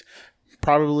movies?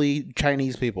 Probably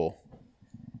Chinese people.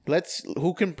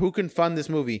 Who can fund this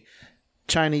movie?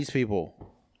 Chinese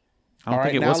people. I don't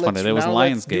think it was funded. It was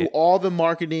Lionsgate. Let's do all the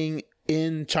marketing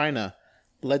in China.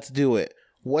 Let's do it.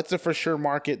 What's a for sure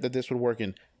market that this would work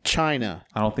in? China.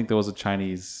 I don't think there was a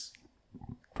Chinese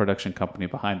production company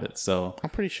behind it, so I'm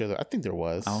pretty sure I think there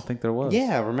was. I don't think there was.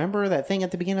 Yeah, remember that thing at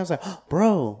the beginning? I was like, oh,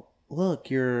 bro, look,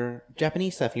 your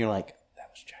Japanese stuff. And you're like, that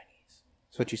was Chinese.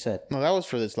 That's what you said. No, that was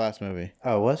for this last movie.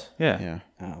 Oh, it was? Yeah.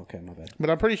 Oh, okay, my bad.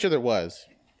 But I'm pretty sure there was.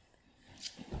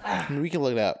 I mean, we can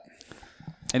look it up.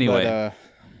 Anyway,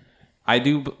 I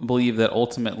do believe that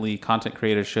ultimately content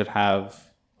creators should have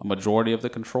a majority of the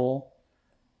control.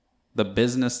 The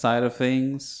business side of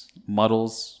things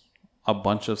muddles a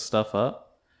bunch of stuff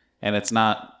up, and it's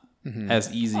not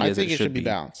as easy as it should be. I think it should be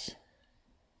balanced.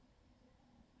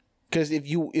 Because if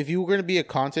you were going to be a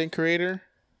content creator,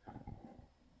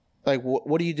 like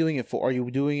what are you doing it for? Are you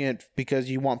doing it because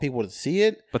you want people to see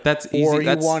it? But that's easy. Or are you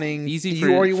that's wanting easy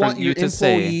you want you your to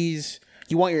employees? Say.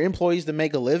 You want your employees to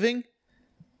make a living?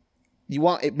 You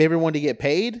want everyone to get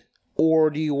paid, or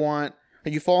do you want? Are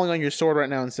you falling on your sword right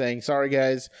now and saying, "Sorry,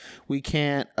 guys, we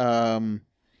can't.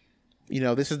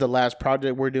 This is the last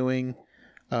project we're doing.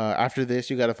 After this,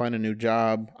 you got to find a new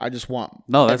job. I just want."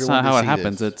 No, that's not how it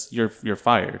happens. This. It's you're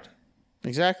fired.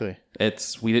 Exactly.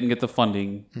 We didn't get the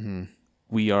funding. Mm-hmm.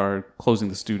 We are closing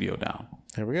the studio down.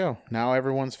 There we go. Now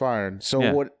everyone's fired.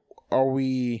 So what are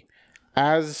we?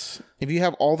 If you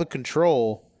have all the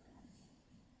control.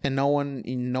 And no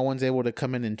one's able to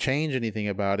come in and change anything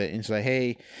about it and say,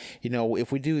 hey,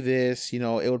 if we do this, it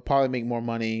would probably make more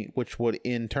money, which would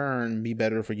in turn be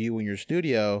better for you and your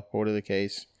studio, or whatever the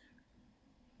case,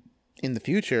 in the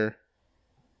future.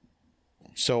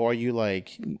 So are you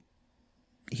like,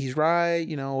 he's right,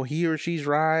 he or she's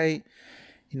right,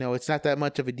 it's not that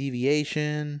much of a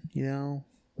deviation,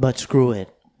 But screw it.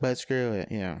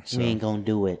 Yeah. So, we ain't gonna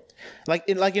do it. Like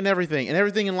in everything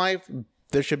in life,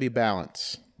 there should be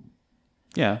balance.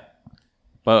 Yeah,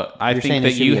 but I think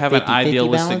that you have an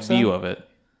idealistic view of it.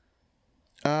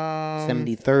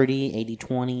 70-30,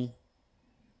 80-20.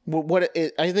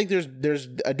 I think there's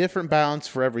a different balance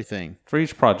for everything. For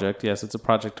each project, yes, it's a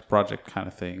project to project kind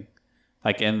of thing,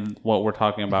 like in what we're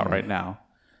talking about right now.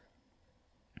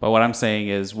 But what I'm saying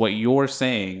is what you're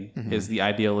saying is the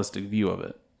idealistic view of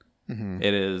it.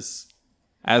 It is,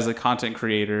 as a content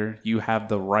creator, you have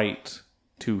the right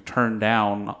to turn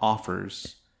down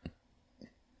offers.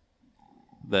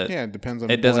 It depends on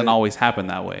it doesn't always happen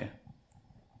that way.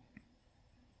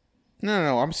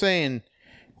 No. I'm saying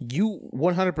you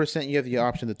 100% you have the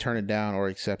option to turn it down or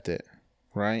accept it,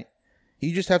 right?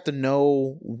 You just have to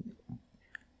know,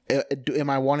 am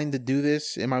I wanting to do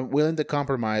this? Am I willing to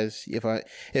compromise?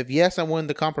 If yes, I'm willing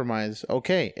to compromise,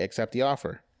 okay, accept the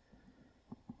offer.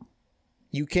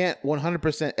 You can't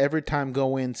 100% every time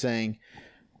go in saying,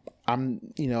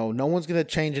 no one's going to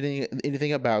change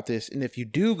anything about this. And if you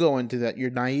do go into that, you're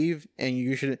naive and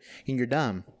you're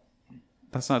dumb.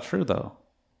 That's not true, though.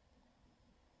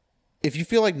 If you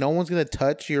feel like no one's going to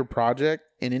touch your project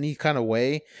in any kind of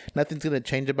way, nothing's going to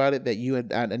change about it that you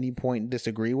at any point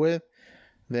disagree with,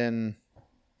 then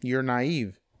you're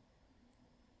naive.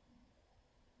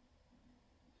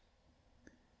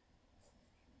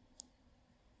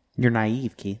 You're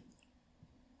naive, Keith.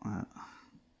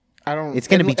 I don't. It's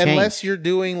going to be changed. Unless you're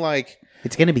doing like.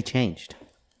 It's going to be changed.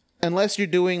 Unless you're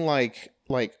doing like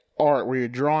art where you're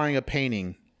drawing a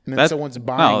painting and then someone's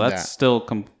buying that. No, that's still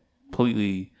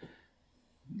completely.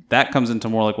 That comes into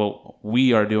more like what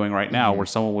we are doing right now, where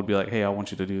someone would be like, "Hey, I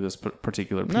want you to do this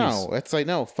particular piece." No, it's like,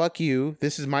 no, fuck you.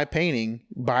 This is my painting.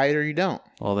 Buy it or you don't.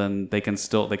 Well, then they can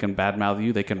badmouth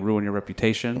you. They can ruin your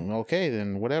reputation. Okay,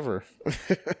 then whatever.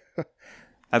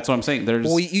 That's what I'm saying.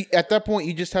 At that point,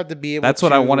 you just have to be able. That's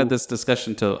what I wanted this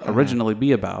discussion to originally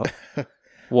be about.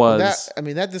 Was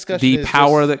that discussion the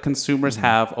power that consumers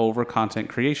have over content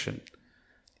creation?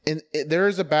 And there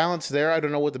is a balance there. I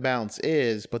don't know what the balance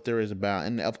is, but there is a balance,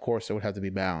 and of course, it would have to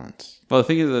be balanced. Well, the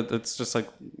thing is that it's just like,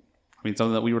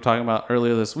 something that we were talking about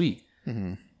earlier this week.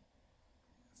 Mm-hmm.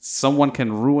 Someone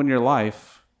can ruin your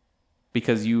life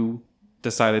because you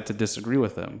decided to disagree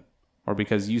with them, or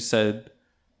because you said.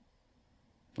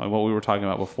 Like what we were talking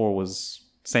about before was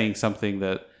saying something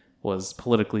that was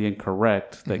politically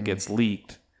incorrect that gets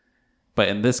leaked. But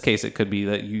in this case, it could be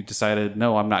that you decided,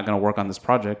 no, I'm not going to work on this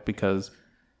project because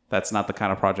that's not the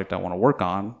kind of project I want to work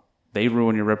on. They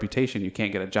ruin your reputation. You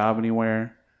can't get a job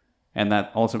anywhere. And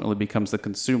that ultimately becomes the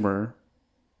consumer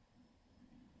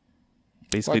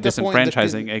basically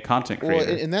disenfranchising a content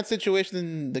creator. Well, in that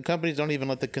situation, the companies don't even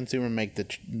let the consumer make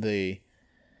the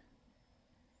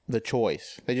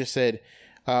choice. They just said,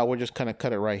 we're just going to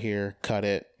cut it right here. Cut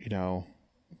it.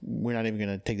 We're not even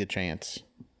going to take the chance.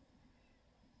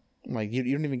 Like, you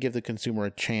don't even give the consumer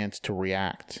a chance to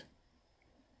react.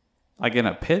 Like in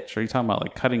a pitch? Are you talking about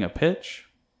like cutting a pitch?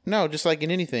 No, just like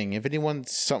in anything. If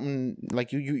anyone's something,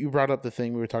 like you brought up the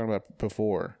thing we were talking about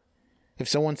before. If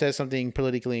someone says something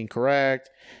politically incorrect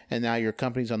and now your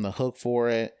company's on the hook for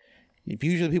it,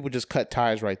 usually people just cut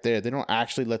ties right there. They don't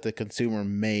actually let the consumer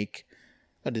make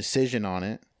a decision on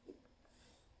it.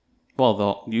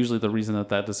 Well, usually the reason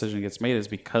that decision gets made is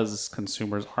because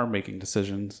consumers are making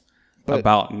decisions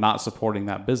about not supporting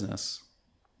that business.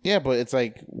 Yeah, but it's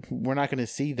like we're not going to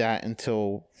see that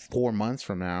until 4 months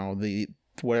from now,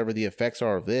 whatever the effects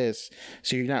are of this.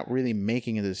 So you're not really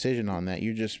making a decision on that.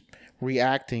 You're just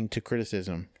reacting to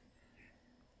criticism.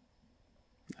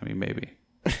 Maybe.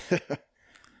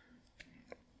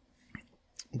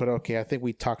 But okay, I think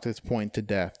we talked this point to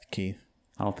death, Keith.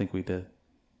 I don't think we did.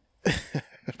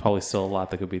 There's probably still a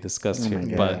lot that could be discussed here,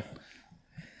 but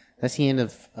that's the end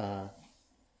of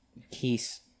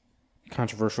Keith's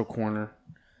controversial corner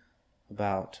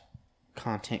about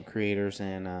content creators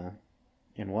and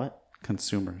what?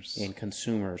 Consumers. And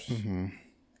consumers. Mm-hmm.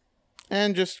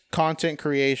 And just content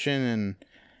creation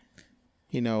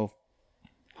and,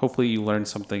 hopefully you learn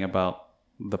something about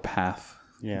the path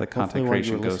the content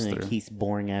creation goes through. To Keith's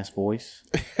boring ass voice.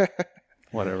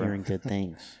 Whatever. Hearing good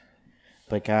things.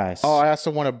 But guys. Oh, I also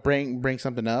want to bring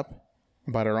something up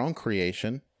about our own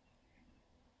creation.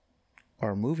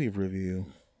 Our movie review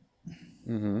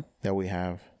that we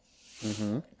have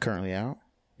currently out,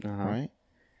 right?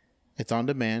 It's on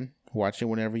demand. Watch it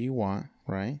whenever you want,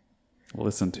 right?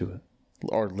 Listen to it.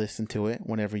 Or listen to it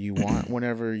whenever you want.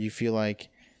 Whenever you feel like,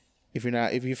 if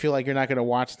you feel like you're not going to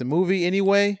watch the movie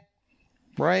anyway,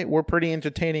 right? We're pretty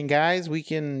entertaining guys. We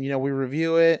can, we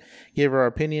review it, give our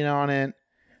opinion on it.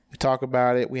 We talk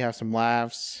about it. We have some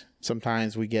laughs.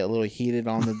 Sometimes we get a little heated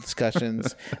on the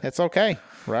discussions. It's okay,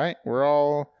 right? We're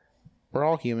all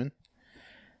human.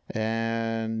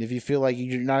 And if you feel like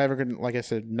you're not ever going to, like I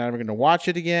said, not ever going to watch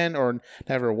it again or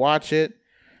never watch it,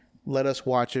 let us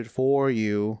watch it for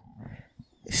you.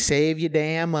 Save your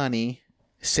damn money.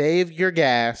 Save your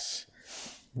gas.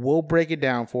 We'll break it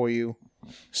down for you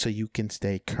so you can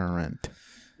stay current.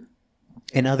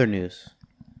 In other news,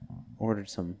 ordered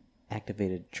some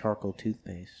activated charcoal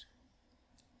toothpaste.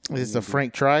 Is this the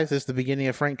Frank Tries? Is this the beginning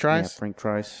of Frank Tries? Yeah, Frank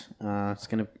Tries. It's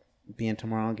going to be in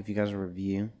tomorrow. I'll give you guys a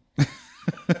review.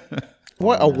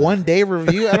 What, a one-day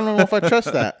review? I don't know if I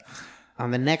trust that.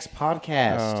 On the next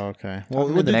podcast. Oh, okay. Well,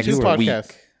 we'll do next 2 podcasts.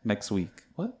 week. Next week.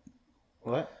 What?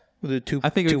 What? We'll do 2. I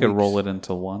think we could roll it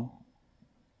into one.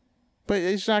 But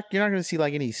it's not. You're not going to see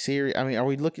like any serious. I mean, are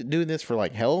we doing this for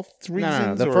like health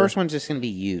reasons? No. The first one's just going to be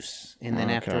use, and then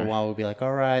after a while we'll be like,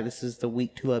 all right, this is the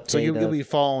week 2 update. So you'll be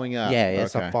following up. Yeah,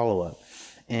 it's a follow up,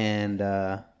 and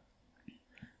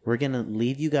we're gonna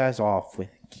leave you guys off with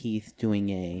Keith doing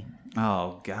a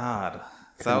God,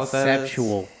 is that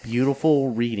conceptual,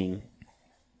 beautiful reading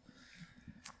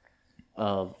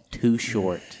of Too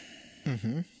Short.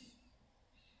 Mm-hmm.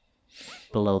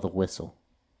 Below the Whistle.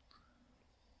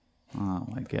 Oh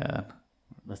my God.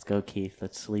 Let's go, Keith.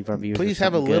 Let's leave our viewers. Please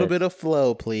have a little bit of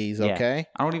flow, please. Yeah. Okay.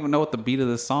 I don't even know what the beat of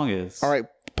this song is. All right,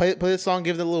 play this song.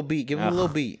 Give it a little beat. Give it a little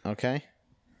beat. Okay.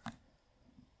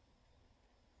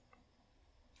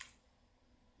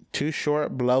 Too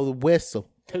Short. Blow the Whistle.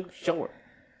 Too Short.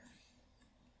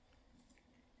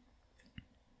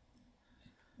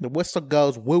 The whistle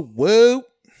goes woo woo.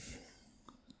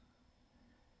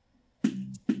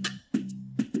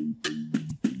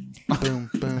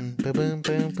 Boom boom boom boom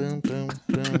boom boom boom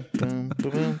boom boom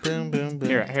boom boom boom.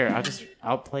 Here.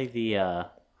 I'll play the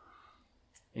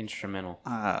instrumental.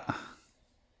 I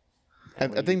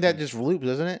think that just loops,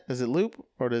 doesn't it? Does it loop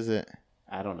or does it?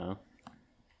 I don't know.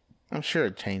 I'm sure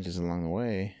it changes along the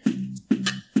way.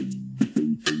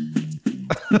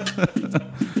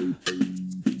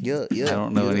 I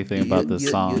don't know anything about this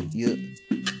song.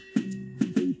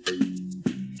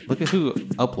 Look at who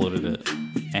uploaded it.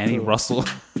 Annie Russell.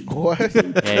 What?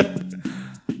 Hey,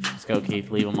 let's go,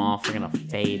 Keith. Leave them off. We're gonna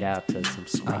fade out to some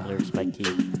swindlers by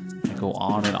Keith. I go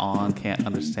on and on. Can't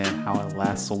understand how I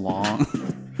last so long.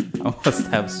 I must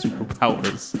have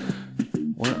superpowers.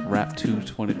 What? Rap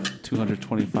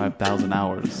 225,000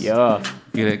 hours. Yeah.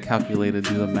 Get it calculated.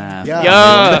 Do the math.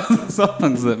 Yeah.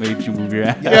 Songs that made you move your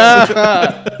ass.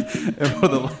 Yeah. And for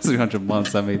the last 300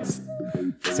 months, I made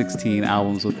 16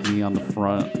 albums with me on the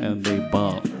front, and they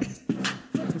bump.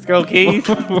 Let's go, Keith.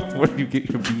 Where do you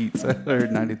get your beats? I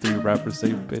heard 93 rappers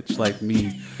say bitch like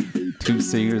me. 2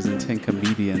 singers and 10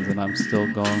 comedians, and I'm still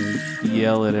going to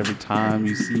yell it every time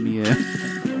you see me in.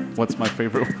 What's my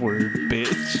favorite word?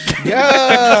 Bitch.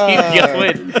 Yeah. You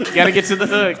gotta get to the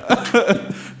hook.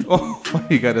 Oh,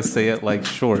 you gotta say it like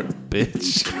short,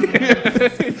 bitch.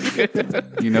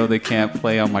 You know they can't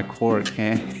play on my court,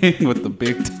 can't hang with the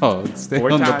big dogs. Stay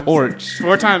on the porch.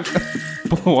 4 times.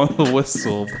 Blow on the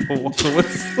whistle. Blow on the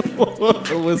whistle. Blow on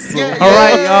the whistle. Yeah, All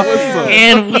right, y'all.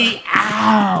 And we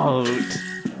out.